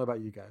 I don't know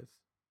about you guys.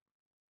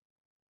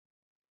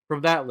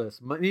 From that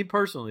list, me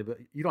personally, but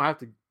you don't have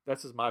to.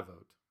 That's just my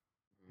vote.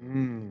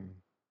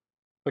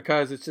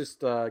 Because it's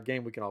just a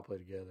game we can all play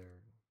together.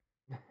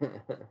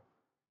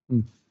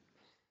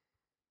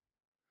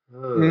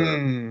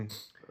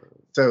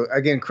 So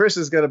again, Chris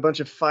has got a bunch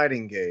of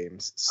fighting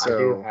games. So I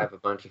do have a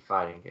bunch of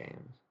fighting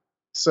games.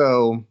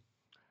 So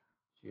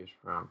choose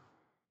from.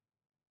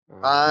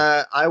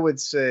 I would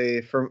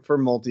say for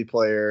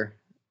multiplayer.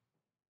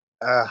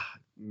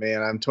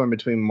 Man, I'm torn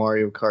between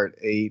Mario Kart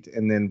 8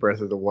 and then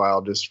Breath of the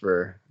Wild just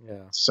for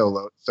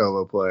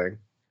solo playing.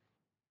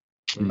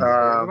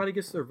 Everybody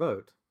gets their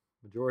vote.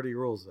 Majority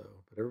rules, though.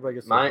 But everybody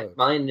gets their vote.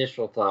 My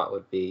initial thought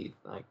would be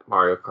like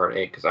Mario Kart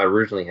 8 because I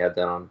originally had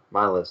that on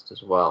my list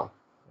as well.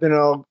 Then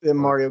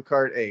Mario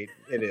Kart 8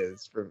 it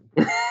is.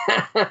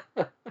 It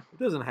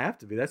doesn't have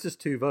to be. That's just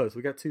 2 votes.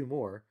 We got 2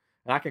 more.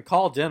 And I can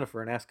call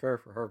Jennifer and ask her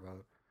for her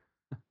vote.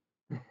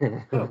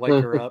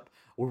 Wake her up.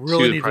 We She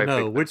really would need to probably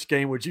know pick which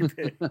game would you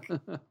pick?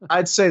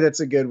 I'd say that's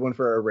a good one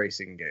for a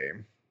racing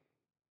game.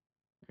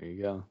 There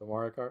you go. The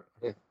Mario Kart.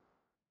 Yeah.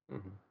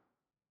 Mm-hmm.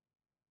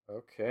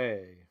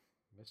 Okay,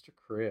 Mr.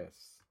 Chris.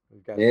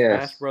 We've got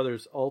Yes. Smash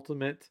Brothers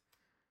Ultimate,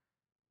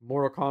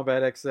 Mortal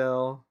Kombat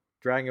XL,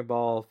 Dragon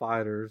Ball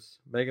Fighters,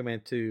 Mega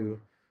Man 2,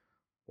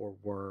 or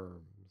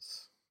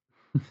Worms.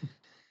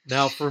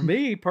 Now, for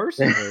me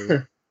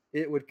personally,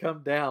 it would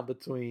come down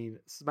between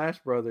Smash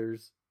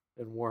Brothers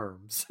and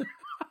Worms.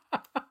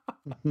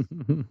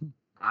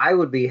 I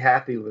would be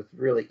happy with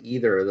really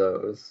either of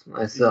those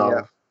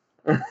myself.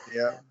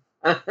 Yeah.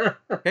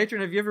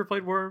 Patron, have you ever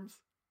played Worms?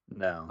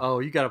 No. Oh,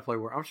 you got to play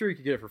Worms. I'm sure you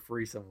could get it for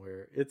free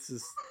somewhere. It's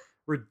just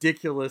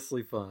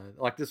ridiculously fun.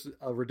 Like this,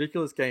 a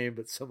ridiculous game,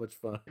 but so much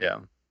fun. Yeah.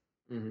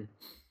 Mm-hmm.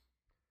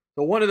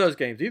 So one of those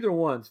games, either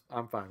one's,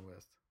 I'm fine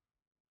with.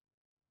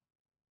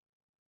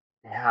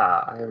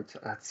 Yeah,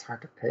 that's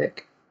hard to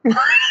pick.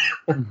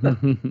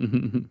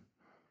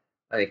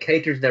 I mean,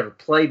 Cater's never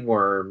played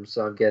Worms,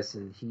 so I'm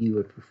guessing he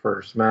would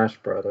prefer Smash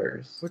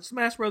Brothers. Which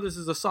Smash Brothers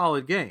is a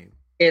solid game.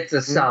 It's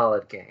a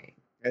solid game.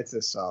 It's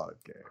a solid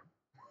game.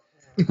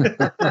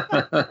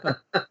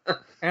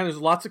 And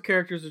there's lots of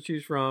characters to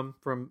choose from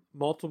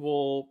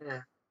multiple.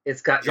 Yeah.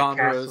 It's got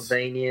genres. Your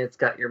Castlevania, it's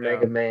got your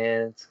Mega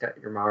Man, it's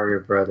got your Mario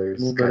Brothers,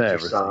 it's got your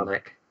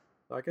Sonic.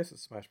 So I guess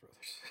it's Smash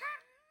Brothers.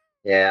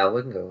 Yeah,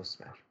 we can go with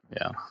Smash.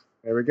 Yeah.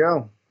 There we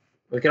go.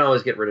 We can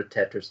always get rid of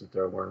Tetris and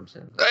throw Worms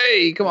in.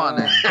 Hey, come on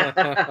now.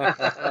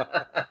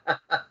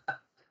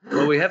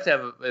 Well, we have to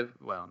have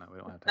well, no, we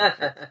don't have to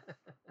have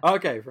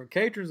Okay, from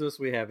Cater's list,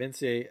 we have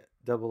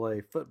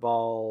NCAA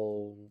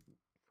Football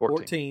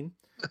 14,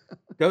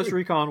 Ghost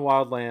Recon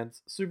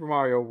Wildlands, Super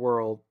Mario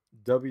World,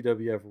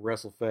 WWF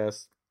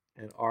WrestleFest,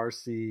 and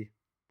RC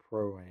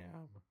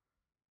Pro-Am.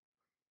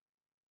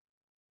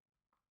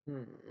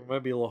 It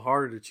might be a little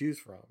harder to choose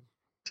from.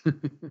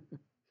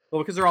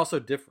 Well, because they're all so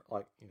different.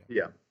 Like, you know.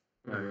 Yeah.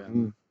 Oh, yeah.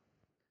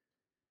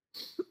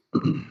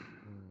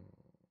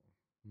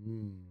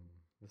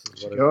 This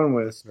is What what you going a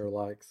with? listener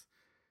likes.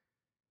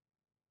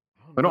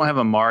 We don't have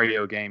a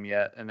Mario game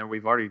yet, and then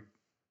we've already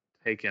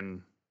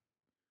taken.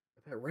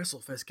 That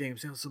WrestleFest game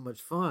sounds so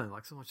much fun.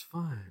 Like so much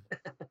fun.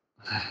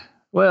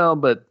 Well,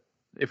 but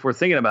if we're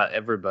thinking about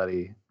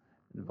everybody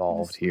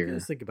involved You here,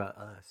 just think about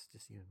us,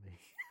 just you and me.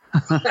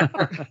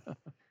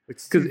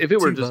 because if it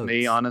were two just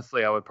me, votes.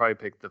 honestly, I would probably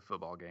pick the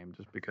football game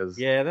just because.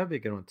 Yeah, that'd be a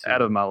good one too.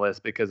 Out of my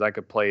list because I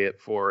could play it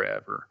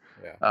forever.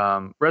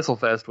 Yeah.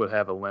 WrestleFest would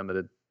have a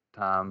limited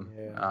time.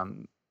 Yeah.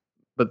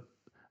 But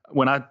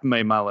when I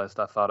made my list,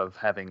 I thought of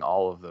having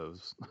all of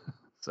those.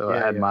 So I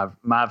had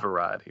my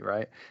variety,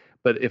 right?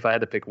 But if I had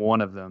to pick one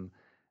of them,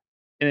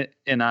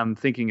 and I'm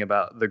thinking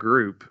about the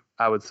group,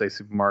 I would say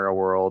Super Mario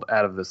World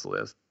out of this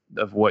list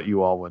of what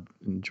you all would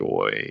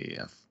enjoy.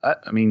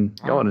 I mean,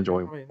 y'all would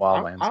enjoy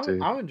Wildlands too.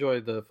 I would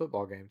enjoy the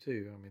football game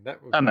too. I mean,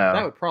 that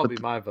would probably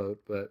be my vote,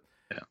 but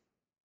yeah,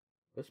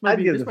 I'd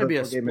give the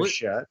football game a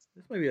shot.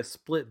 This may be a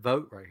split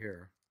vote right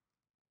here.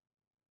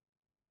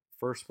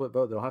 First split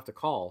vote they'll have to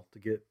call to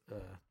get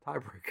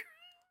tiebreaker.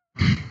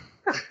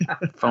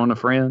 Phone a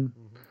friend.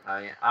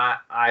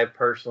 I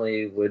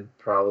personally would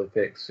probably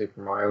pick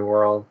Super Mario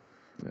World.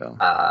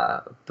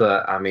 Yeah.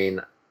 But I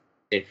mean,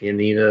 if you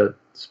need a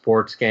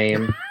sports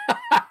game,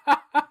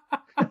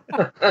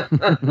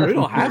 we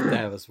don't have to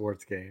have a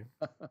sports game.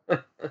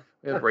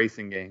 We have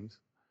racing games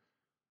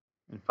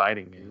and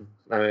fighting games.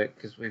 I mean,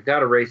 because we've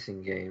got a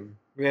racing game.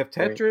 We have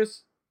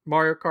Tetris,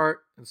 Mario Kart,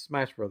 and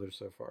Smash Brothers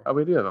so far. Oh,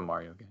 we do have a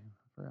Mario game.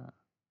 I forgot.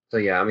 So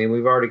yeah, I mean,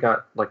 we've already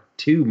got like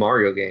 2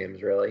 Mario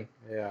games, really.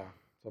 Yeah.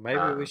 So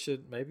maybe we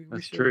should.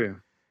 That's true.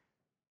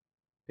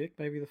 Pick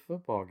maybe the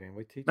football game.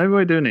 Maybe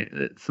we do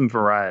need some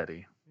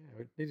variety.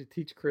 Yeah, we need to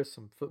teach Chris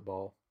some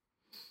football.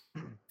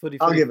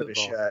 I'll give it a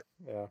shot.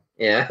 Yeah.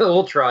 Yeah,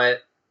 we'll try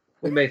it.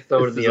 We may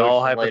throw it in This the is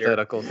all ocean later.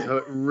 hypothetical, so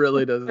it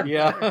really doesn't.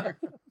 Yeah.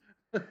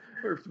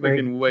 We're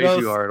making way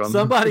too hard on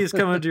somebody's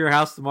coming to your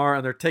house tomorrow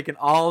and they're taking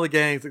all the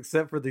games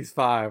except for these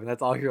 5, and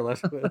that's all you're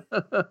left with.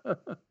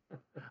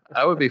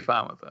 I would be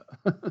fine with that.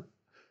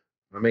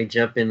 I may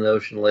jump in the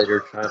ocean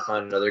later, try and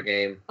find another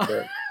game.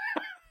 But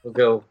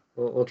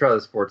we'll try the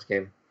sports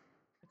game.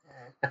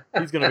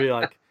 He's gonna be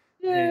like,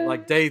 man,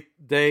 like day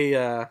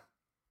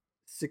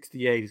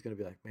 68. He's gonna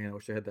be like, man, I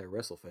wish I had that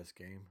WrestleFest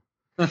game.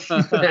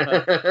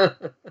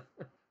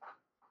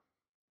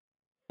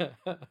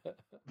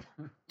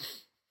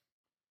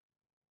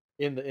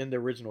 in the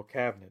original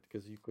cabinet,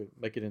 because you could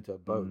make it into a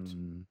boat.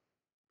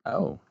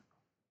 Oh,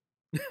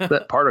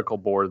 that particle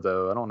board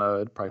though, I don't know.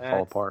 It'd probably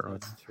fall apart.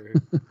 That's true.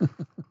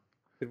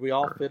 Could we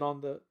all fit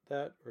on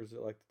that, or is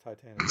it like the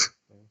Titanic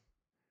thing?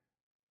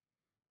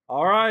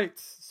 All right,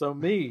 so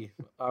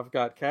I've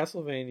got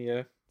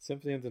Castlevania,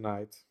 Symphony of the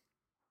Night,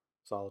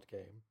 solid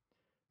game.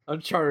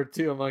 Uncharted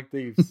 2: Among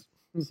Thieves,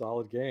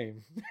 solid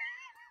game.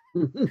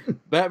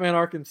 Batman: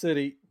 Arkham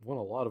City won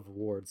a lot of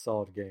awards,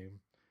 solid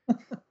game.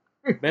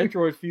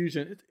 Metroid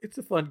Fusion, it's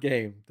a fun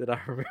game that I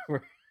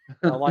remember.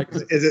 I like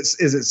it. Is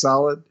it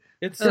solid?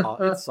 It's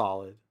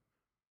solid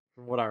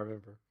from what I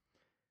remember.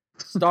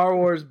 Star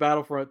Wars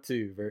Battlefront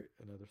 2,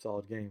 another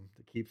solid game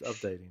that keeps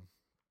updating.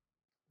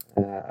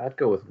 I'd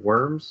go with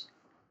Worms.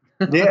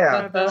 I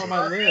Yeah, have that on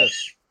my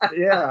list.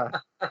 yeah.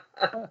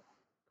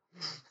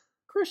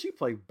 Chris, you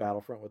play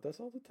Battlefront with us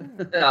all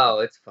the time. Oh,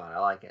 it's fun. I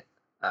like it.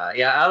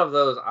 Yeah, out of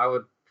those, I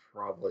would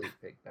probably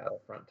pick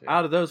Battlefront 2.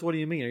 Out of those, what do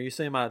you mean? Are you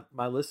saying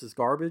my list is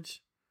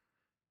garbage?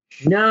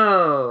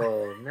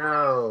 No.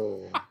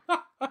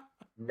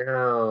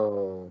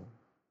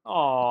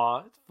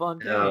 Aw, it's fun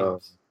No.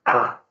 games.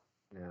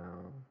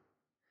 No.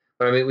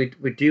 But I mean,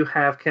 we do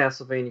have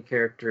Castlevania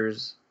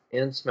characters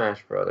in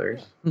Smash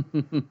Brothers.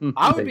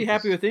 I would be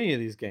happy with any of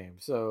these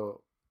games.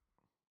 So,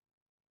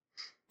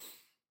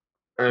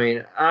 I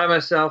mean, I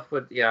myself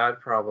would. Yeah, I'd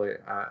probably.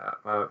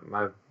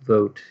 My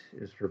vote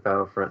is for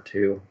Battlefront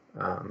 2.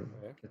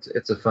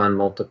 It's a fun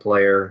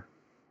multiplayer.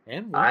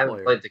 and I one haven't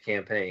player. played the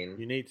campaign.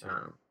 You need to.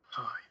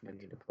 I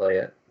need to play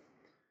it.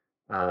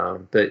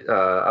 But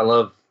I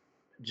love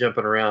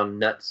jumping around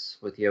nuts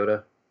with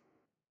Yoda.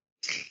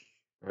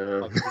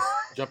 Like just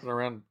jumping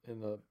around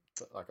in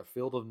like a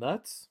field of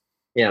nuts.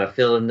 Yeah, a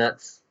field of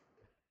nuts,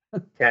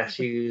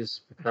 cashews,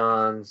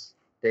 pecans,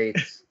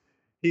 dates.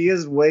 He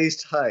is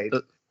waist height.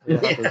 Yeah,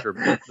 those are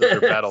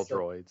battle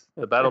droids.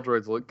 The battle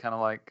droids look kind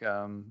of like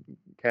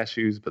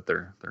cashews, but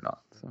they're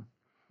not. So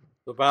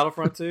The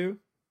Battlefront 2.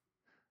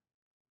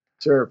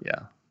 Sure.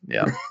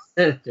 yeah,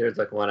 There's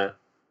like one.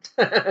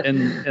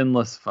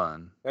 endless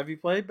fun. Have you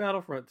played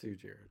Battlefront 2,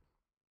 Jared?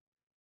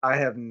 I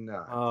have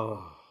not.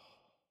 Oh,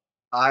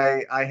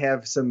 I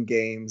have some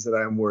games that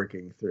I'm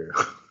working through.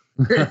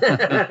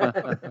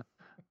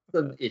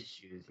 Some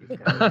issues.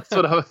 You've got. That's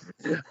what I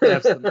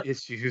have some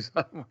issues.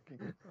 I'm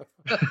working.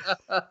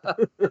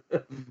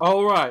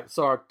 all right.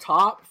 So our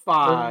top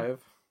 5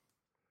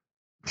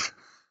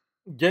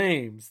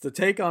 games to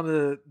take on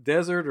a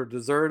desert or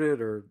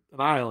deserted or an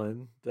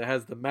island that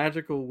has the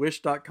magical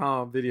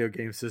Wish.com video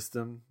game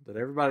system that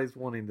everybody's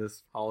wanting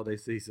this holiday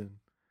season.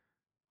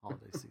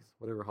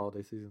 Whatever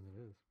holiday season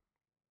it is.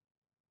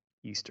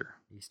 Easter,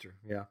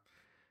 yeah.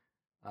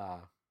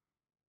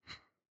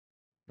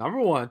 Number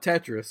 1,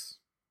 Tetris.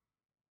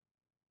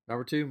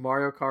 Number 2,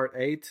 Mario Kart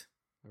 8.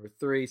 Number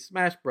 3,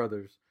 Smash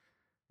Brothers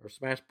or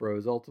Smash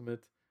Bros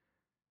Ultimate.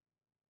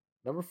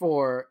 Number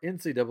 4,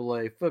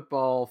 NCAA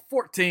Football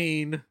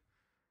 14.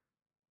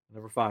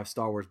 Number 5,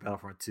 Star Wars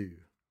Battlefront 2. nice.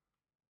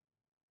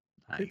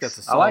 I think that's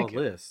a I solid like it.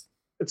 list.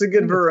 It's a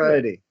good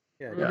variety.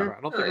 Yeah, Yeah.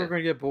 I don't think we're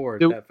going to get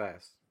bored Nope. that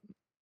fast.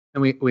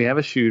 And we have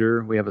a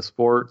shooter, we have a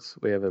sports,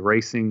 we have a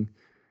racing,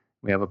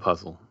 we have a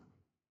puzzle,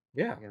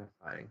 Yeah. Yeah,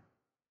 fighting.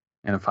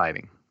 and a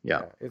fighting.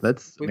 Yeah,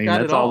 it's- we've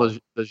got that's it all all.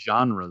 the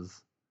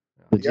genres,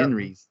 the Yeah.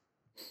 genres.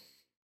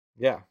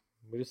 Yeah.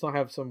 We just don't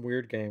have some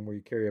weird game where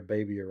you carry a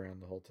baby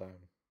around the whole time.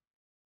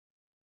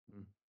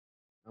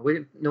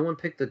 No one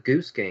picked the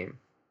Goose game.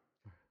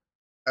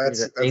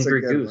 That's The a Angry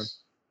good one.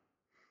 Goose.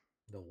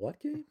 The what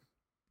game?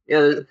 Yeah,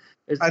 there's-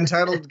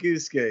 Untitled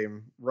Goose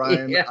Game.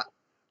 Ryan, Yeah.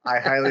 I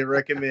highly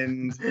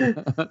recommend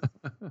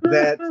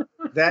that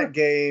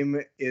game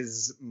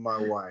is my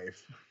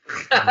wife.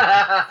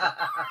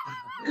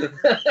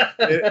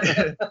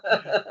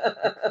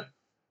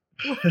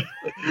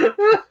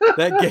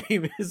 That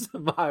game is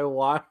my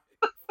wife.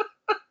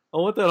 I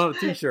want that on a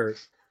t-shirt.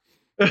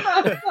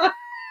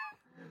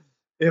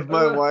 If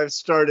my wife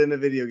starred in a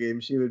video game,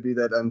 she would be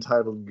that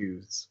Untitled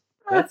Goose.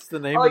 That's the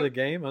name of the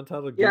game,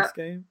 Untitled Yeah. Goose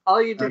Game?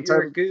 All you do, you're a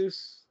Untitled-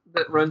 goose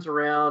that runs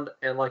around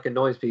and like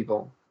annoys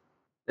people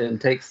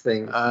and takes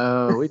things.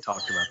 Oh, we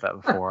talked about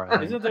that before. I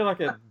think. Isn't there like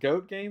a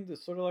goat game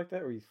that's sort of like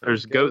that? Where you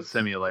There's fight Goat goats?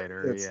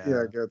 Simulator. It's,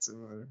 Yeah, Goat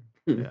Simulator.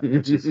 yeah,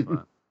 which is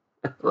fun.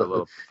 For a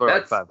little, for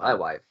like That's 5 my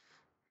minutes. wife.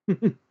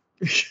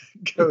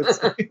 Goat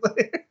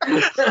Simulator.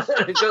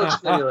 Goat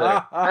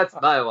Simulator. That's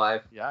my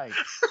wife. Yikes.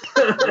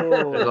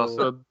 Whoa. There's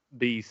also a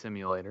bee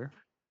simulator.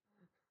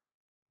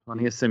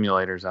 Plenty of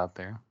simulators out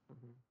there.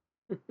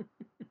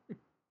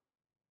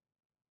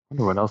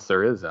 Wonder what else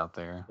there is out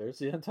there. There's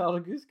the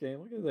Untitled Goose Game.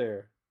 Look at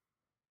there.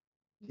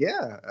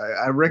 Yeah,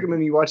 I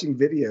recommend you watching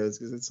videos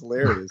because it's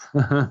hilarious.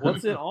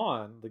 What's it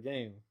on, the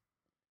game?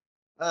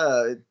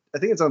 I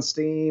think it's on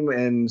Steam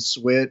and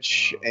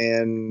Switch Oh.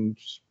 and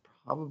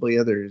probably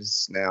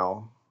others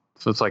now.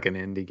 So it's like an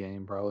indie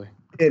game, probably.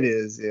 It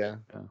is, yeah.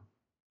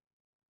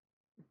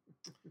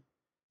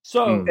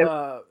 So, Hmm.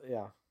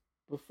 yeah. I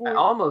Before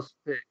almost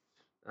picked.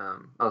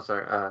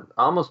 I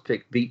almost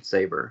picked Beat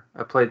Saber.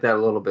 I played that a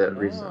little bit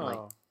recently.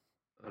 Oh.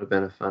 It would have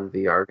been a fun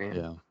VR game.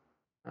 Yeah.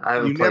 I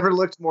haven't You played. never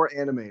looked more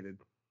animated.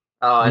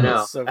 Oh, I know.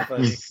 That's so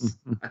funny.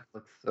 That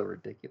looks so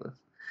ridiculous.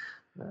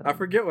 I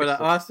forget what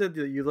I said.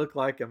 That you look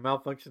like a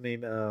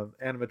malfunctioning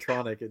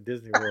animatronic at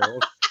Disney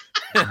World.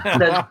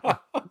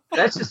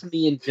 That's just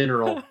me in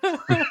general.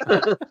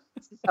 This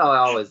is how I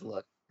always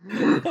look.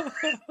 I'm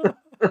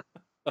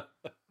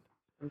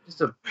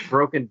just a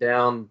broken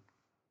down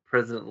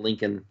President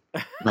Lincoln.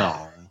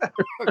 No.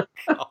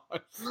 Gosh.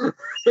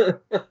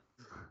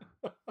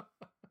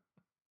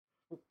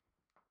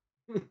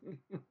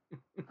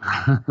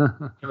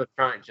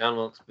 Animatronic John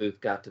Wilkes Booth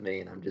got to me,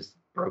 and I'm just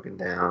broken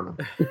down.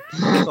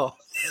 Gosh.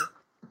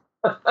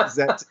 Is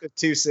that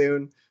too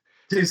soon?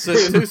 Too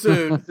soon. Too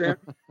soon.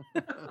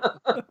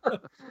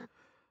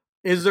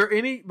 Is there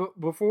any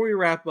before we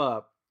wrap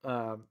up?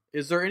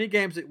 Is there any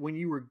games that when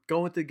you were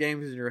going through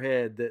games in your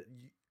head that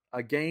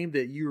a game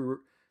that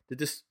that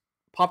just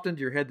popped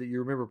into your head that you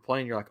remember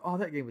playing? You're like, oh,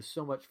 that game was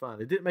so much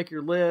fun. It didn't make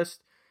your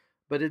list,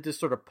 but it just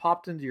sort of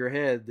popped into your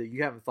head that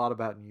you haven't thought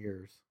about in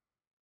years.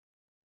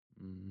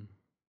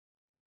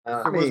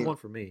 There was one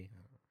for me.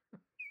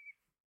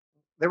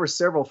 There were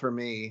several for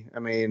me. I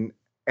mean,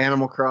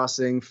 Animal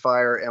Crossing,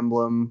 Fire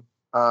Emblem,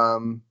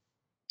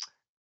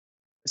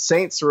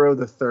 Saints Row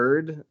the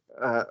Third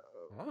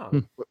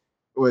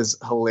was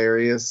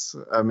hilarious.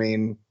 I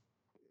mean,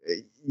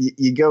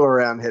 you go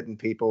around hitting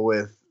people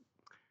with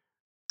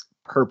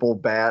purple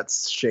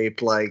bats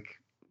shaped like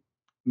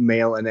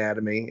male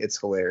anatomy. It's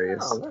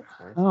hilarious. Oh, that's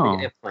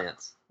nice.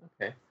 Eggplants.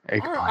 Okay.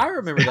 I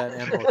remember that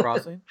in Animal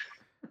Crossing.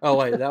 Oh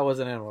wait, that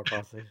wasn't Animal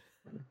Crossing.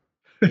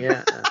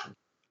 Yeah.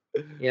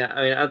 Yeah,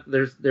 I mean,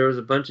 there was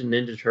a bunch of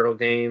Ninja Turtle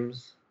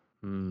games.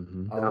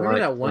 Mm-hmm. Remember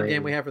that one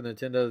game we had for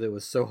Nintendo that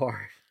was so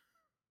hard?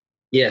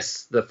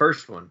 Yes, the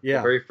first one. Yeah.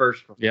 The very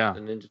first one. Yeah. The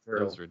Ninja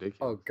Turtle. That was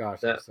ridiculous. Oh gosh,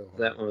 that so hard.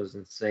 that one was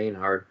insane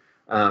hard.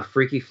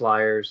 Freaky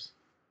Flyers.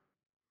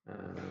 I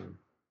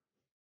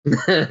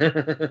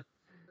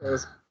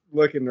was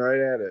looking right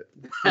at it.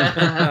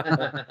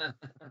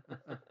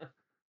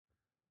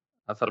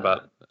 I thought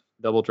about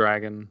Double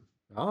Dragon.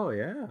 Oh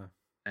yeah.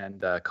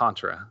 And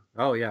Contra.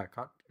 Oh yeah,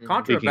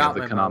 Contra Speaking about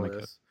of the my Konami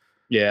list.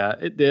 Yeah,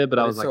 it did, but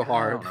I was it's like, so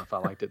hard. I don't know if I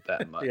liked it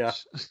that much. Yeah.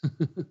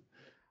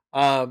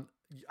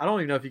 I don't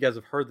even know if you guys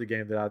have heard the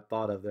game that I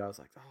thought of that I was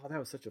like, oh, that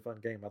was such a fun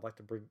game. I'd like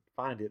to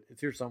find it. It's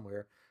here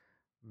somewhere.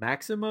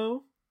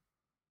 Maximo?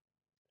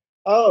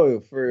 Oh,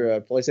 for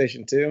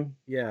PlayStation 2?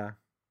 Yeah.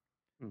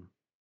 I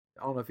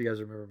don't know if you guys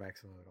remember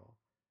Maximo at all.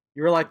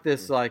 You were like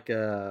this, like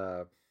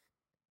It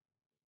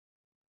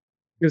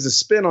was a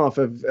spin-off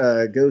of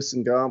Ghosts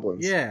and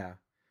Goblins. Yeah.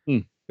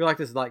 You're like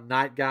this like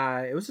night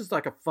guy. It was just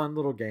like a fun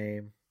little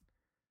game.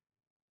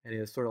 And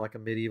it was sort of like a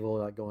medieval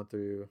like going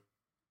through.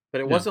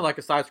 But it wasn't like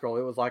a side scroll.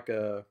 It was like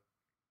a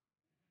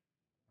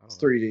It's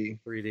 3D.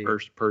 3D.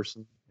 First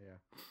person. Yeah.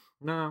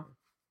 No.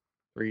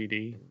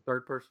 3D.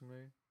 Third person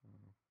maybe.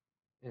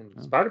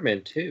 And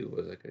Spider-Man 2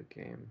 was a good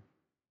game.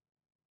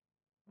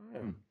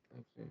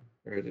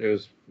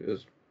 It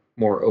was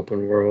more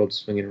open world,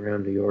 swinging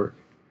around New York.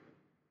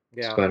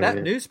 Yeah, Spider-Man.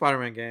 that new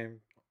Spider-Man game.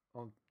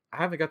 I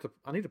haven't got to.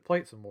 I need to play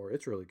it some more.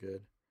 It's really good.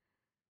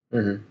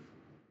 Mm-hmm.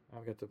 I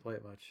haven't got to play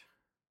it much.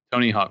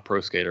 Tony Hawk Pro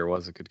Skater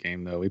was a good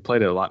game, though. We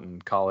played it a lot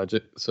in college,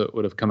 so it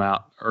would have come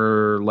out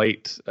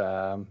late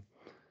 90s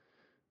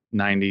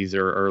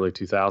or early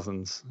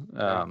 2000s.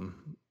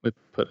 We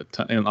put a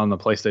ton on the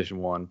PlayStation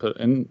 1,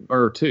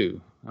 or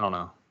 2. I don't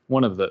know.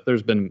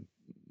 There's been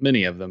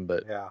many of them,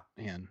 but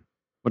man,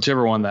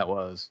 whichever one that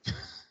was,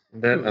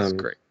 that was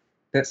great.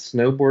 That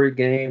snowboard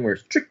game where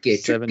it's tricky.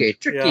 Tricky.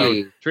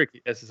 SSX Tricky.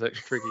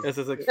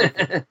 SSX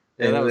Tricky.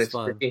 Yeah, that was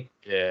fun. Tricky.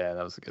 Yeah,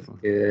 that was a good one.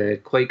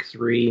 Quake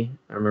 3.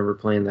 I remember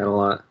playing that a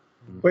lot.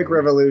 Quake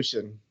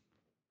Revolution.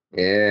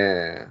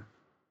 Yeah.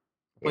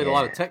 Played a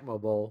lot of Tecmo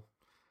Bowl.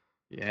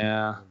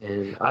 Yeah.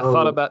 And, I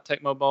thought about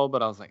Tecmo Bowl,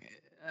 but I was like,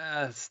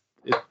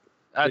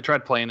 I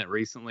tried playing it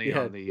recently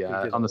on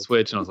the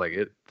Switch, and I was like,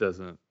 it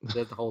doesn't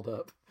hold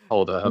up.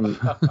 And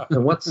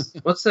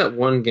what's that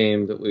one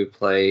game that we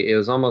play? It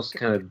was almost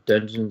kind of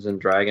Dungeons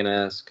and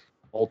Dragon-esque.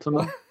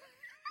 Ultima?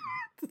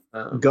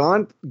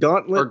 Gauntlet?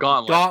 Or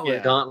Gauntlet.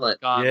 Yeah. Gauntlet.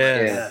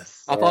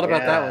 Yes. I thought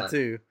about that one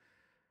too.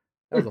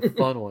 That was a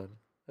fun one.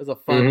 It was a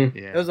fun.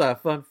 It was a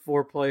fun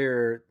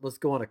 4-player. Let's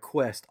go on a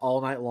quest all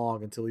night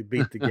long until we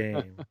beat the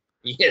game.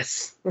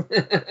 Yes.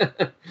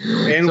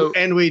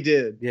 and we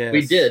did. Yes.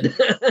 We did.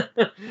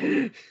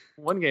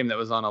 One game that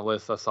was on a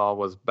list I saw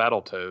was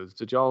Battletoads.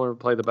 Did y'all ever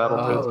play the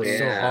Battletoads? Oh,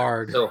 so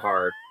hard. So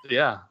hard.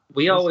 Yeah.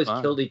 We always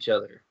killed each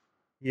other.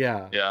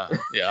 Yeah.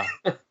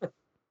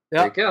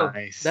 There you go.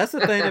 Nice. That's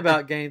the thing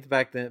about games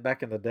back in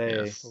the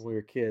day when we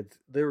were kids.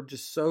 They were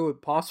just so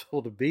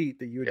impossible to beat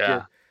that you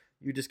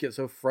just get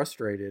so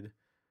frustrated.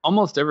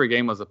 Almost every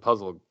game was a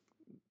puzzle,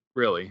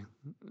 really,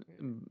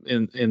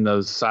 in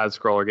those side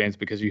scroller games,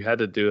 because you had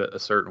to do it a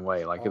certain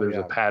way. Like there's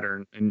a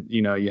pattern, and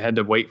you had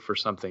to wait for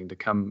something to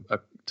come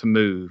to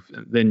move,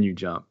 and then you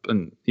jump.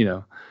 And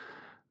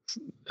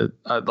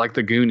like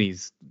the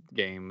Goonies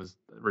game was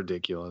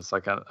ridiculous.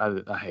 Like I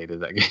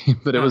hated that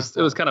game, but it was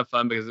kind of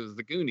fun because it was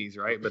the Goonies,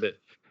 right? But it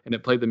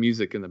played the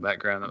music in the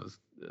background. That was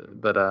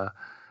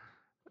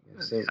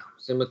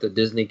Same with the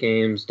Disney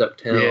games,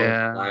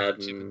 DuckTales,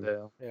 Aladdin, Chip and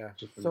Dale.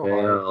 Chip and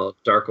Dale,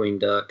 Darkwing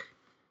Duck.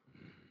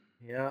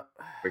 Yeah.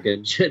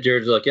 Forget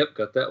Jared's like, yep,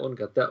 got that one.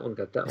 Just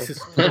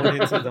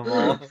going into them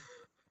all.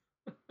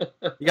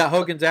 You got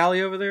Hogan's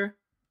Alley over there?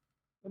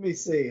 Let me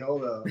see.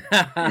 Hold on.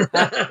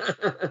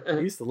 I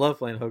used to love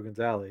playing Hogan's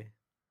Alley.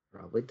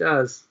 Probably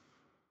does.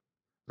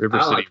 River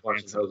I City like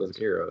watching Ransom. Hogan's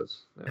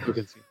Heroes.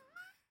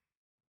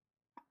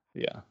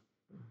 Yeah.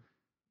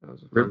 That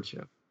was a fun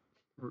show.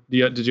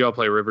 Did you all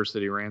play River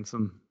City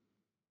Ransom?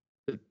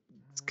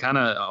 It's kind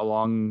of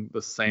along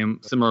the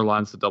similar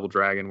lines to Double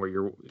Dragon, where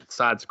you're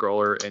side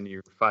scroller and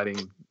you're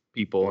fighting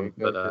people.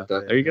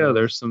 There you go.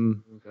 There's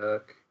some.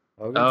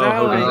 Hogan's Hogan's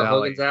Alley. Alley.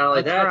 Hogan's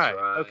Alley. That's right.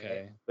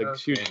 Okay, the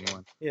shooting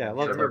one. Yeah, I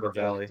love Hogan's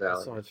Alley.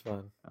 It's so much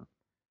fun.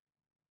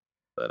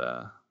 But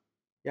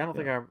yeah, I don't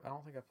think I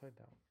played that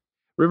one.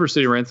 River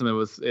City Ransom. It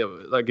was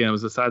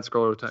a side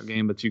scroller type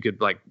game, but you could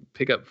like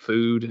pick up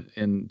food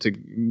and to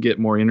get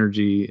more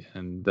energy,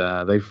 and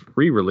they've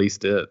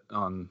re-released it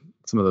on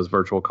some of those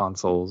virtual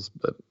consoles.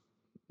 But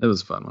it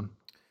was a fun one.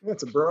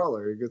 That's a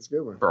brawler. It's a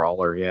good one.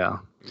 Brawler, yeah.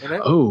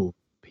 Oh,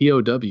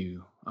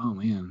 POW. Oh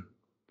man.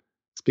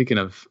 Speaking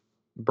of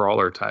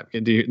brawler type,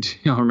 do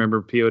y'all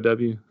remember POW?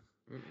 Mm-mm.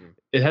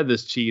 It had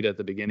this cheat at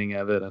the beginning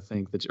of it, I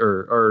think, that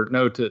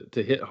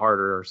to hit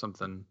harder or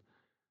something.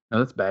 No,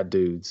 that's Bad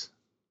Dudes.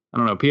 I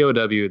don't know.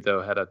 POW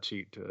though had a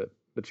cheat to it.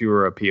 But you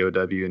were a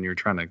POW and you're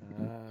trying to,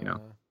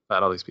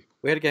 fight all these people.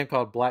 We had a game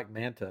called Black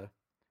Manta.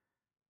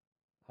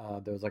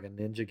 There was like a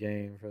ninja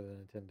game for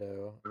the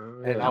Nintendo,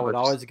 and I would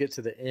always get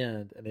to the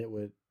end, and it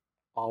would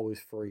always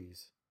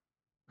freeze.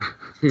 I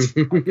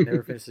could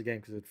never finish the game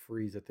because it would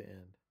freeze at the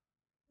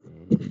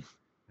end.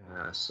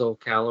 Soul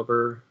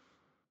Calibur.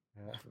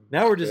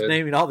 Now we're just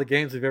naming all the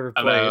games we've ever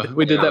played.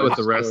 We did that with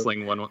the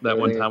wrestling one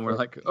time. We're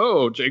like,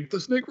 oh, Jake the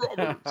Snake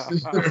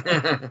Roberts.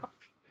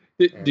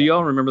 Do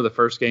y'all remember the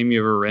first game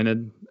you ever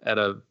rented at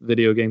a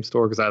video game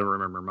store? Because I don't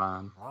remember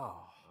mine. Oh,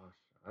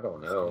 I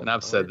don't know. And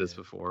I've said this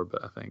before,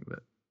 but I think that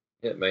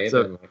it may have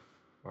been like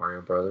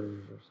Mario Brothers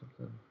or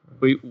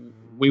something.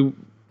 We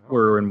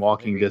were in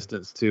walking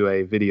distance to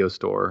a video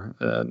store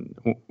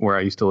where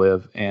I used to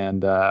live,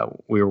 and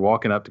we were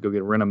walking up to go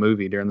rent a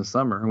movie during the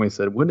summer, and we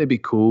said, wouldn't it be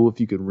cool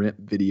if you could rent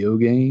video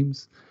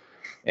games?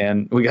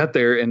 And we got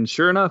there, and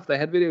sure enough, they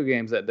had video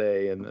games that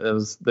day, and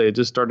they had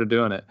just started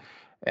doing it.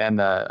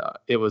 And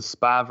it was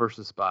Spy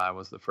versus Spy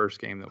was the first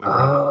game that we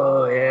rented.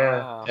 Oh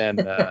yeah. And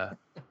that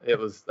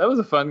was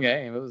a fun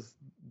game. It was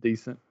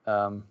decent.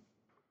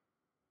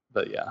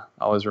 But yeah,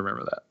 I always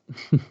remember that.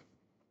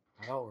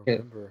 I don't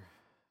remember.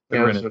 We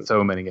rented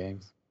so many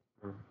games.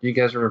 Do you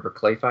guys remember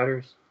Clay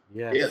Fighters?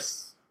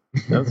 Yes.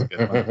 That was a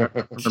good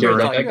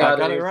one. I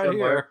got it right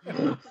here.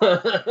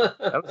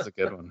 That was a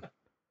good one.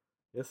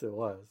 Yes, it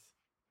was.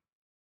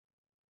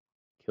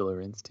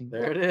 Killer Instinct.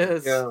 There it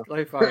is. Yeah.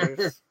 Clay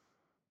Fighters.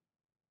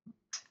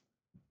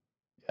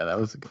 Yeah, that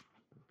was a good.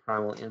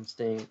 Primal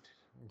Instinct.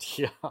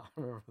 Yeah, I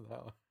remember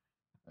that one.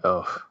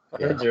 Oh,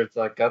 yeah. It's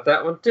like, got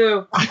that one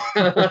too.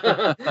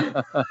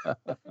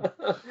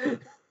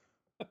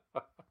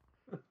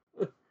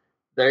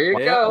 There you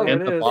go.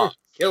 And the box.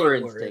 Killer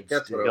Instinct.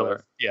 That's what it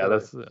was. Yeah,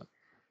 that's it.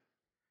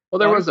 Well,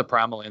 there was a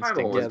Primal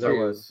Instinct. Yeah, there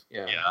was.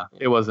 Yeah,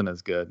 it wasn't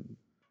as good.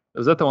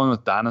 Was that the one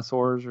with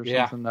dinosaurs or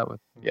something? That was.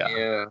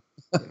 Yeah.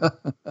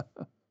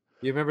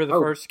 You remember the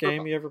first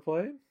game you ever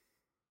played?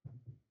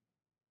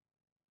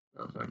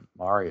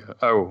 Mario.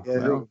 Oh, yeah, I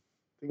think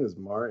it was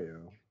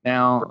Mario.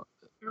 Now,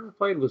 I ever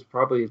played was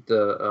probably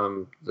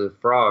the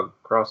frog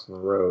crossing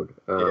the road.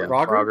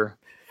 Frogger.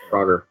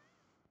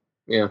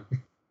 Yeah.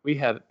 We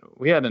had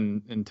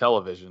in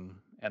television,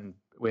 and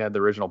we had the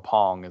original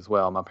Pong as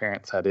well. My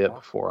parents had it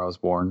before I was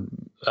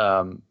born.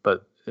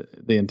 But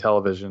the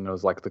Intellivision, it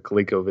was like the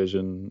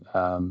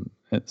ColecoVision.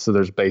 So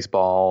there's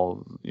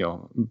baseball,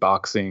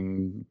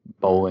 boxing,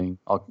 bowling,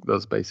 all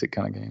those basic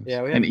kind of games.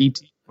 Yeah, we had and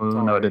ET.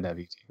 No, it didn't have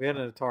ET. We had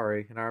an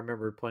Atari, and I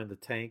remember playing the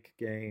tank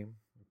game,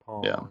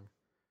 Pong. Yeah.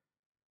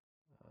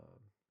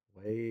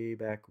 Way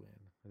back when.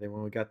 And then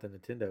when we got the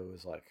Nintendo, it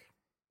was like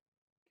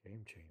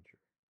game changer.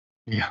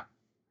 Yeah.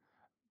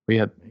 We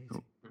had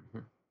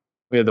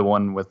the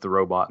one with the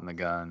robot and the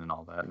gun and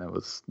all that, and it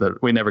was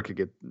that we never could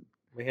get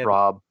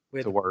Rob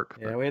to work.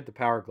 Yeah, we had the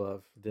Power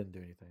Glove. It didn't do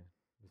anything.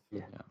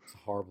 It's a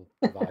horrible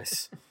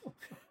device.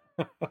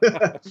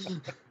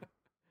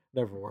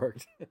 Never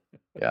worked.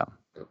 Yeah.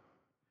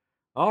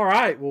 All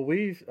right. Well,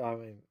 we've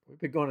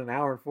been going an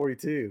hour and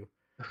 42.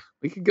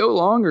 We could go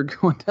longer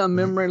going down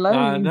memory lane.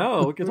 I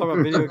know. We can talk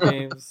about video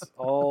games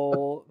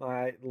all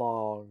night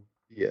long.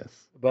 Yes.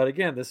 But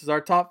again, this is our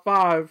top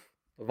 5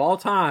 of all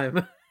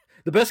time.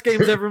 The best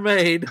games ever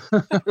made.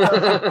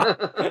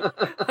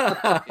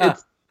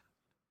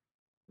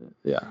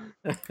 Yeah.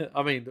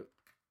 I mean,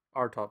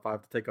 our top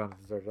 5 to take on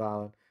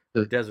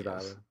Desert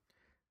Island.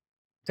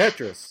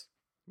 Tetris,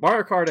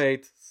 Mario Kart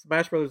 8,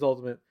 Smash Brothers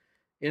Ultimate,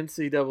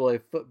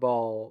 NCAA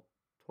Football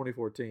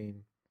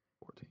 2014.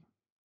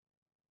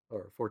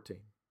 14.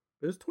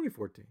 It was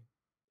 2014.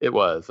 It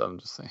was. I'm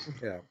just saying.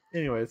 Yeah.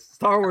 Anyways,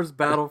 Star Wars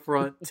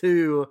Battlefront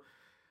 2.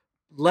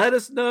 Let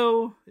us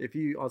know if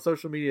you on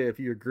social media if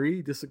you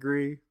agree,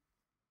 disagree,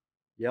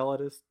 yell at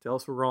us, tell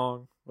us we're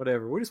wrong,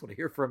 whatever. We just want to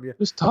hear from you.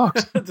 Just talk.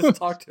 Just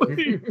talk to us.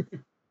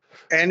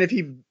 And if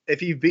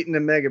you've beaten a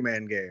Mega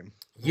Man game.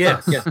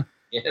 Yes.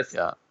 Yes.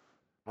 Yeah.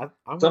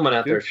 Someone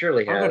out there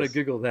surely has. I'm going to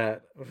Google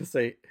that. I'm going to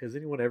say, has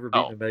anyone ever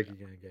beaten a Mega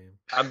Man game?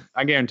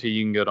 I guarantee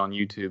you can go on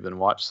YouTube and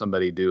watch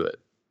somebody do it.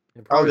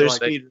 And probably there's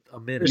like a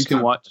minute. You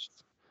can watch.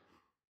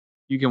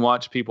 you can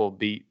watch people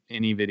beat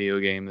any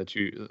video game that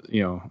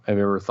you have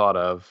ever thought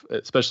of,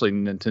 especially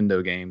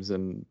Nintendo games,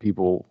 and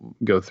people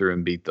go through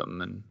and beat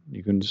them, and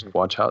you can just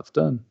watch how it's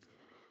done.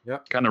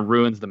 Yep. Kind of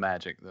ruins the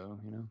magic, though.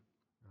 Oh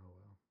well.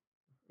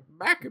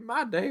 Back in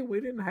my day, we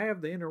didn't have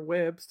the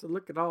interwebs to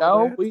look at all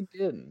No, that. we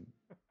didn't.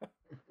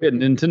 We had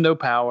Nintendo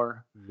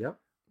Power. Yep.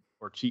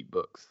 Or cheat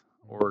books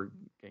or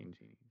Game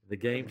Genie. The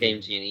Game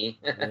Genie.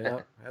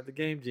 Yep. Had the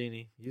Game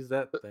Genie. Use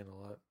that thing a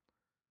lot.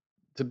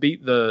 To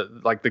beat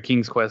the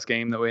King's Quest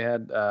game that we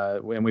had,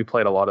 and we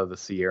played a lot of the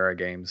Sierra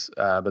games,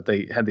 but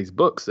they had these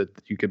books that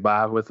you could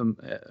buy with them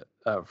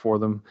for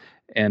them,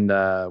 and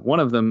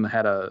one of them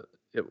had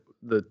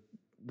the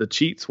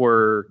cheats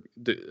were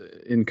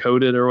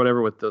encoded or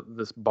whatever with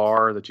this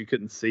bar that you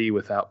couldn't see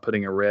without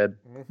putting a red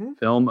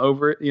film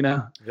over it,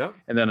 Yep.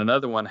 And then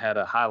another one had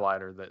a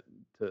highlighter that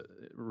to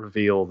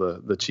reveal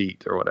the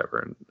cheat or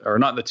whatever, or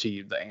not the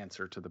cheat, the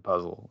answer to the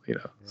puzzle,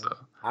 Yeah. So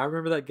I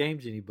remember that Game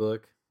Genie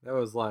book. That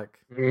was like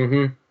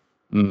coolest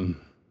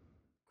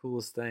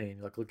thing.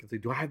 Like looking through,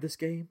 do I have this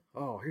game?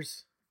 Oh,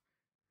 here's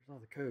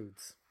all the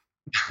codes.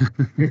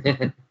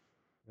 And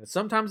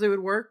sometimes they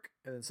would work,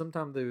 and then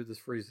sometimes they would just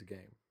freeze the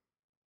game.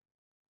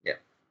 Yeah.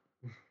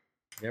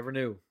 Never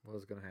knew what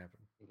was going to happen.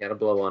 You gotta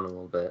blow on a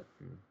little bit.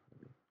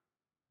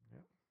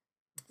 Yep.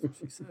 That's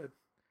what she said.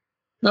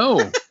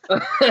 no.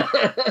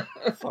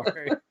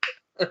 Sorry.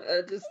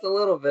 Just a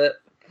little bit.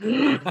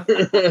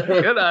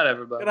 Good night,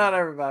 everybody. Good night,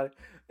 everybody.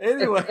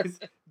 Anyways,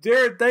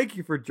 Jared, thank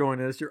you for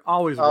joining us. You're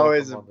always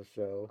welcome on the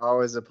show.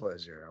 Always a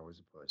pleasure. Always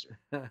a pleasure.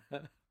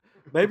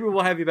 Maybe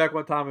we'll have you back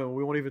one time and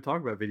we won't even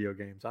talk about video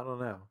games. I don't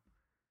know.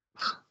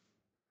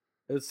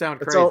 It would sound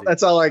crazy.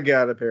 That's all I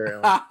got,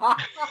 apparently.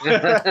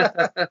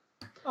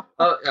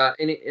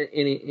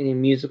 Any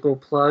musical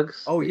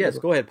plugs? Oh, yes.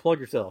 Go ahead. Plug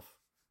yourself.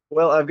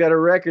 Well, I've got a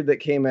record that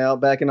came out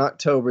back in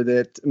October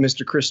that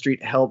Mr. Chris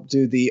Street helped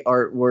do the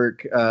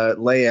artwork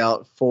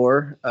layout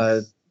for.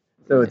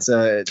 So it's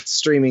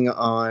streaming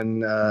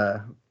on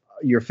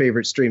your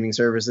favorite streaming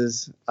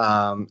services.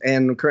 And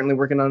I'm currently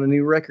working on a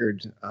new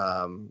record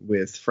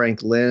with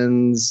Frank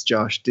Lenz,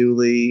 Josh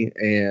Dooley,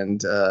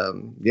 and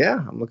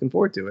I'm looking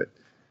forward to it.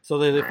 So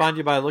do they find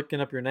you by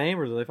looking up your name,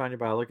 or do they find you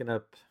by looking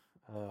up?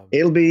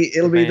 It'll be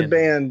the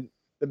band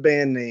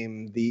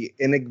name, The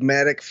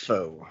Enigmatic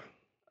Foe.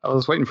 I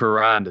was waiting for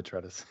Ryan to try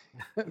to say.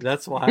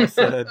 That's why I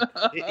said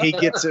He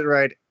gets it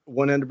right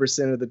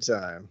 100% of the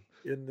time.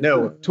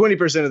 No,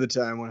 20% of the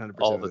time,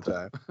 100% of the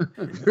time.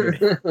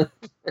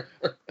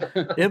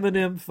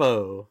 Eminem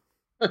Foe.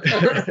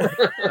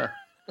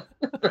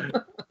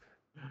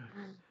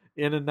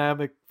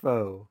 Enigmatic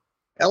Foe.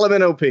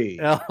 LMNOP.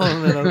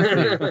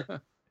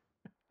 LMNOP.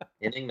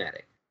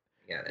 Enigmatic.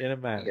 You got it.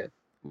 Enigmatic.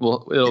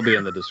 Well, it'll be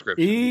in the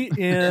description.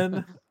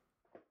 ENI.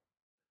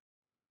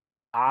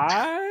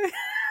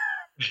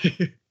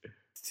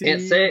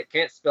 Can't say it,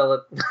 can't spell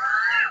it.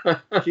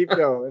 Keep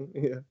going.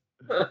 Yeah.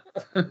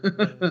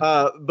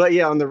 But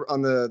yeah, on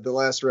the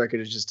last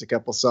record, it's just a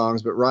couple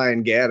songs, but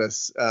Ryan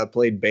Gaddis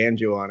played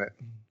banjo on it.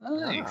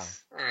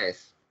 Nice.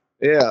 Nice.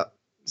 Yeah.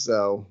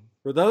 So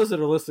For those that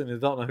are listening who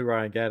don't know who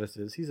Ryan Gaddis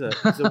is, he's a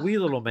wee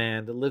little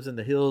man that lives in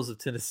the hills of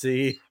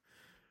Tennessee.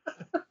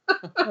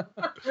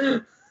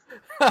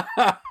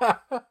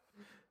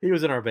 He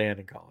was in our band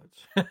in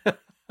college.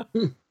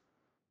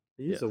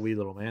 He's a wee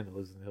little man that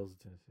lives in the hills of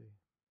Tennessee.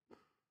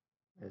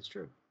 That's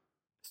true.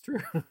 It's true.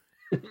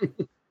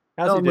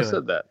 How's he doing?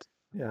 Said that.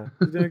 Yeah,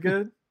 he's doing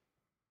good.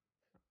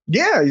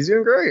 yeah, he's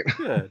doing great.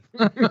 Good.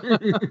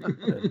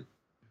 Good.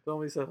 Tell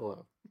me he said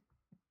hello.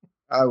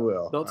 I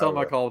will. Don't tell him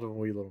I called him a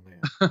wee little man.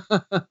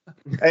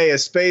 Hey, a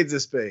spade's a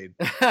spade.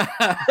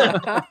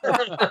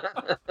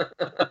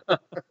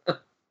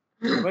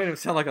 Made him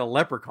sound like a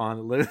leprechaun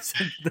that lives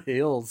in the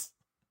hills.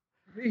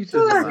 I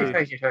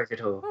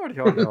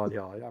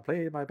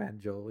play my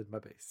banjo with my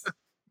bass.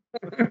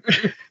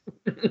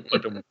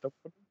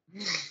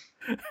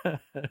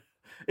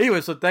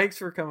 Anyway, so thanks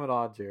for coming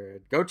on,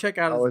 Jared. Go check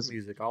out his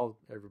music.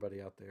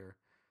 Everybody out there.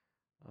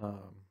 Are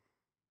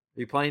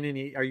you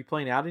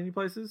playing out any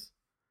places?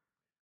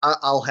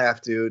 I'll have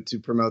to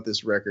promote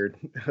this record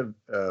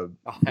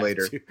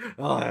later.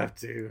 I'll have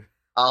to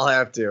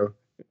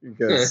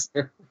because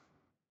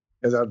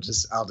I'll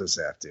just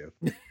have to.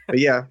 But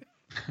yeah.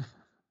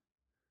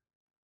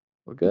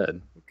 Well,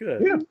 good.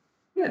 Good.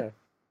 Yeah.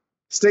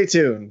 Stay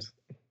tuned.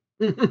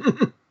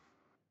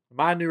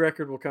 My new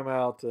record will come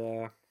out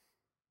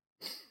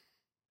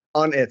on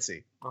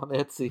Etsy. On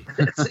Etsy.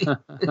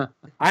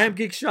 I Am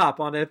Geek Shop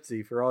on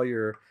Etsy for all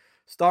your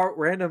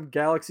random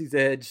Galaxy's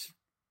Edge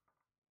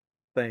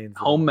things.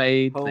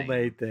 Homemade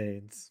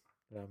things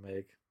that I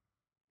make.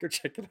 Go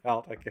check it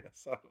out, I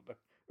guess. I don't know.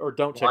 Or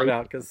don't check it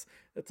out because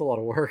it's a lot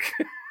of work.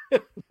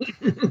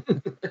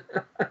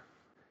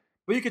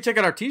 But you can check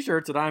out our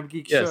t-shirts at I'm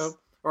Geek Show.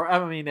 Or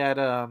I mean at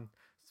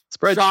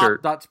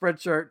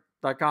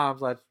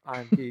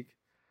shop.spreadshirt.com/I'm Geek.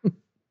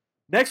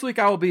 Next week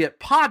I will be at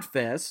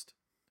Podfest,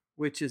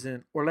 which is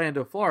in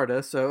Orlando,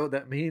 Florida, so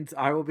that means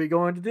I will be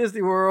going to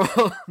Disney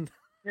World.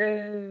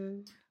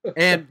 And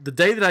the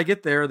day that I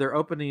get there, they're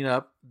opening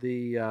up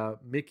the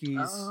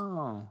Mickey's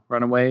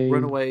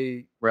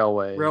Runaway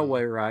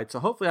Railway ride. So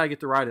hopefully I get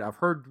to ride it. I've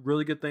heard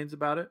really good things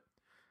about it.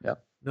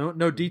 Yep.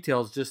 No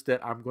details, just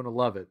that I'm going to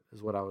love it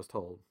is what I was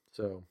told.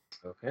 So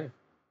Okay.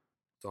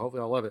 So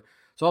hopefully I'll love it.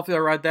 So hopefully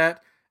I'll ride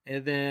that.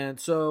 And then,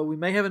 so we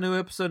may have a new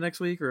episode next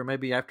week, or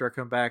maybe after I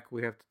come back,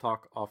 we have to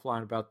talk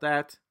offline about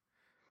that.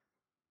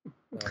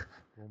 But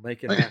we'll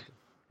make it happen.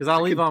 Because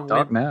I'll leave on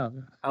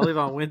I'll leave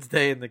on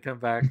Wednesday and then come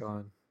back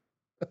on.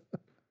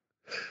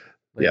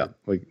 Yeah,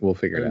 we'll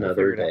figure it out.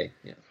 Another day.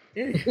 Yeah.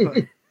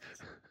 Anyway.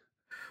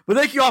 But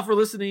thank you all for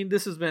listening.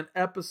 This has been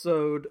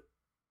episode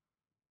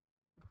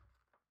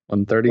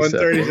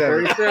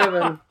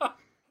 137.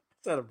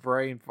 It's not a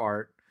brain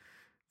fart.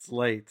 It's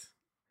late.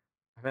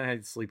 I haven't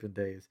had sleeping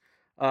days.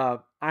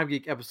 I'm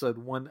Geek episode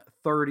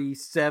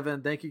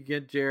 137. Thank you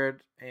again, Jared.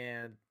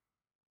 And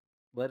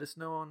let us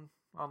know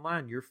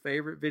online your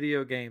favorite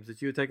video games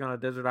that you would take on a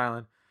desert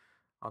island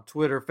on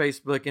Twitter,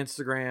 Facebook,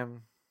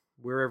 Instagram,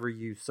 wherever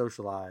you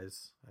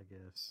socialize, I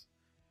guess.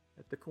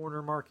 At the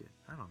corner market.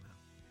 I don't know.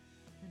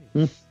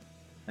 Anyway,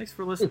 thanks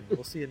for listening.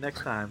 We'll see you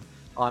next time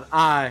on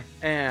I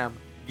Am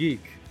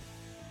Geek.